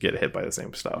don't get hit by the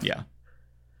same stuff. Yeah.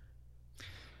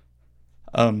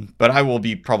 But I will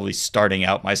be probably starting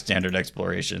out my standard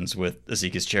explorations with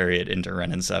Asika's Chariot into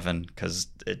Renin 7 because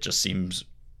it just seems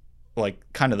like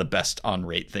kind of the best on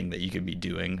rate thing that you could be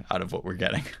doing out of what we're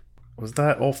getting. Was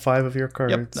that all 5 of your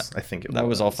cards? Yep, I think it was. That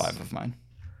was all 5 of mine.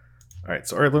 All right,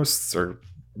 so our lists are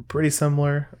pretty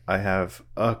similar. I have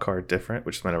a card different,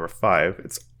 which is my number 5.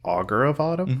 It's Augur of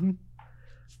Autumn.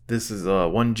 This is a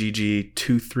 1GG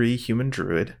 2/3 human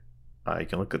druid. You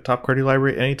can look at the top card of your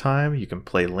library at any time. You can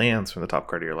play lands from the top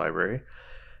card of your library.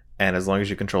 And as long as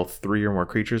you control 3 or more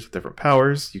creatures with different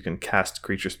powers, you can cast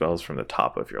creature spells from the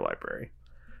top of your library.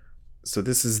 So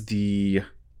this is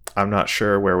I'm not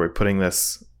sure where we're putting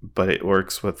this, but it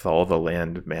works with all the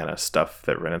land mana stuff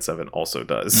that Renin 7 also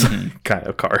does, kind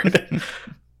of card.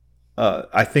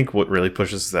 I think what really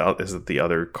pushes this out is that the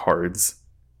other cards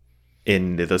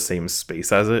in the same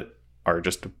space as it are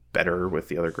just better with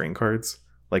the other green cards.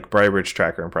 Like Briarbridge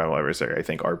Tracker and Primal Adversary, I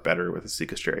think, are better with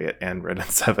Asika's Chariot and Renin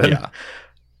 7. Yeah.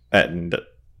 And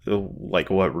like,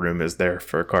 what room is there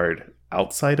for a card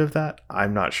outside of that?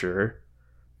 I'm not sure.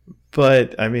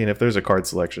 But I mean, if there's a card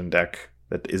selection deck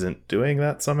that isn't doing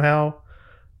that somehow,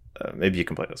 maybe you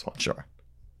can play this one. Sure.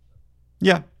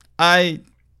 Yeah, I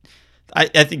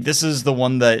think this is the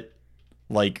one that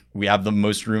like we have the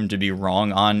most room to be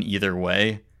wrong on either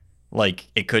way. Like,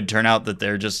 it could turn out that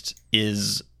there just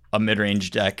is a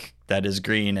mid-range deck that is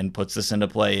green and puts this into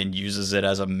play and uses it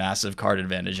as a massive card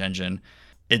advantage engine.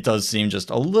 It does seem just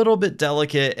a little bit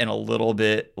delicate and a little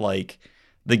bit like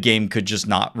the game could just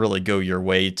not really go your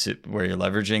way to where you're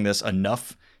leveraging this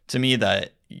enough to me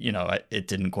that, you know, it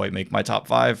didn't quite make my top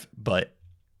 5, but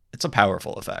it's a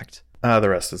powerful effect. The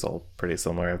rest is all pretty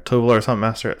similar. I have Tovolar's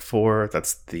Huntmaster at 4.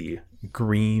 That's the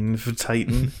green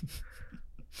Titan.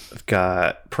 I've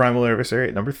got Primal Adversary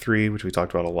at number 3, which we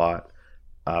talked about a lot.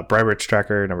 Briarbridge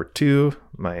Tracker number 2,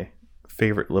 my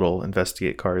favorite little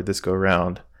investigate card this go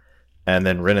around. And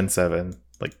then Renin 7,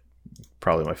 like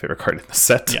probably my favorite card in the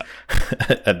set,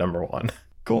 at number 1.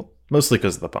 Cool. Mostly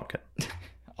because of the pumpkin.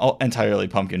 All entirely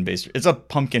pumpkin based. It's a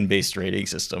pumpkin based rating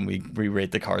system. We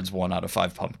rate the cards 1 out of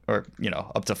 5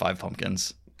 up to 5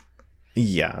 pumpkins.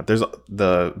 Yeah, there's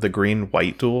the green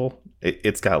white duel.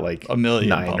 It's got like a million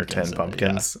 9 or 10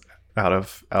 pumpkins out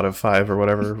of 5 or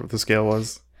whatever the scale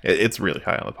was. It's really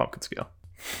high on the pumpkin scale.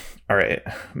 All right,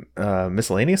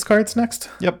 miscellaneous cards next.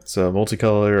 Yep. So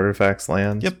multicolored artifacts,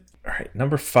 lands. Yep. All right,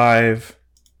 number 5.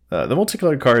 The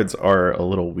multicolored cards are a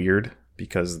little weird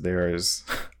because there's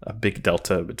a big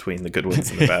delta between the good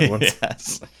ones and the bad ones.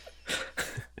 Yes.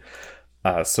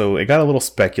 So it got a little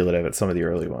speculative at some of the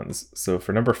early ones. So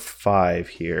for number 5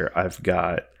 here, I've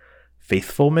got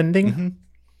Faithful Mending,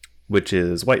 which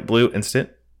is white-blue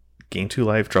instant. Gain 2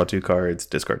 life, draw 2 cards,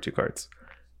 discard 2 cards.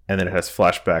 And then it has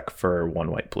flashback for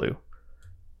 1 white-blue.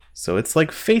 So it's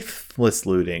like faithless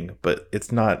looting, but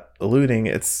it's not a looting,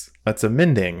 it's a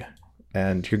mending.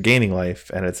 And you're gaining life,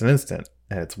 and it's an instant,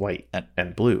 and it's white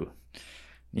and blue.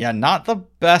 Yeah, not the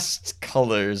best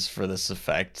colors for this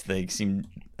effect.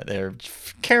 They're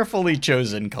carefully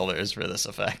chosen colors for this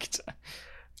effect.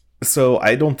 So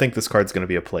I don't think this card's going to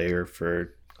be a player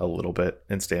for a little bit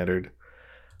in standard.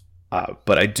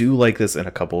 But I do like this in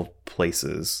a couple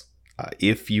places.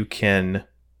 If you can,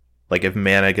 like if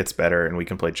mana gets better and we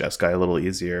can play Jeskai a little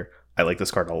easier, I like this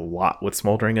card a lot with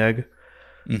Smoldering Egg.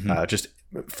 Just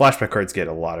flashback cards get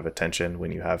a lot of attention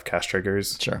when you have cast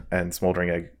triggers. Sure. And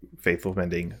Smoldering Egg, Faithful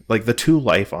Mending, like the 2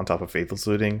 life on top of Faithless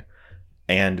Looting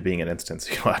and being an instance,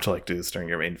 you don't have to like do this during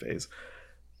your main phase.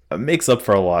 It makes up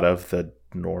for a lot of the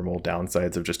normal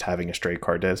downsides of just having a straight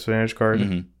card disadvantage card,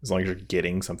 as long as you're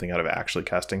getting something out of actually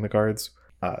casting the cards.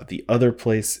 The other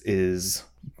place is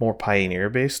more Pioneer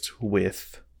based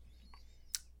with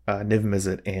Niv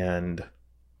Mizzet and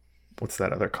what's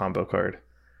that other combo card?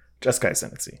 Jeskai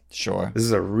Ascendancy. Sure. This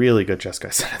is a really good Jeskai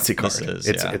Ascendancy card.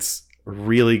 It's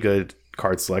really good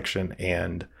card selection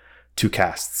and 2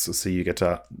 casts, so you get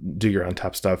to do your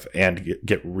untap stuff and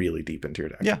get really deep into your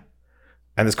deck. Yeah.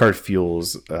 And this card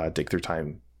fuels Dig Through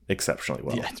Time exceptionally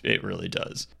well. Yeah, it really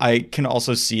does. I can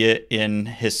also see it in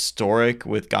Historic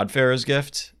with Godfarer's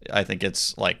Gift. I think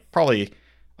it's like probably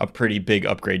a pretty big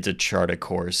upgrade to chart a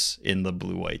course in the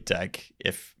blue-white deck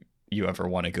if you ever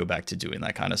want to go back to doing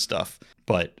that kind of stuff.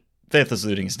 But Faithless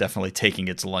Looting is definitely taking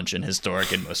its lunch in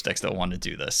Historic in most decks that want to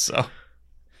do this. So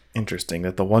interesting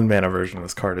that the 1 mana version of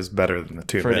this card is better than the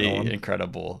 2 mana one. Pretty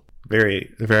incredible.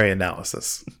 Very, very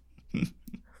analysis.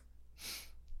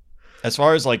 As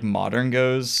far as like Modern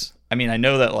goes, I mean, I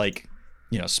know that like,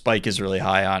 Spike is really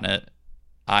high on it.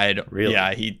 Really?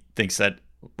 Yeah, he thinks that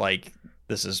like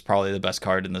this is probably the best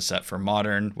card in the set for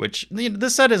Modern, which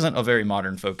this set isn't a very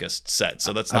Modern focused set,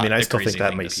 so that's not. I mean, I still crazy think that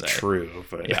thing might to be say. true,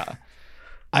 but Yeah,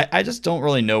 I just don't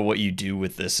really know what you do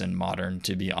with this in Modern,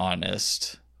 to be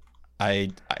honest.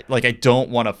 I don't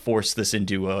want to force this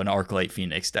into an Arclight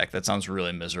Phoenix deck. That sounds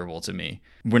really miserable to me.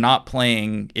 We're not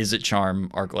playing Izzet Charm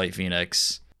Arclight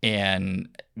Phoenix. And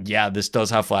yeah, this does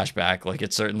have flashback. Like,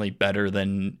 it's certainly better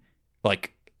than,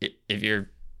 like, if you're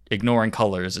ignoring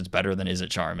colors, it's better than Izzet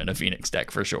Charm in a Phoenix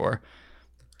deck for sure.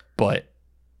 But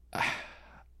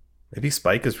maybe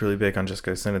Spike is really big on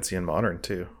Jeskai Ascendancy in Modern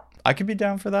too. I could be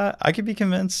down for that. I could be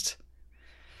convinced.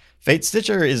 Fate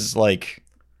Stitcher is like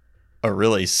a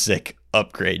really sick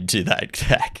upgrade to that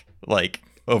deck, like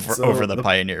over the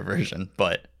Pioneer version.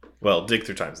 But Dig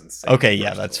Through Time's insane. Okay,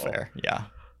 yeah, that's fair. Yeah.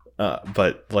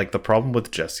 But like the problem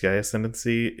with Jeskai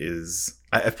Ascendancy is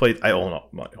I own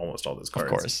almost all those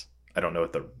cards. Of course. I don't know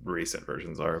what the recent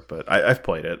versions are, but I've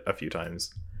played it a few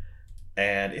times,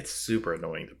 and it's super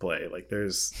annoying to play. Like,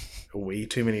 there's way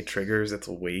too many triggers. It's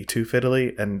way too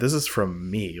fiddly, and this is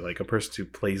from me, like a person who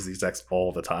plays these decks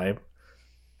all the time.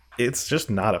 It's just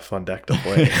not a fun deck to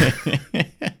play.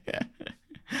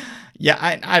 Yeah,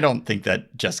 I don't think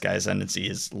that Jeskai Ascendancy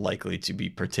is likely to be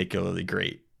particularly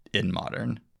great in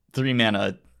Modern. 3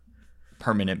 mana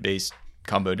permanent based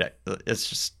combo deck. It's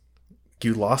just.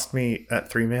 You lost me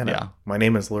at 3 mana. Yeah. My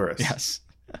name is Luris. Yes.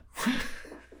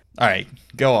 All right,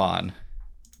 go on.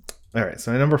 All right,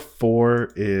 so my number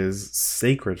 4 is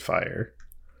Sacred Fire,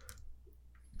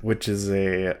 which is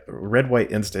a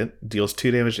red-white instant, deals 2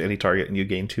 damage to any target, and you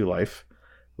gain 2 life,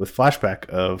 with flashback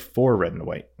of 4 red and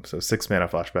white. So 6 mana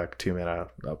flashback, 2 mana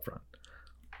up front.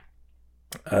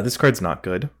 This card's not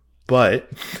good, but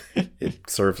it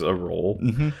serves a role.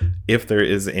 Mm-hmm. If there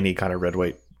is any kind of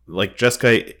red-white, like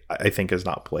Jeskai, I think is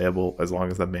not playable as long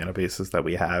as the mana bases that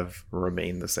we have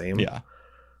remain the same. Yeah.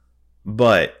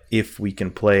 But if we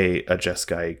can play a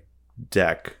Jeskai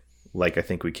deck, like I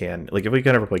think we can, like if we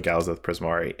can ever play Galzeth,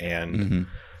 Prismari, and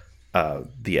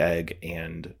the Egg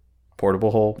and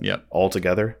Portable Hole all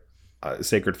together,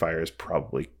 Sacred Fire is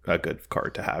probably a good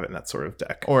card to have in that sort of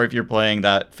deck. Or if you're playing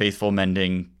that Faithful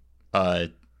Mending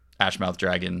Ashmouth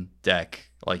Dragon deck,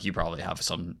 like you probably have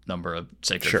some number of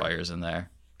Sacred Fires in there.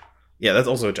 Yeah, that's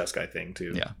also a Jeskai thing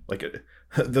too. Yeah. Like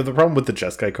the problem with the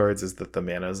Jeskai cards is that the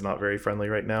mana is not very friendly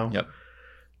right now. Yep.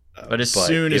 But as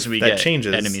soon as we get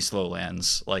changes, enemy slow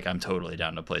lands, like I'm totally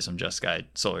down to play some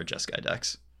solar Jeskai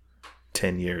decks.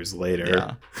 10 years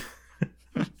later.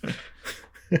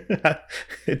 Yeah.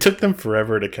 It took them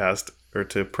forever to cast or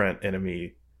to print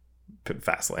enemy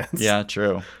fast lands. Yeah,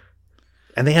 true.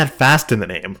 And they had fast in the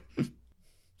name.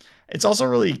 It's also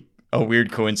really a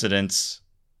weird coincidence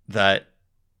that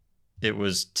it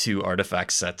was 2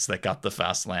 artifact sets that got the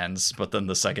fast lands, but then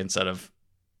the second set of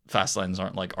fast lands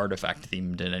aren't like artifact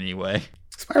themed in any way.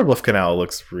 Spirebluff Canal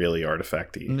looks really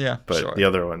artifacty. Yeah, but the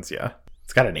other ones,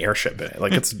 it's got an airship in it.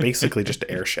 Like it's basically just an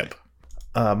airship.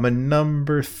 My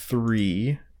number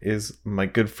 3 is my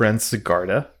good friend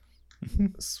Sigarda.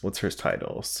 What's her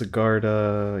title?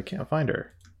 Sigarda. I can't find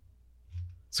her.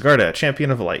 Sigarda,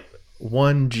 Champion of Light.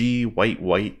 1G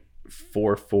white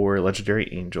 4/4 legendary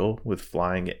angel with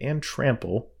flying and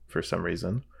trample for some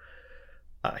reason.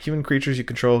 Human creatures you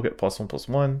control get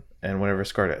 +1/+1, and whenever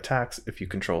Sigarda attacks, if you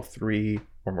control 3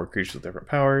 or more creatures with different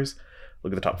powers,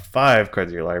 look at the top 5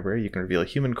 cards of your library. You can reveal a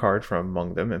human card from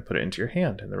among them and put it into your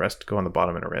hand, and the rest go on the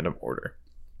bottom in a random order.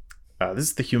 This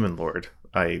is the Human Lord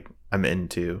I'm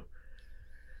into.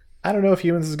 I don't know if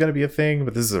humans is going to be a thing,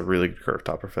 but this is a really good curve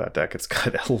topper for that deck. It's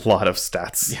got a lot of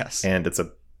stats. Yes. And it's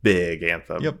a big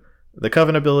anthem. Yep. The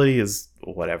Coven ability is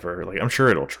whatever. Like, I'm sure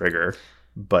it'll trigger,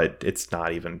 but it's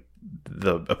not even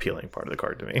the appealing part of the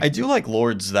card to me. I do like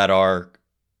lords that are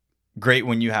great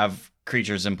when you have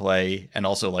creatures in play, and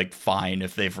also like fine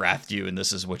if they've wrathed you and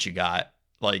this is what you got.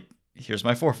 Like, here's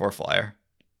my 4/4 flyer.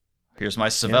 Here's my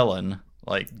Savellan.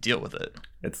 Like, deal with it.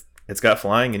 It's got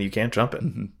flying and you can't jump it.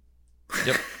 Mm-hmm.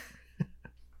 Yep.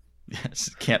 Yes,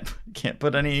 can't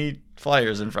put any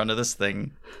flyers in front of this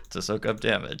thing to soak up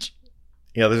damage.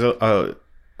 Yeah, there's a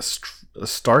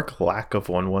stark lack of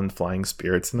 1/1 flying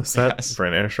spirits in the set for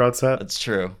an Innistrad set. That's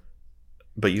true.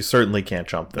 But you certainly can't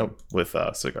jump them with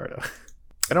Sigarda.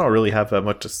 I don't really have that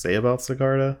much to say about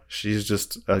Sigarda. She's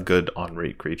just a good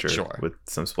on-rate creature with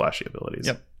some splashy abilities.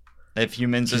 Yep. If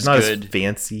humans She's is not good, as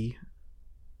fancy.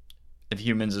 If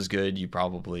humans is good, you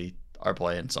probably are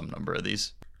playing some number of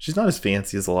these. She's not as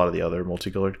fancy as a lot of the other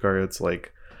multicolored cards.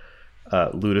 Like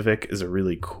Ludovic is a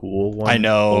really cool one. I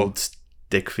know. Old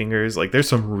Stick Fingers. Like, there's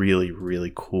some really,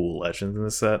 really cool legends in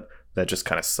this set that just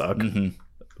kind of suck. Mm-hmm.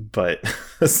 But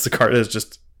Sigarda is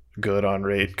just good on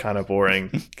rate, kind of boring,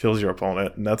 kills your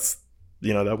opponent, and that's,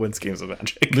 that wins games of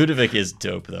Magic. Ludovic is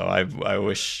dope, though. I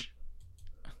wish...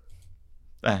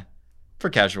 for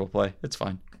casual play, it's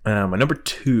fine. My number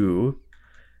 2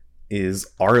 is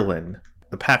Arlen,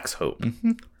 the Pax Hope.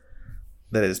 Mm-hmm.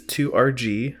 That is 2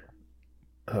 RG.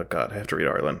 Oh god, I have to read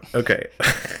Arlen. Okay.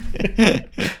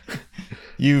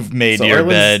 You've made your Arlen's,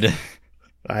 bed.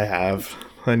 I have.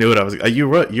 I knew what I was. You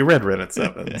read Ren at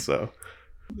 7, so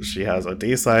she has a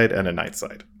day side and a night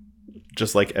side,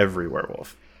 just like every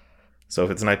werewolf. So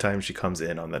if it's nighttime, she comes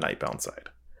in on the nightbound side.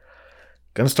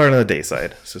 Gonna start on the day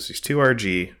side. So she's 2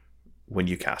 RG when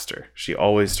you cast her. She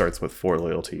always starts with 4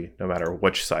 loyalty, no matter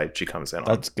which side she comes in on.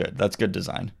 That's good. That's good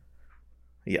design.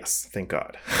 Yes, thank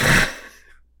God.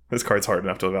 This card's hard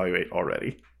enough to evaluate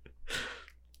already.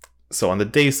 So on the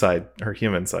day side, her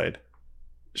human side,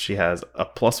 she has a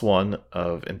 +1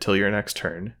 of until your next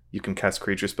turn. You can cast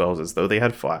creature spells as though they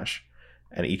had flash,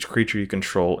 and each creature you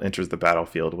control enters the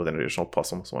battlefield with an additional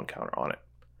 +1/+1 counter on it.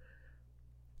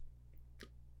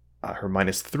 Her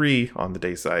 -3 on the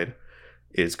day side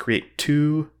is create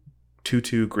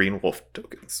 2/2/2 green wolf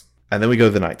tokens. And then we go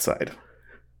to the night side.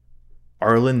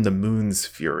 Arlen the Moon's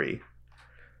Fury.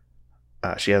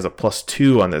 She has a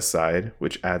 +2 on this side,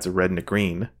 which adds a red and a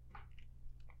green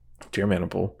to your mana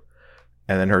pool.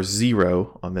 And then her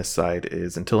 0 on this side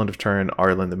is until end of turn,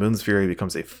 Arlen the Moon's Fury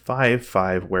becomes a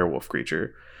 5/5 werewolf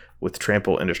creature with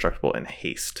trample, indestructible, and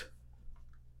haste.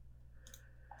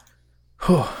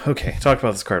 Okay, talk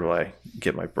about this card while I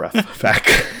get my breath back.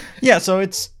 Yeah, so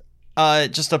it's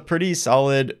just a pretty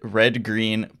solid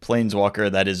red-green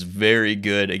planeswalker that is very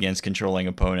good against controlling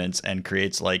opponents and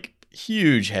creates like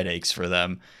huge headaches for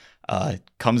them.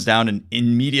 Comes down and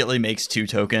immediately makes 2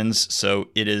 tokens, so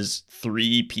it is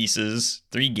 3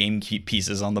 gamekeep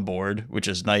pieces on the board, which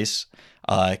is nice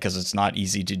because it's not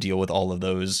easy to deal with all of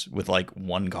those with like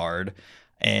 1 card,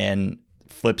 and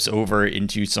flips over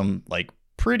into some like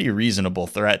pretty reasonable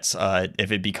threats.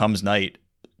 If it becomes night,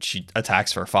 she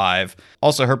attacks for 5.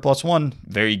 Also, her +1,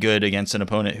 very good against an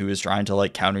opponent who is trying to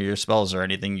like counter your spells or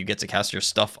anything. You get to cast your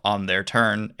stuff on their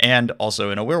turn, and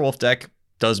also in a werewolf deck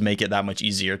does make it that much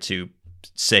easier to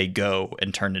say go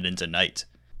and turn it into night.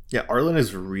 Yeah, Arlen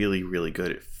is really, really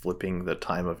good at flipping the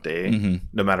time of day,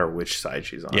 no matter which side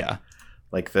she's on. Yeah.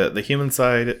 Like the human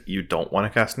side, you don't want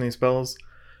to cast any spells,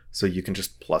 so you can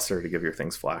just plus her to give your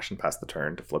things flash and pass the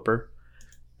turn to flip her.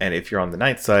 And if you're on the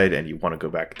night side and you want to go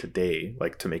back to day,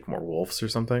 like to make more wolves or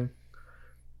something,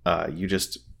 you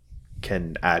just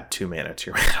can add 2 mana to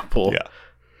your mana pool.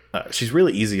 Yeah. She's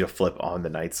really easy to flip on the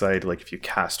night side. Like if you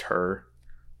cast her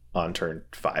on turn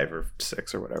 5 or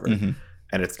 6 or whatever,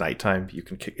 and it's nighttime, you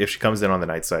can, if she comes in on the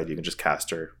night side, you can just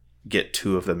cast her, get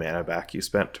 2 of the mana back you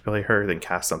spent to play her, then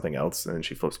cast something else, and then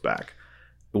she flips back.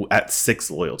 At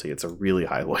 6 loyalty, it's a really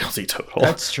high loyalty total.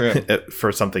 That's true.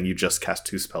 For something you just cast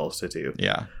 2 spells to do.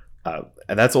 Yeah.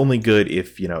 And that's only good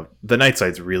if, the night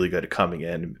side's really good at coming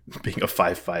in, being a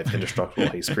 5/5 indestructible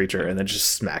haste creature, and then just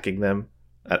smacking them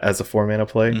as a 4 mana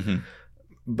play.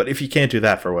 But if you can't do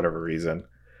that for whatever reason,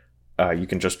 you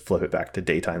can just flip it back to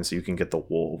daytime so you can get the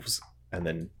wolves and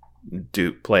then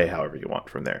play however you want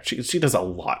from there. She does a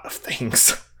lot of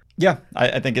things. Yeah,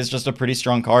 I think it's just a pretty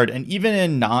strong card. And even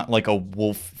in not like a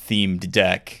wolf-themed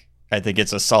deck, I think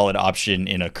it's a solid option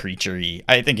in a creature-y.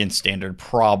 I think in standard,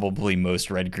 probably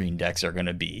most red-green decks are going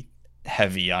to be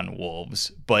heavy on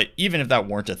wolves. But even if that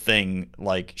weren't a thing,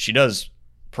 like she does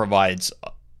provide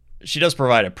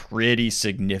a pretty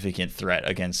significant threat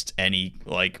against any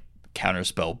like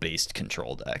counterspell-based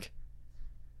control deck.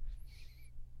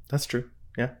 That's true.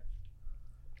 Yeah.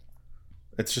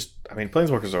 It's just,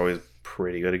 Planeswalkers are always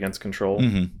pretty good against control.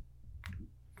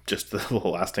 Just the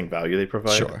lasting value they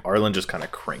provide. Sure. Arlen just kind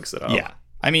of cranks it up. Yeah.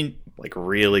 I mean, like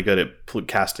really good at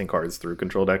casting cards through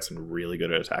control decks and really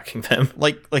good at attacking them.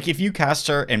 Like if you cast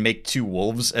her and make 2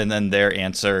 wolves and then their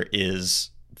answer is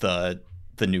the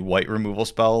new white removal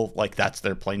spell, like that's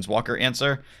their planeswalker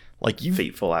answer. Like you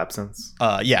Fateful Absence.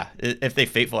 Yeah, if they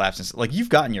Fateful Absence, like you've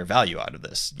gotten your value out of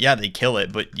this. Yeah, they kill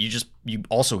it, but you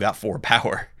also got 4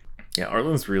 power. Yeah,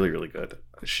 Arlen's really, really good.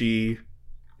 She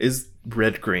is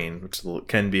red green, which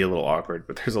can be a little awkward,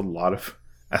 but there's a lot of,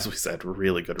 as we said,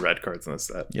 really good red cards in this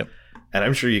set. Yep. And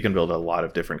I'm sure you can build a lot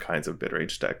of different kinds of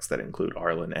mid-range decks that include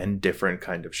Arlen and different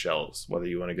kind of shells. Whether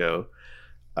you want to go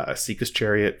Seeka's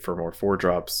Chariot for more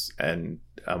 4-drops and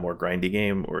a more grindy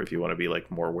game, or if you want to be like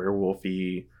more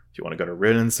werewolfy. If you want to go to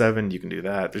Rin and 7, you can do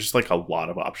that. There's just like a lot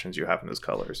of options you have in those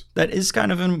colors. That is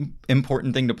kind of an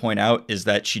important thing to point out, is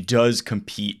that she does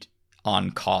compete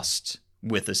on cost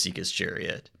with a Seeka's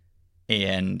Chariot.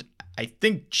 And I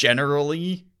think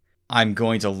generally I'm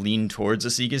going to lean towards a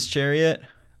Seeka's Chariot.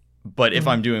 But if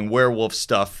I'm doing werewolf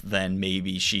stuff, then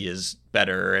maybe she is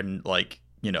better. And like,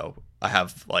 you know, I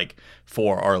have like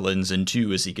 4 Arlens and 2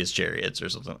 Seeka's Chariots or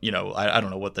something. You know, I don't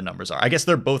know what the numbers are. I guess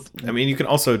they're both. I mean, you can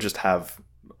also just have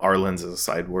Arlen's as a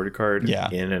sideboard card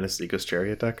in an Seeka's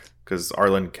Chariot deck, because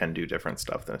Arlen can do different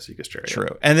stuff than a Seeka's Chariot.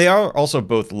 True. And they are also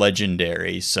both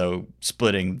legendary, so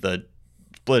splitting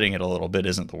it a little bit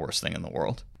isn't the worst thing in the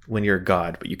world. When you're a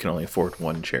god, but you can only afford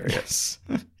 1 chariot. Yes.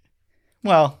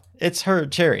 Well, it's her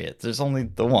chariot. There's only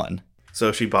the one. So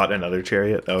if she bought another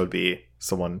chariot, that would be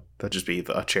someone that'd just be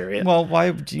the chariot. Well,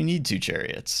 why do you need 2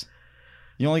 chariots?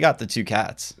 You only got the 2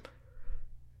 cats.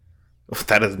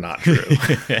 That is not true.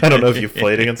 I don't know if you've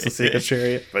played against the Seeka's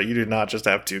Chariot, but you do not just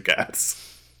have 2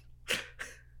 cats.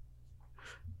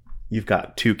 You've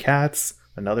got 2 cats,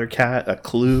 another cat, a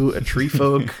clue, a tree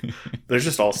folk. There's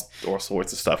just all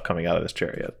sorts of stuff coming out of this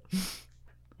chariot.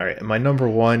 All right, and my number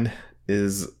 1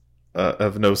 is,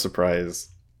 of no surprise,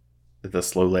 the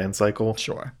slow land cycle.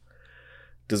 Sure.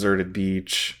 Deserted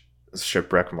Beach,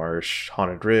 Shipwreck Marsh,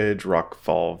 Haunted Ridge,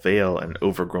 Rockfall Vale, and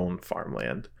Overgrown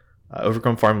Farmland.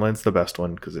 Overgrown Farmland's the best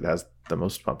one because it has the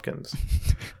most pumpkins.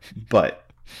 But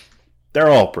they're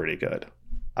all pretty good.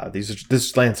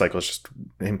 This land cycle is just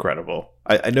incredible.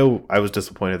 I know I was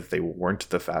disappointed that they weren't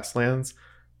the fast lands,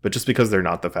 but just because they're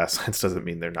not the fast lands doesn't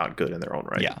mean they're not good in their own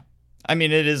right. Yeah. I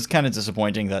mean, it is kind of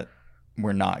disappointing that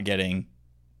we're not getting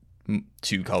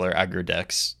 2-color aggro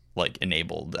decks like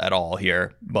enabled at all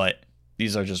here, but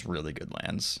these are just really good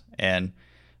lands. And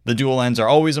the dual lands are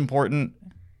always important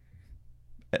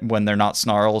when they're not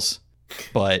snarls,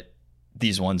 but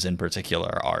these ones in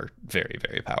particular are very,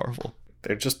 very powerful.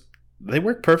 They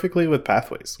work perfectly with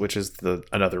pathways, which is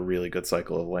another really good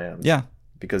cycle of lands. Yeah.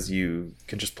 Because you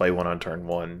can just play one on turn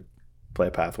 1, play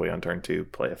a pathway on turn 2,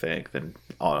 play a thing, then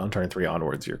on turn 3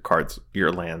 onwards,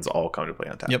 your lands all come to play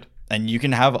on tap. Yep. And you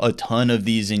can have a ton of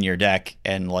these in your deck,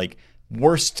 and like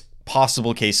worst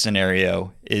possible case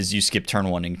scenario is you skip turn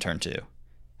 1 and turn 2.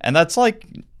 And that's like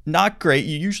not great.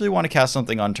 You usually want to cast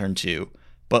something on turn 2,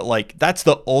 but like that's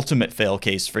the ultimate fail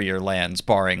case for your lands,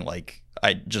 barring like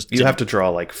you have to draw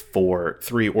like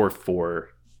 3 or 4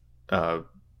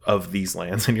 of these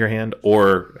lands in your hand,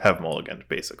 or have mulligan,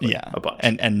 basically. Yeah, a bunch.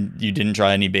 And you didn't draw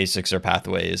any basics or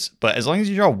pathways, but as long as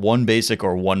you draw 1 basic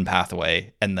or 1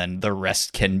 pathway, and then the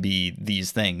rest can be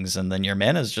these things, and then your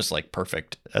mana is just like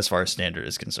perfect as far as standard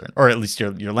is concerned, or at least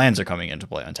your lands are coming into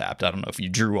play untapped. I don't know if you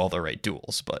drew all the right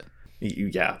duels, but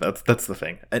yeah, that's the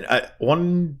thing. And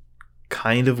one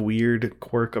kind of weird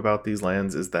quirk about these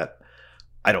lands is that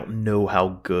I don't know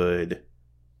how good.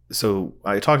 So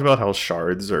I talked about how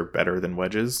shards are better than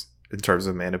wedges in terms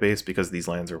of mana base, because these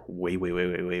lands are way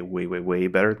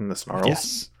better than the snarls.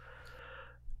 Yes.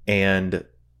 And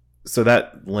so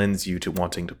that lends you to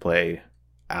wanting to play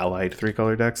allied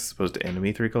 3-color decks as opposed to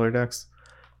enemy 3-color decks.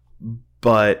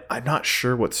 But I'm not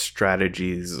sure what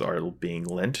strategies are being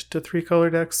lent to 3-color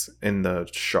decks in the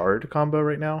shard combo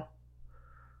right now.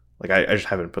 Like, I just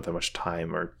haven't put that much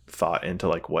time or thought into,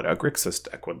 like, what a Grixis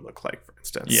deck would look like, for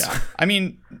instance. Yeah. I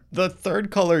mean, the 3rd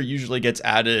color usually gets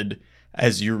added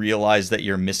as you realize that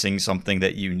you're missing something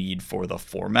that you need for the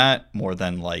format, more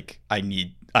than, like,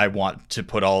 I want to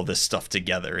put all this stuff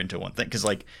together into one thing. Because,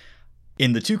 like,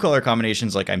 in the 2-color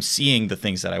combinations, like, I'm seeing the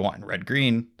things that I want in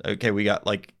red-green. Okay, we got,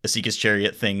 like, Seeka's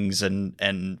Chariot things and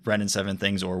Ren and 7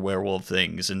 things, or werewolf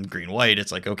things, and green-white.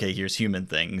 It's like, okay, here's human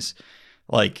things.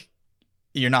 Like,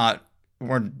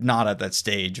 we're not at that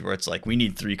stage where it's like we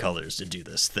need 3 colors to do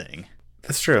this thing.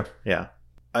 That's true. Yeah.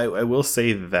 I will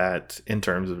say that in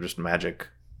terms of just Magic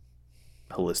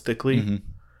holistically,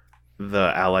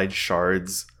 the allied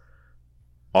shards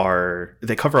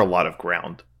they cover a lot of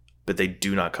ground, but they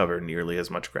do not cover nearly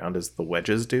as much ground as the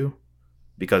wedges do.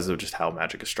 because of just how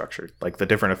Magic is structured. Like the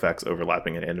different effects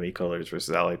overlapping in enemy colors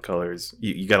versus allied colors,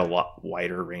 you get a lot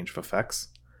wider range of effects.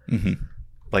 Mm-hmm.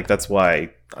 Like that's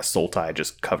why a Sultai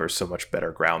just covers so much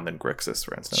better ground than Grixis,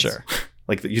 for instance. Sure.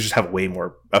 Like you just have way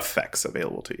more effects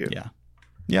available to you.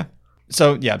 Yeah.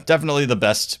 So yeah, definitely the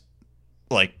best,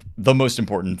 like the most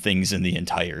important things in the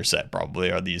entire set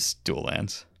probably are these dual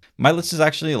lands. My list is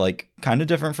actually like kind of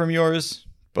different from yours,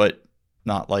 but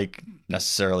not like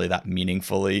necessarily that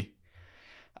meaningfully.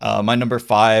 My number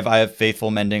 5, I have Faithful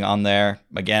Mending on there.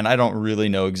 Again, I don't really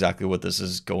know exactly what this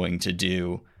is going to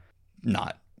do.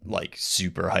 Not like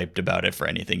super hyped about it for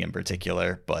anything in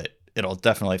particular, but it'll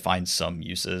definitely find some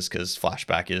uses because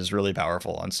Flashback is really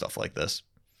powerful on stuff like this.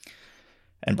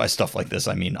 And by stuff like this,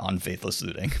 I mean on Faithless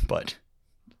Looting, but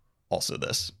also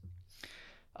this.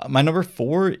 My number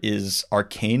 4 is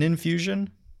Arcane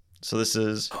Infusion. So this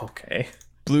is okay.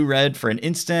 Blue-red for an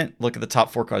instant. Look at the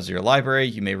top 4 cards of your library.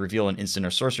 You may reveal an instant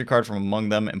or sorcery card from among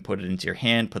them and put it into your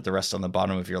hand. Put the rest on the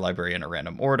bottom of your library in a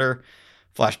random order.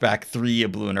 Flashback 3, a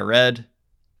blue and a red.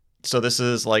 So this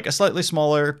is like a slightly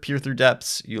smaller Peer Through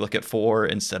Depths. You look at 4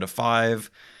 instead of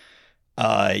 5.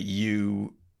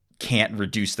 You can't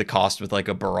reduce the cost with like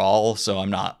a Baral, so I'm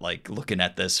not like looking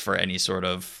at this for any sort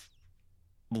of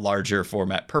larger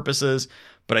format purposes.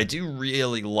 But I do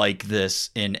really like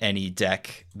this in any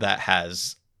deck that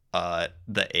has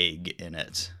the egg in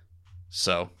it.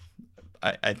 So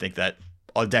I think that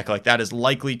a deck like that is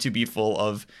likely to be full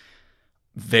of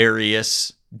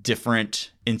various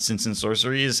different instants and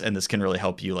sorceries, and this can really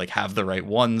help you like have the right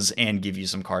ones and give you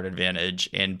some card advantage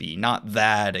and be not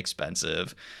that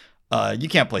expensive. You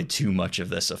can't play too much of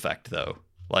this effect though.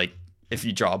 Like if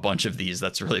you draw a bunch of these,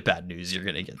 that's really bad news. You're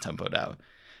going to get tempoed out.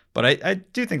 But I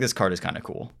do think this card is kind of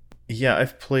cool. Yeah,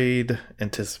 I've played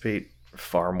Anticipate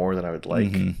far more than I would like.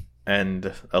 Mm-hmm.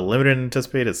 And a limited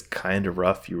Anticipate is kind of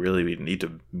rough. You really need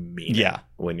to mean it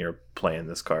when you're playing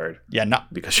this card. Yeah,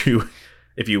 not because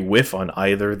if you whiff on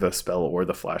either the spell or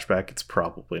the flashback, it's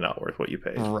probably not worth what you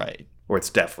paid. Right. Or it's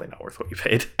definitely not worth what you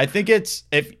paid. I think it's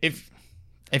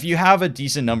if you have a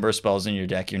decent number of spells in your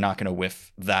deck, you're not going to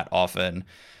whiff that often.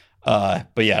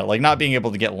 But yeah, like not being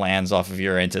able to get lands off of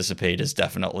your Anticipate is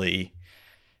definitely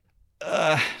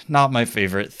not my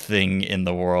favorite thing in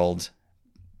the world.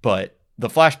 But the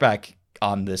flashback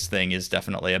on this thing is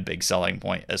definitely a big selling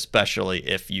point, especially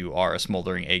if you are a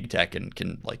Smoldering Egg deck and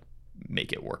can like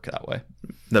make it work that way.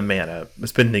 The mana,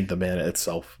 spending the mana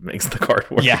itself makes the card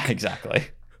work. Yeah, exactly.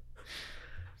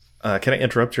 Can I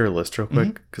interrupt your list real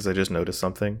quick? Because I just noticed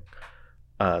something.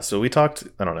 So we talked,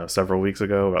 I don't know, several weeks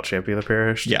ago about Champion of the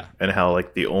Perished. Yeah. And how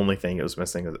like the only thing it was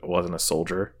missing is it wasn't a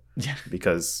soldier. Yeah.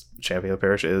 Because Champion of the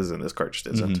Parish is, and this card just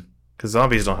isn't. Because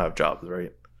zombies don't have jobs,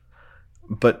 right?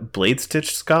 But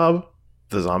Bladestitch Scob,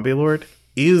 the zombie lord,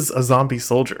 is a zombie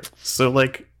soldier. So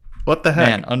like, what the heck?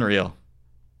 Man, unreal.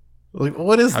 Like,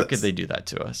 what is How this? could they do that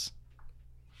to us?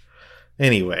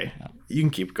 Anyway, you can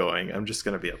keep going. I'm just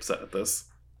going to be upset at this.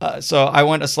 So I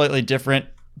went a slightly different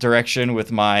direction with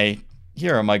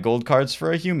here are my gold cards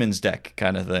for a humans deck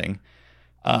kind of thing.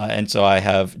 And so I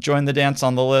have Join the Dance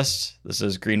on the list. This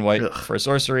is green-white for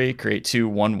sorcery. Create 2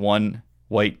 1/1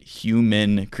 white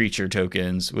human creature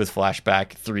tokens with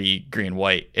flashback 3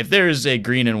 green-white. If there's a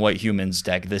green and white humans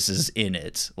deck, this is in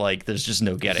it. Like, there's just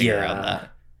no getting around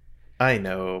that. I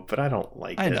know, but I don't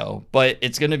like it. I know, but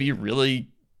it's going to be really,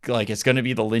 like, it's going to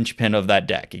be the linchpin of that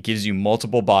deck. It gives you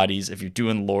multiple bodies. If you're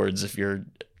doing lords, if you're,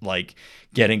 like,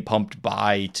 getting pumped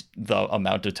by the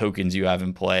amount of tokens you have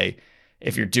in play,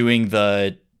 if you're doing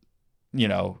if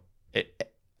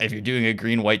you're doing a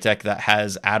green-white deck that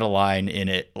has Adeline in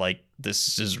it, like,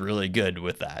 this is really good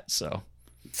with that, So,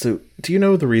 do you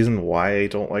know the reason why I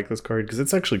don't like this card? Because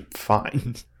it's actually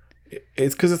fine.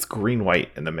 It's because it's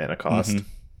green-white in the mana cost. Mm-hmm.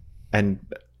 And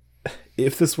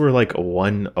if this were like a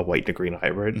white to green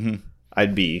hybrid,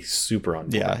 I'd be super on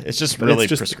board. Yeah, it's just really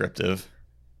prescriptive.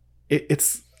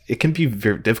 It can be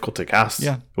very difficult to cast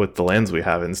with the lands we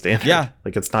have in standard. Yeah.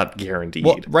 Like it's not guaranteed.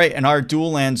 Well, right, and our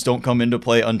dual lands don't come into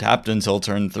play untapped until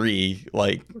turn 3.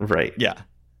 Like, right. Yeah.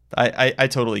 I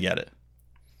totally get it.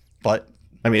 But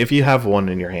I mean, if you have one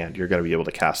in your hand, you're going to be able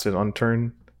to cast it on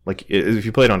turn. Like if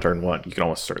you play it on turn 1, you can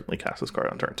almost certainly cast this card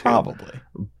on turn 2. Probably.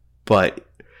 But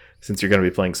since you're going to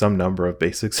be playing some number of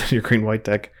basics in your green-white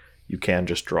deck, you can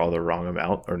just draw the wrong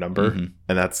amount or number, and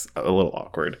that's a little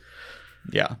awkward.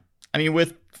 Yeah. I mean,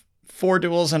 with 4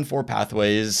 duels and 4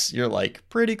 pathways, you're like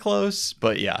pretty close,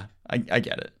 but yeah, I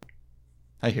get it.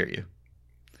 I hear you.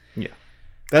 Yeah.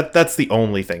 That's the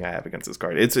only thing I have against this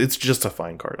card. It's just a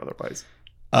fine card otherwise.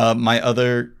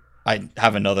 I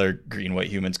have another green-white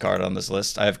humans card on this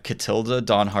list. I have Catilda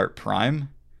Dawnheart Prime.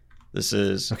 This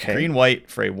is Okay. green-white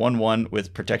for a 1/1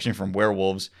 with protection from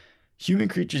werewolves. Human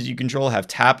creatures you control have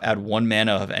tap, add 1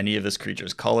 mana of any of this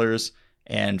creature's colors.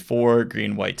 And 4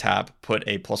 green-white tap, put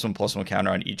a +1/+1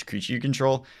 counter on each creature you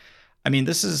control. I mean,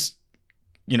 this is,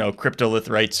 Cryptolith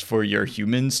rights for your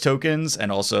humans tokens,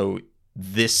 and also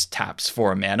this taps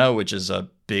 4 mana, which is a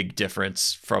big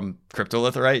difference from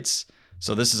Cryptolith rights.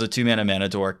 So this is a 2 mana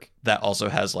dork that also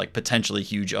has like potentially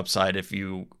huge upside if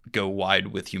you go wide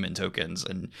with human tokens,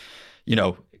 and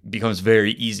becomes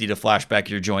very easy to flashback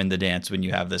your Join the Dance when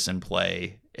you have this in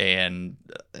play, and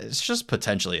it's just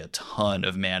potentially a ton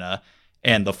of mana.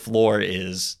 And the floor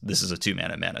is this is a 2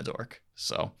 mana dork.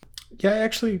 So Yeah, I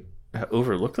actually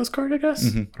overlooked this card, I guess.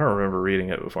 Mhm. I don't remember reading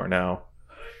it before now.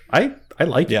 I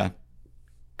like it. yeah,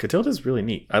 Catilda's really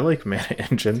neat. I like mana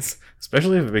engines,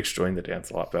 especially if it makes Join the Dance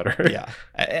a lot better. yeah.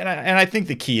 And I think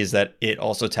the key is that it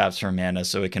also taps for mana,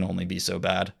 so it can only be so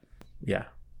bad. Yeah.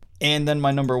 And then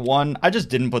my number 1, I just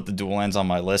didn't put the dual lands on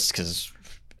my list because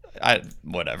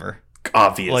whatever.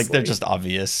 Obviously. Like, they're just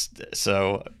obvious,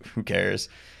 so who cares?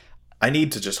 I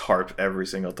need to just harp every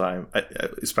single time,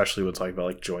 especially when talking about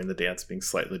like Join the Dance being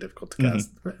slightly difficult to cast.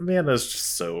 Mana is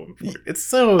just so important. It's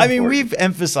so important. I mean, we've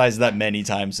emphasized that many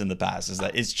times in the past, is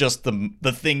that it's just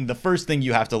the first thing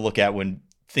you have to look at when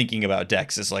thinking about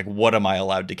decks is like, what am I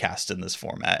allowed to cast in this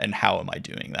format, and how am I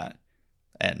doing that?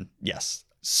 And yes,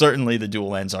 certainly the dual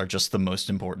lands are just the most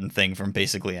important thing from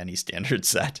basically any standard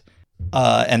set.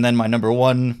 And then my number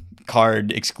 1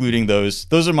 card, excluding those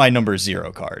are my number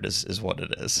 0 card is what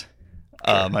it is.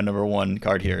 Sure. My number 1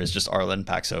 card here is just Arlen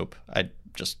Pax Hope. I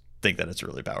just think that it's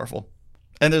really powerful.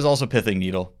 And there's also Pithing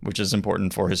Needle, which is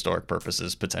important for historic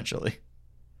purposes, potentially.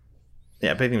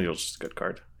 Yeah, Pithing Needle's just a good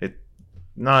card. It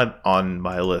not on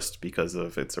my list because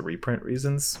of its a reprint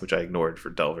reasons, which I ignored for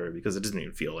Delver because it doesn't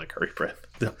even feel like a reprint.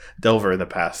 Delver in the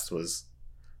past was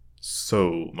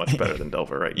so much better than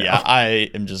Delver right now. Yeah,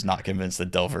 I am just not convinced that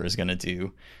Delver is going to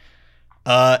do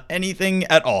anything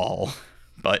at all.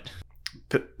 But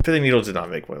Pithing Needle did not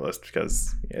make my list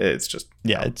because it's just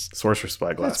it's Sorcerer's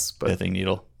Spyglass, but Pithing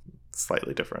Needle.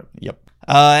 slightly different. Yep.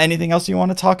 Anything else you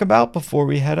want to talk about before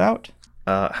we head out?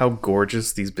 How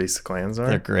gorgeous these basic lands are.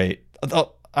 They're great.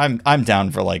 Although I'm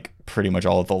down for like pretty much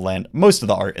all of the most of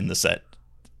the art in the set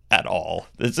at all.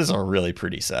 This is a really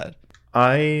pretty set.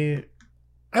 I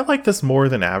like this more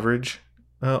than average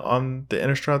on the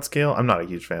Innistrad scale. I'm not a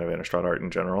huge fan of Innistrad art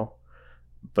in general,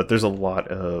 but there's a lot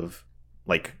of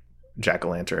like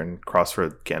Jack-o'-lantern,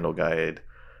 Crossroad Candle Guide,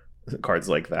 cards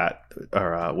like that,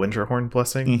 or Winterhorn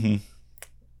Blessing. Mm-hmm.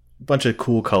 Bunch of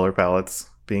cool color palettes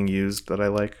being used that I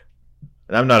like.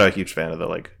 And I'm not a huge fan of the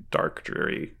like dark,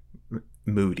 dreary,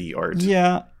 moody art.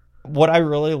 Yeah. What I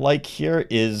really like here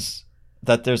is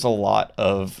that there's a lot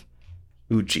of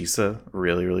Ujisa,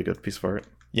 really, really good piece of art.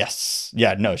 Yes.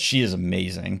 Yeah, no, she is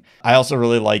amazing. I also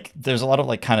really like, there's a lot of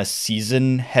like kind of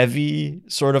season heavy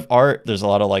sort of art. There's a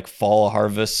lot of like fall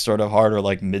harvest sort of art, or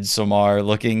like Midsommar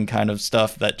looking kind of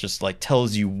stuff that just like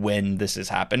tells you when this is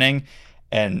happening.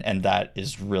 And that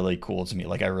is really cool to me.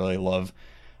 Like, I really love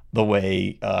the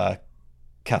way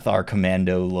Cathar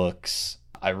Commando looks.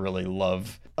 I really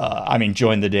love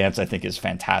Join the Dance, I think, is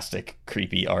fantastic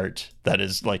creepy art that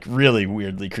is like really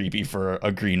weirdly creepy for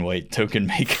a green-white token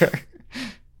maker.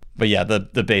 But yeah,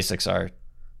 the basics are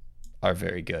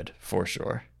very good for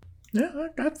sure. Yeah,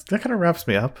 that kind of wraps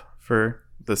me up for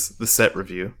the set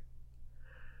review.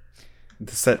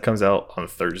 The set comes out on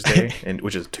Thursday,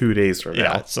 which is 2 days from now.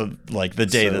 Yeah, so like the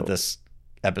day that this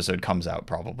episode comes out,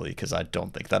 probably, because I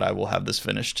don't think that I will have this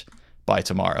finished by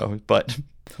tomorrow. But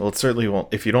well, it certainly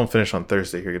won't. If you don't finish on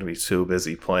Thursday, you're going to be so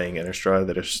busy playing Innistrad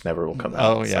that it just never will come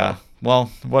out. Oh yeah. So.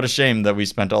 Well, what a shame that we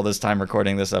spent all this time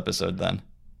recording this episode then.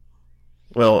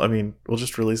 Well, I mean, we'll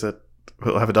just release it.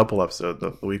 We'll have a double episode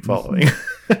the week following.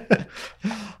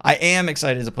 I am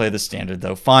excited to play the standard,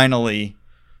 though. Finally,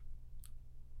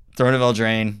 Throne of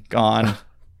Eldraine gone.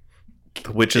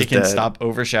 The Witch is dead. It can dead. stop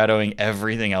overshadowing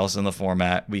everything else in the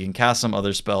format. We can cast some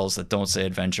other spells that don't say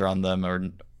adventure on them,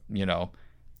 or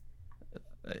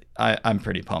I'm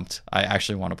pretty pumped. I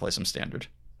actually want to play some standard.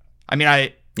 I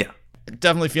mean,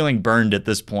 definitely feeling burned at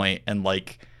this point, and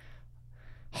like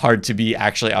hard to be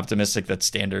actually optimistic that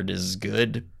standard is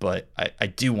good, but I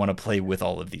do want to play with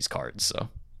all of these cards. So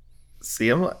see,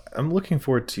 I'm looking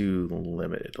forward to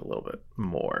limited a little bit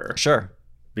more. Sure.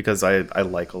 Because I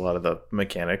like a lot of the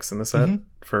mechanics in the set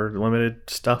for limited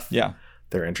stuff. Yeah.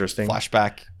 They're interesting.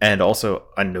 Flashback. And also,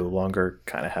 I no longer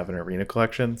kind of have an arena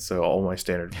collection, so all my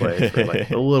standard play for like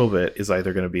a little bit is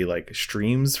either going to be like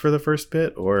streams for the first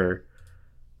bit, or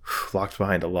locked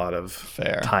behind a lot of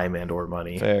time and or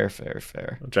money. Fair.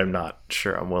 Which I'm not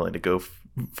sure I'm willing to go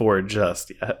for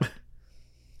just yet.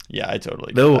 Yeah, I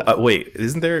totally. Though, wait,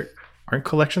 aren't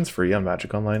collections free on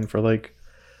Magic Online for like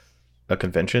a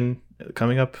convention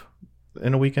coming up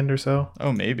in a weekend or so?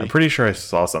 Oh, maybe. I'm pretty sure I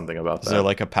saw something about that. Is there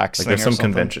like a pack swing? Like there's some or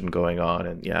something? convention going on,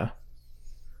 and yeah.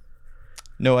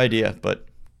 No idea, but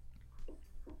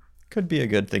could be a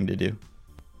good thing to do.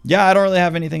 Yeah, I don't really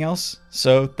have anything else.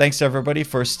 So thanks to everybody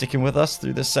for sticking with us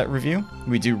through this set review.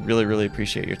 We do really, really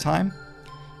appreciate your time.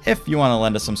 If you want to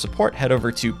lend us some support, head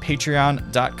over to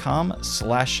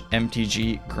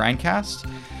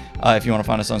patreon.com/mtggrindcast. If you want to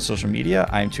find us on social media,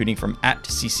 I'm tweeting from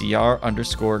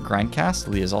 @CCR_grindcast.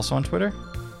 Lee is also on Twitter.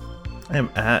 I am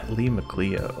 @Lee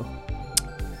McLeo.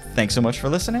 Thanks so much for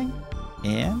listening,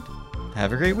 and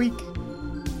have a great week.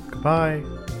 Goodbye.